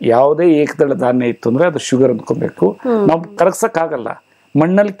ಇಲ್ಲ, ಯಾವುದೇ ಏಕದಳ ಧಾನ್ಯ ಇತ್ತು ಅಂದ್ರೆ ಅದು ಶುಗರ್ ಅಂದ್ಕೊಬೇಕು. ನಾವು ಕರಗ್ಸಕ್ಕಾಗಲ್ಲ,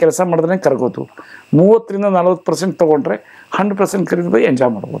 ಮಣ್ಣಲ್ಲಿ ಕೆಲಸ ಮಾಡಿದ್ರೆ ಕರಗೋದು. 30-40% ತಗೊಂಡ್ರೆ 100% ಕರಿದು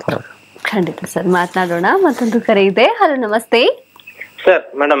ಎಂಜಾಯ್ ಮಾಡ್ಬೋದು. ಖಂಡಿತ ಸರ್, ಮಾತನಾಡೋಣ. ಮತ್ತೊಂದು ಕರೆ ಇದೆ. ಹಲೋ, ನಮಸ್ತೆ ಸರ್.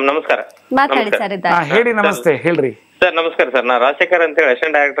 ಮೇಡಮ್ ನಮಸ್ಕಾರ. ಮಾತಾಡಿ ಸರ್. ಹೇಳಿ. ನಮಸ್ತೆ, ಹೇಳ್ರಿ ಸರ್. ನಮಸ್ಕಾರ ಸರ್, ನಾ ರಾಜಶೇಖರ್ ಅಂತ ಹೇಳಿ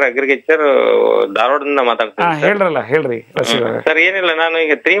ಅಸಿಸ್ಟೆಂಟ್ ಡೈರೆಕ್ಟರ್ ಅಗ್ರಿಕಲ್ಚರ್ ಧಾರವಾಡದಿಂದ ಮಾತಾಡ್ತೀನಿ. ಹೇಳ್ರಿ ಸರ್. ಏನಿಲ್ಲ, ನಾನು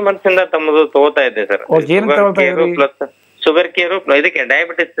ಈಗ 3 months ಇಂದ ತಮ್ಮದು ತಗೋತಾ ಇದ್ದೆ ಸರ್. ಪ್ಲಸ್ ಶುಗರ್ ಕೇರು, ಇದಕ್ಕೆ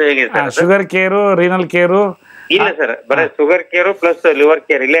diabetes. Sugar care, renal care ಇಲ್ಲ ಸರ್, ಬರೀ sugar care plus liver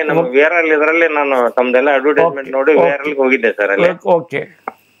care. ಇಲ್ಲೇ ನಮ್ಮ ವೇರಲ್ ಇದರಲ್ಲಿ ನಾನು ತಮ್ದೆಲ್ಲ ಅಡ್ವರ್ಟೈಸ್ಮೆಂಟ್ ನೋಡಿ ವೇರಲ್ ಹೋಗಿದ್ದೆ ಸರ್. ಅಲ್ಲಿ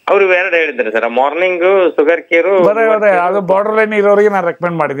ಅವ್ರು ಎರಡು ಹೇಳಿದ್ದಾರೆ ಸರ್, ಮಾರ್ನಿಂಗ್ ಶುಗರ್ ಕೇರು. ಅದು ಬಾರ್ಡರ್ ಲೈನ್ ಇರೋರಿಗೆ ನಾನು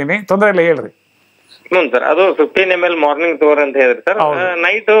ರೆಕಮೆಂಡ್ ಮಾಡಿದೀನಿ, ತೊಂದರೆ ಇಲ್ಲ, ಹೇಳ್ರಿ. ಹ್ಞೂ ಸರ್, ಅದು 15 ml ಮಾರ್ನಿಂಗ್ ತಗೋರಿ ಅಂತ ಹೇಳಿದ್ರಿ sir.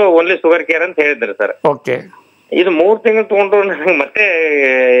 Night only sugar care ಅಂತ ಹೇಳಿದ್ರಿ ಸರ್. ಓಕೆ. ಇದು 3 ತಿಂಗಳು ತಗೊಂಡ್ರು ನನಗೆ ಮತ್ತೆ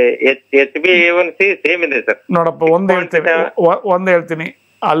HbA1c ಸೇಮ್ ಇದೆ ಸರ್. ನೋಡಪ್ಪ, ಒಂದ್ ಹೇಳ್ತೀನಿ,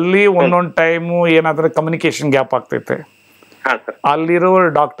 ಅಲ್ಲಿ ಒಂದೊಂದು ಟೈಮು ಏನಾದ್ರೆ ಕಮ್ಯುನಿಕೇಶನ್ ಗ್ಯಾಪ್ ಆಗ್ತೈತೆ. ಅಲ್ಲಿರೋ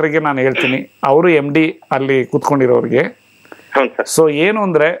ಡಾಕ್ಟರ್ಗೆ ನಾನು ಹೇಳ್ತೀನಿ, ಅವರು MD ಅಲ್ಲಿ ಕೂತ್ಕೊಂಡಿರೋರಿಗೆ. ಸೊ ಏನು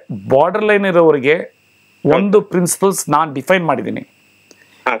ಅಂದ್ರೆ ಬಾರ್ಡರ್ ಲೈನ್ ಇರೋರಿಗೆ ಒಂದು ಪ್ರಿನ್ಸಿಪಲ್ಸ್ ನಾನು ಡಿಫೈನ್ ಮಾಡಿದ್ದೀನಿ.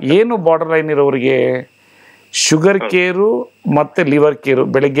 ಏನು ಬಾರ್ಡರ್ ಲೈನ್ ಇರೋರಿಗೆ ಶುಗರ್ ಕೇರು ಮತ್ತೆ ಲಿವರ್ ಕೇರು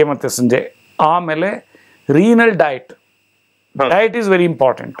ಬೆಳಗ್ಗೆ ಮತ್ತೆ ಸಂಜೆ. ಆಮೇಲೆ renal diet is very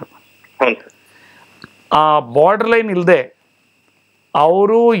important. ಆ ಬಾರ್ಡರ್ ಲೈನ್ ಇಲ್ಲದೆ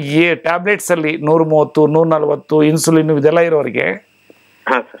ಅವರು ಟ್ಯಾಬ್ಲೆಟ್ಸ್ ಅಲ್ಲಿ 130, 140 ಇನ್ಸುಲಿನ್ ಇದೆಲ್ಲ ಇರೋರಿಗೆ,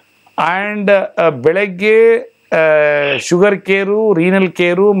 ಅಂಡ್ ಬೆಳಗ್ಗೆ ಶುಗರ್ ಕೇರು, ರೀನಲ್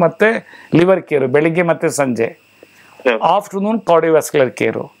ಕೇರು ಮತ್ತೆ ಲಿವರ್ ಕೇರು ಬೆಳಿಗ್ಗೆ ಮತ್ತೆ ಸಂಜೆ, ಆಫ್ಟರ್ನೂನ್ ಕಾರ್ಡಿಯೋವ್ಯಾಸ್ಕ್ಯುಲರ್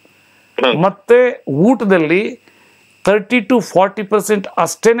ಕೇರು. ಮತ್ತೆ ಊಟದಲ್ಲಿ 30-40%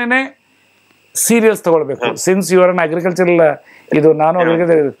 ಅಷ್ಟೇನೆ ಸೀರಿಯಲ್ಸ್ ತಗೊಳ್ಬೇಕು. ಸಿನ್ಸ್ ಯುವರ್ ಅನ್ ಅಗ್ರಿಕಲ್ಚರ್, ಇದು ನಾನು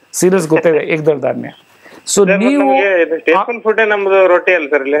ಅಗ್ರಿಕಲ್ಚರ್ ಸೀರಿಯಲ್ಸ್ ಗೊತ್ತಿದೆ, ಏಕದಳ ಧಾನ್ಯ. ಸೊ ನೀವು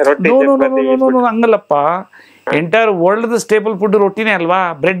ಹಂಗಲ್ಲಪ್ಪ, ಎಂಟೈರ್ ವರ್ಲ್ಡ್ ಸ್ಟೇಬಲ್ ಫುಡ್ ರೊಟ್ಟಿನೇ ಅಲ್ವಾ,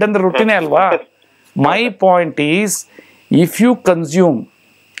 ಬ್ರೆಡ್ ಅಂದ್ರೆ ರೊಟ್ಟಿನೇ ಅಲ್ವಾ. My point is, if you consume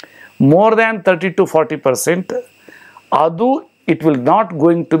more than 30-40%, ಅದು it will not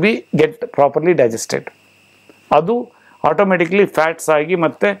going to be get properly digested. ಅದು ಆಟೋಮೆಟಿಕ್ಲಿ ಫ್ಯಾಟ್ಸ್ ಆಗಿ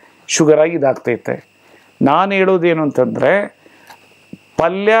ಮತ್ತೆ ಶುಗರ್ ಆಗಿ ಇದಾಗ್ತೈತೆ. ನಾನು ಹೇಳೋದೇನು ಅಂತಂದರೆ,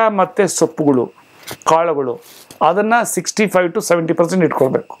 ಪಲ್ಯ ಮತ್ತು ಸೊಪ್ಪುಗಳು, ಕಾಳುಗಳು ಅದನ್ನು 65-70%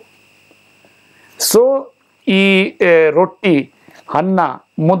 ಇಟ್ಕೊಳ್ಬೇಕು. ಸೊ ಈ ರೊಟ್ಟಿ, ಅನ್ನ,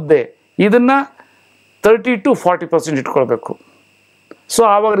 ಮುದ್ದೆ ಇದನ್ನು 30-40% ಇಟ್ಕೊಳ್ಬೇಕು. ಸೊ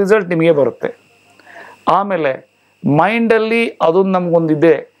ಆವಾಗ ರಿಸಲ್ಟ್ ನಿಮಗೆ ಬರುತ್ತೆ. ಆಮೇಲೆ ಮೈಂಡಲ್ಲಿ ಅದೊಂದು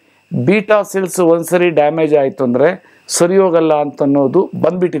ನಮಗೊಂದಿದೆ, ಬೀಟಾ ಸೆಲ್ಸ್ ಒಂದ್ಸರಿ ಡ್ಯಾಮೇಜ್ ಆಯಿತು ಅಂದರೆ ಸರಿ ಹೋಗಲ್ಲ ಅಂತನ್ನೋದು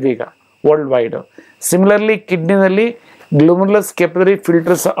ಬಂದ್ಬಿಟ್ಟಿದೆ ಈಗ world wide. Similarly ಕಿಡ್ನಿನಲ್ಲಿ ಗ್ಲೂಮರ್ಲಸ್ capillary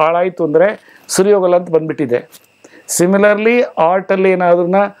filters ಹಾಳಾಯಿತು ಅಂದರೆ ಸರಿ ಹೋಗಲ್ಲ ಅಂತ ಬಂದ್ಬಿಟ್ಟಿದೆ. ಸಿಮಿಲರ್ಲಿ ಹಾರ್ಟಲ್ಲಿ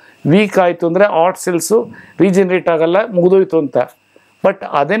ಏನಾದ್ರೂ ವೀಕ್ ಆಯಿತು ಅಂದರೆ ಹಾರ್ಟ್ ಸೆಲ್ಸು ರೀಜನರೇಟ್ ಆಗಲ್ಲ, ಮುಗಿದೋಯ್ತು ಅಂತ. ಬಟ್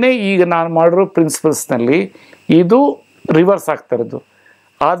ಅದನ್ನೇ ಈಗ ನಾನು ಮಾಡಿರೋ ಪ್ರಿನ್ಸಿಪಲ್ಸ್ನಲ್ಲಿ ಇದು ರಿವರ್ಸ್ ಆಗ್ತಾ ಇರೋದು.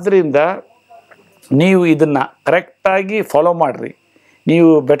 ಆದ್ದರಿಂದ ನೀವು ಇದನ್ನು ಕರೆಕ್ಟಾಗಿ ಫಾಲೋ ಮಾಡಿರಿ. ನೀವು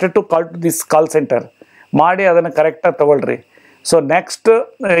better to call to this call centre ಮಾಡಿ ಅದನ್ನು ಕರೆಕ್ಟಾಗಿ ತೊಗೊಳ್ರಿ. ಸೊ ನೆಕ್ಸ್ಟ್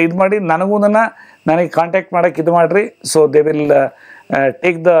ಇದು ಮಾಡಿ ನನಗೂ ನನಗೆ ಕಾಂಟ್ಯಾಕ್ಟ್ ಮಾಡೋಕ್ಕೆ ಇದು ಮಾಡಿರಿ. So they will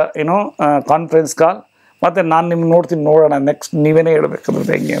take the conference call. ಮತ್ತು ನಾನು ನಿಮ್ಗೆ ನೋಡ್ತೀನಿ, ನೋಡೋಣ ನೆಕ್ಸ್ಟ್ ನೀವೇನೇ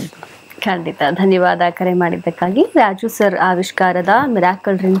ಹೇಳ್ಬೇಕಂದ್ರೆ ಹೆಂಗೆ ಅಂತ. ಖಂಡಿತ ಧನ್ಯವಾದ ಕರೆ ಮಾಡಿದ್ದಕ್ಕಾಗಿ. ರಾಜು ಸರ್ ಆವಿಷ್ಕಾರದ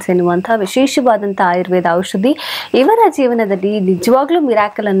ಮಿರಾಕಲ್ ಡ್ರಿಂಕ್ಸ್ ಎನ್ನುವಂಥ ವಿಶೇಷವಾದಂಥ ಆಯುರ್ವೇದ ಔಷಧಿ ಇವರ ಜೀವನದಲ್ಲಿ ನಿಜವಾಗ್ಲೂ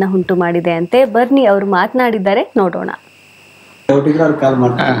ಮಿರಾಕಲ್ ಅನ್ನ ಉಂಟು ಮಾಡಿದೆ ಅಂತೆ. ಬರ್ನಿ ಅವರು ಮಾತನಾಡಿದ್ದಾರೆ, ನೋಡೋಣ. ಕಾಲ್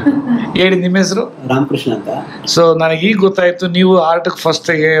ಮಾಡ್ತಾರೆ. ಹೇಳಿ, ನಿಮ್ಮ ಹೆಸರು? ರಾಮಕೃಷ್ಣ ಅಂತ. ಸೊ ನನಗೆ ಈಗ ಗೊತ್ತಾಯ್ತು ನೀವು ಆರ್ಟ್ಗೆ ಫಸ್ಟ್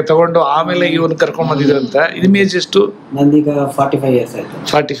ತಗೊಂಡು ಆಮೇಲೆ ಇವನು ಕರ್ಕೊಂಡ್ ಬಂದಿದ್ರು ಅಂತ. ನಿಮ್ಮ ಏಜ್ ಎಷ್ಟು? ನಂದೀಗ 45 ಇಯರ್ಸ್ ಆಯ್ತು.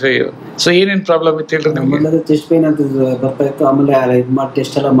 45. ಸೊ ಏನೇನು ಪ್ರಾಬ್ಲಮ್ ಇತ್ತು ಹೇಳ್ರಿ ನಿಮ್ಗೆ? ಚೆಸ್ಟ್ ಪೇನ್ ಅಂತ ಬರ್ತಾ ಇತ್ತು. ಆಮೇಲೆ ಇದು ಮಾಡಿ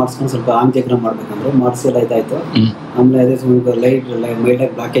ಟೆಸ್ಟ್ ಎಲ್ಲ ಮಾಡಿಸ್ಕೊಂಡು ಸ್ವಲ್ಪ ಆಂಜಿಯೋಗ್ರಾಮ್ ಮಾಡ್ಬೇಕಂದ್ರೆ ಮಾಡಿಸೆಲ್ಲ ಇದಾಯ್ತು. ಆಮೇಲೆ ಅದೇ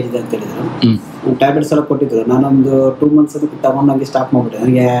ಮೈಲ್ಡಾಗಿ ಬ್ಲಾಕೇಜ್ ಇದೆ ಅಂತ ಹೇಳಿದ್ರು. ಟ್ಯಾಬ್ಲೆಟ್ಸ್ ಎಲ್ಲ ಕೊಟ್ಟಿದ್ರು. ನಾನೊಂದು 2 months ಅದಕ್ಕೆ ತಗೊಂಡು ಹಂಗೆ ಸ್ಟಾಪ್ ಮಾಡ್ಬಿಟ್ಟೆ.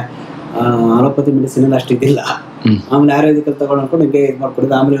 ನನಗೆ ಅಲೋಪತಿ ಮೆಡಿಸಿನ್ ಎಲ್ಲ ಅಷ್ಟು ಇದಿಲ್ಲ. ಆಮೇಲೆ ಆಯುರ್ವೇದಿಕಲ್ ತಗೊಂಡು ಅನ್ಕೊಂಡು ಹಿಂಗೆ ಇದು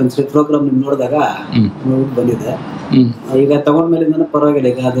ಮಾಡ್ಕೊಂಡಿದ್ದೆ. ಆಮೇಲೆ ಒಂದ್ಸರಿ ಪ್ರೋಗ್ರಾಮ್ ನಿಮ್ ನೋಡಿದಾಗ ಬಂದಿದ್ದೆ. ಈಗ ತಗೊಂಡ್ಮೇಲೆ ಪರವಾಗಿಲ್ಲ.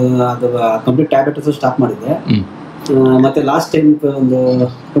 ಈಗ ಅದು ಕಂಪ್ಲೀಟ್ ಟ್ಯಾಬ್ಲೆಟ್ಸ್ ಸ್ಟಾಪ್ ಮಾಡಿದ್ದೆ. ಮತ್ತೆ ಲಾಸ್ಟ್ ಟೈಮ್ ಒಂದು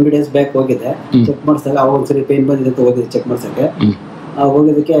 20 days ಬ್ಯಾಕ್ ಹೋಗಿದ್ದೆ, ಚೆಕ್ ಮಾಡಿಸಿದಾಗ ಅವಾಗ ಒಂದ್ಸರಿ ಪೇನ್ ಬಂದಿದೆ ಅಂತ ಹೋಗಿದ್ದೆ ಚೆಕ್ ಮಾಡ್ಸಕ್ಕೆ.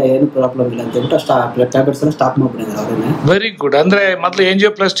 ಹೋಗೋದಕ್ಕೆ ಏನು ಪ್ರಾಬ್ಲಮ್ ಇಲ್ಲ ಅಂತ ಹೇಳ್ಬಿಟ್ಟು ಟ್ಯಾಬ್ಲೆಟ್ಸ್ ಎಲ್ಲ ಸ್ಟಾಪ್ ಮಾಡ್ಬಿಟ್ಟಿದ್ದಾರೆ ಅವರನ್ನೇ. Very good. ಅಂದ್ರೆ ಮೊದಲು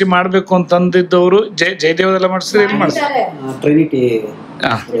ಎಂಜಿಯೋಪ್ಲಾಸ್ಟಿ ಮಾಡ್ಬೇಕು ಅಂತಂದಿದ್ದವರು ಜಯದೇವದೆಲ್ಲ ಮಾಡಿಸಿದ್ರೆ ಏನು ಮಾಡಿಸ್ತಾರೆ? ಟ್ರಿನಿಟಿ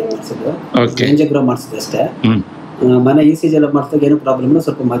ಮಾಡಿಸಿದ್ರು. ಎಂಜಿಯೋಗ್ರಾಮ್ ಮಾಡಿಸಿದ್ರು ಅಷ್ಟೇ. ಮನೆ ECG ಎಲ್ಲ ಮಾಡಿಸಿದಾಗ ಏನು ಪ್ರಾಬ್ಲಮ್ ಇಲ್ಲ.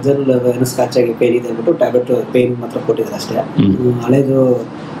 ಸ್ವಲ್ಪ ಮಜಲ್ ಏನೋ ಸ್ಕ್ರಾಚ್ ಆಗಿ ಪೇನ್ ಇದೆ ಅಂದ್ಬಿಟ್ಟು ಟ್ಯಾಬ್ಲೆಟ್ ಪೇನ್ ಮಾತ್ರ ಕೊಟ್ಟಿದ್ದಾರೆ ಅಷ್ಟೇ. ಹಳೇದು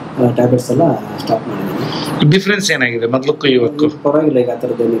ಟ್ಯಾಬ್ಲೆಟ್ಸ್ ಎಲ್ಲ ಸ್ಟಾಪ್ ಮಾಡಿದ್ದೀನಿ. ಡಿಫ್ರೆನ್ಸ್ ಏನಾಗಿದೆ ಮೊದಲಕ್ಕೂ ಇವತ್ತು? ಪರವಾಗಿಲ್ಲ, ಈಗ ಆ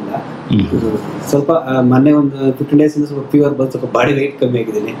ಥರದ್ದೇನಿಲ್ಲ. ಸ್ವಲ್ಪ ಮೊನ್ನೆ ಒಂದು 15 days ಇಂದ ಸ್ವಲ್ಪ ಫೀವರ್ ಬಂದು ಸ್ವಲ್ಪ ಬಾಡಿ ವೆಯ್ಟ್ ಕಮ್ಮಿ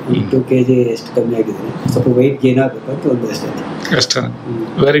ಆಗಿದ್ದೀನಿ. 2 kg ಎಷ್ಟು ಕಮ್ಮಿ ಆಗಿದ್ದೀನಿ. ಸ್ವಲ್ಪ ವೆಯ್ಟ್ ಗೇನ್ ಆಗಬೇಕಂತ ಒಂದು ಅಷ್ಟೇ.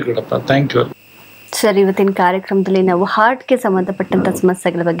 ವೆರಿ ಗುಡ್ ಅಪ್ಪ, ಥ್ಯಾಂಕ್ ಯು. ಸರ್, ಇವತ್ತಿನ ಕಾರ್ಯಕ್ರಮದಲ್ಲಿ ನಾವು ಹಾರ್ಟ್ಗೆ ಸಂಬಂಧಪಟ್ಟಂತ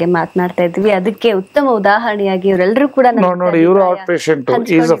ಸಮಸ್ಯೆಗಳ ಬಗ್ಗೆ ಮಾತನಾಡ್ತಾ ಇದ್ವಿ. ಅದಕ್ಕೆ ಉತ್ತಮ ಉದಾಹರಣೆಯಾಗಿ ಇವರೆಲ್ಲರೂ ಕೂಡ ನೋಡಿ, ಇವರು heart patient,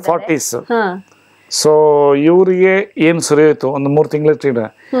 is 40s. So ಇವ್ರಿಗೆ ಏನ್ ಸರಿ ಹೋಯ್ತು, ಒಂದು 3 ತಿಂಗಳ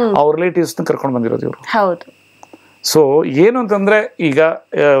ಅವ್ರ ರಿಲೇಟಿವ್ಸ್ ಕರ್ಕೊಂಡು ಬಂದಿರೋದು ಇವರು. ಹೌದು. ಸೊ ಏನು ಅಂತಂದ್ರೆ ಈಗ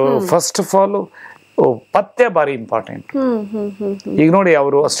ಫಸ್ಟ್ ಆಫ್ ಆಲ್ ಪಥ್ಯ ಬಾರಿ ಇಂಪಾರ್ಟೆಂಟ್. ಈಗ ನೋಡಿ,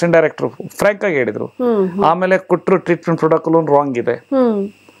 ಅವರು ಅಸಿಸ್ಟೆಂಟ್ ಡೈರೆಕ್ಟರ್ ಫ್ರಾಂಕ್ ಆಗಿ ಹೇಳಿದ್ರು. ಆಮೇಲೆ ಕೊಟ್ಟರು ಟ್ರೀಟ್ಮೆಂಟ್ ಪ್ರೋಟೋಕಾಲ್ ರಾಂಗ್ ಇದೆ.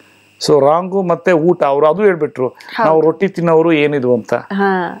 ಸೊ ರಾಂಗು ಮತ್ತೆ ಊಟ ಅವರು ಅದು ಹೇಳ್ಬಿಟ್ರು, ನಾವು ರೊಟ್ಟಿ ತಿನ್ನೋರು ಏನಿದು ಅಂತ.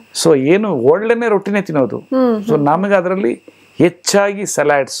 ಸೊ ಏನು ಒಳ್ಳೆನೆ ರೊಟ್ಟಿನೇ ತಿನ್ನೋದು. ಸೊ ನಮಗೆ ಅದರಲ್ಲಿ ಹೆಚ್ಚಾಗಿ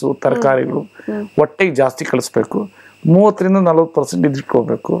ಸಲಾಡ್ಸು, ತರಕಾರಿಗಳು ಹೊಟ್ಟೆಗೆ ಜಾಸ್ತಿ ಕಳಿಸ್ಬೇಕು. 30-40%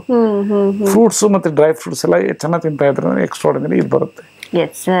 ಇದಿಟ್ಕೋಬೇಕು. ಫ್ರೂಟ್ಸು ಮತ್ತೆ ಡ್ರೈ ಫ್ರೂಟ್ಸ್ ಎಲ್ಲ ಚೆನ್ನಾಗಿ ತಿಂತಾ ಇದ್ರೆ ಎಕ್ಸ್ಟ್ರಾರ್ಡಿನರಿ ಇದು ಬರುತ್ತೆ.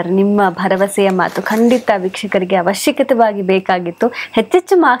 ಎಸ್ ಸರ್, ನಿಮ್ಮ ಭರವಸೆಯ ಮಾತು ಖಂಡಿತ ವೀಕ್ಷಕರಿಗೆ ಅವಶ್ಯಕತೆವಾಗಿ ಬೇಕಾಗಿತ್ತು.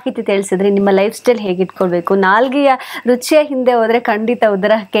 ಹೆಚ್ಚೆಚ್ಚು ಮಾಹಿತಿ ತಿಳಿಸಿದ್ರೆ ನಿಮ್ಮ ಲೈಫ್ ಸ್ಟೈಲ್ ಹೇಗಿಟ್ಕೊಳ್ಬೇಕು, ನಾಲ್ಗೆಯ ರುಚಿಯ ಹಿಂದೆ ಹೋದ್ರೆ ಖಂಡಿತ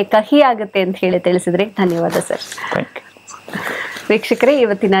ಉದರಕ್ಕೆ ಕಹಿ ಆಗುತ್ತೆ ಅಂತ ಹೇಳಿ ತಿಳಿಸಿದ್ರೆ ಧನ್ಯವಾದ ಸರ್. ವೀಕ್ಷಕರೇ,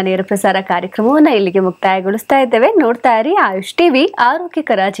 ಇವತ್ತಿನ ನೇರ ಪ್ರಸಾರ ಕಾರ್ಯಕ್ರಮವನ್ನು ಇಲ್ಲಿಗೆ ಮುಕ್ತಾಯಗೊಳಿಸ್ತಾ ಇದ್ದೇವೆ. ನೋಡ್ತಾ ಇರಿ ಆಯುಷ್ ಟಿವಿ,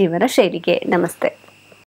 ಆರೋಗ್ಯಕರ ಜೀವನ ಶೈಲಿಗೆ. ನಮಸ್ತೆ.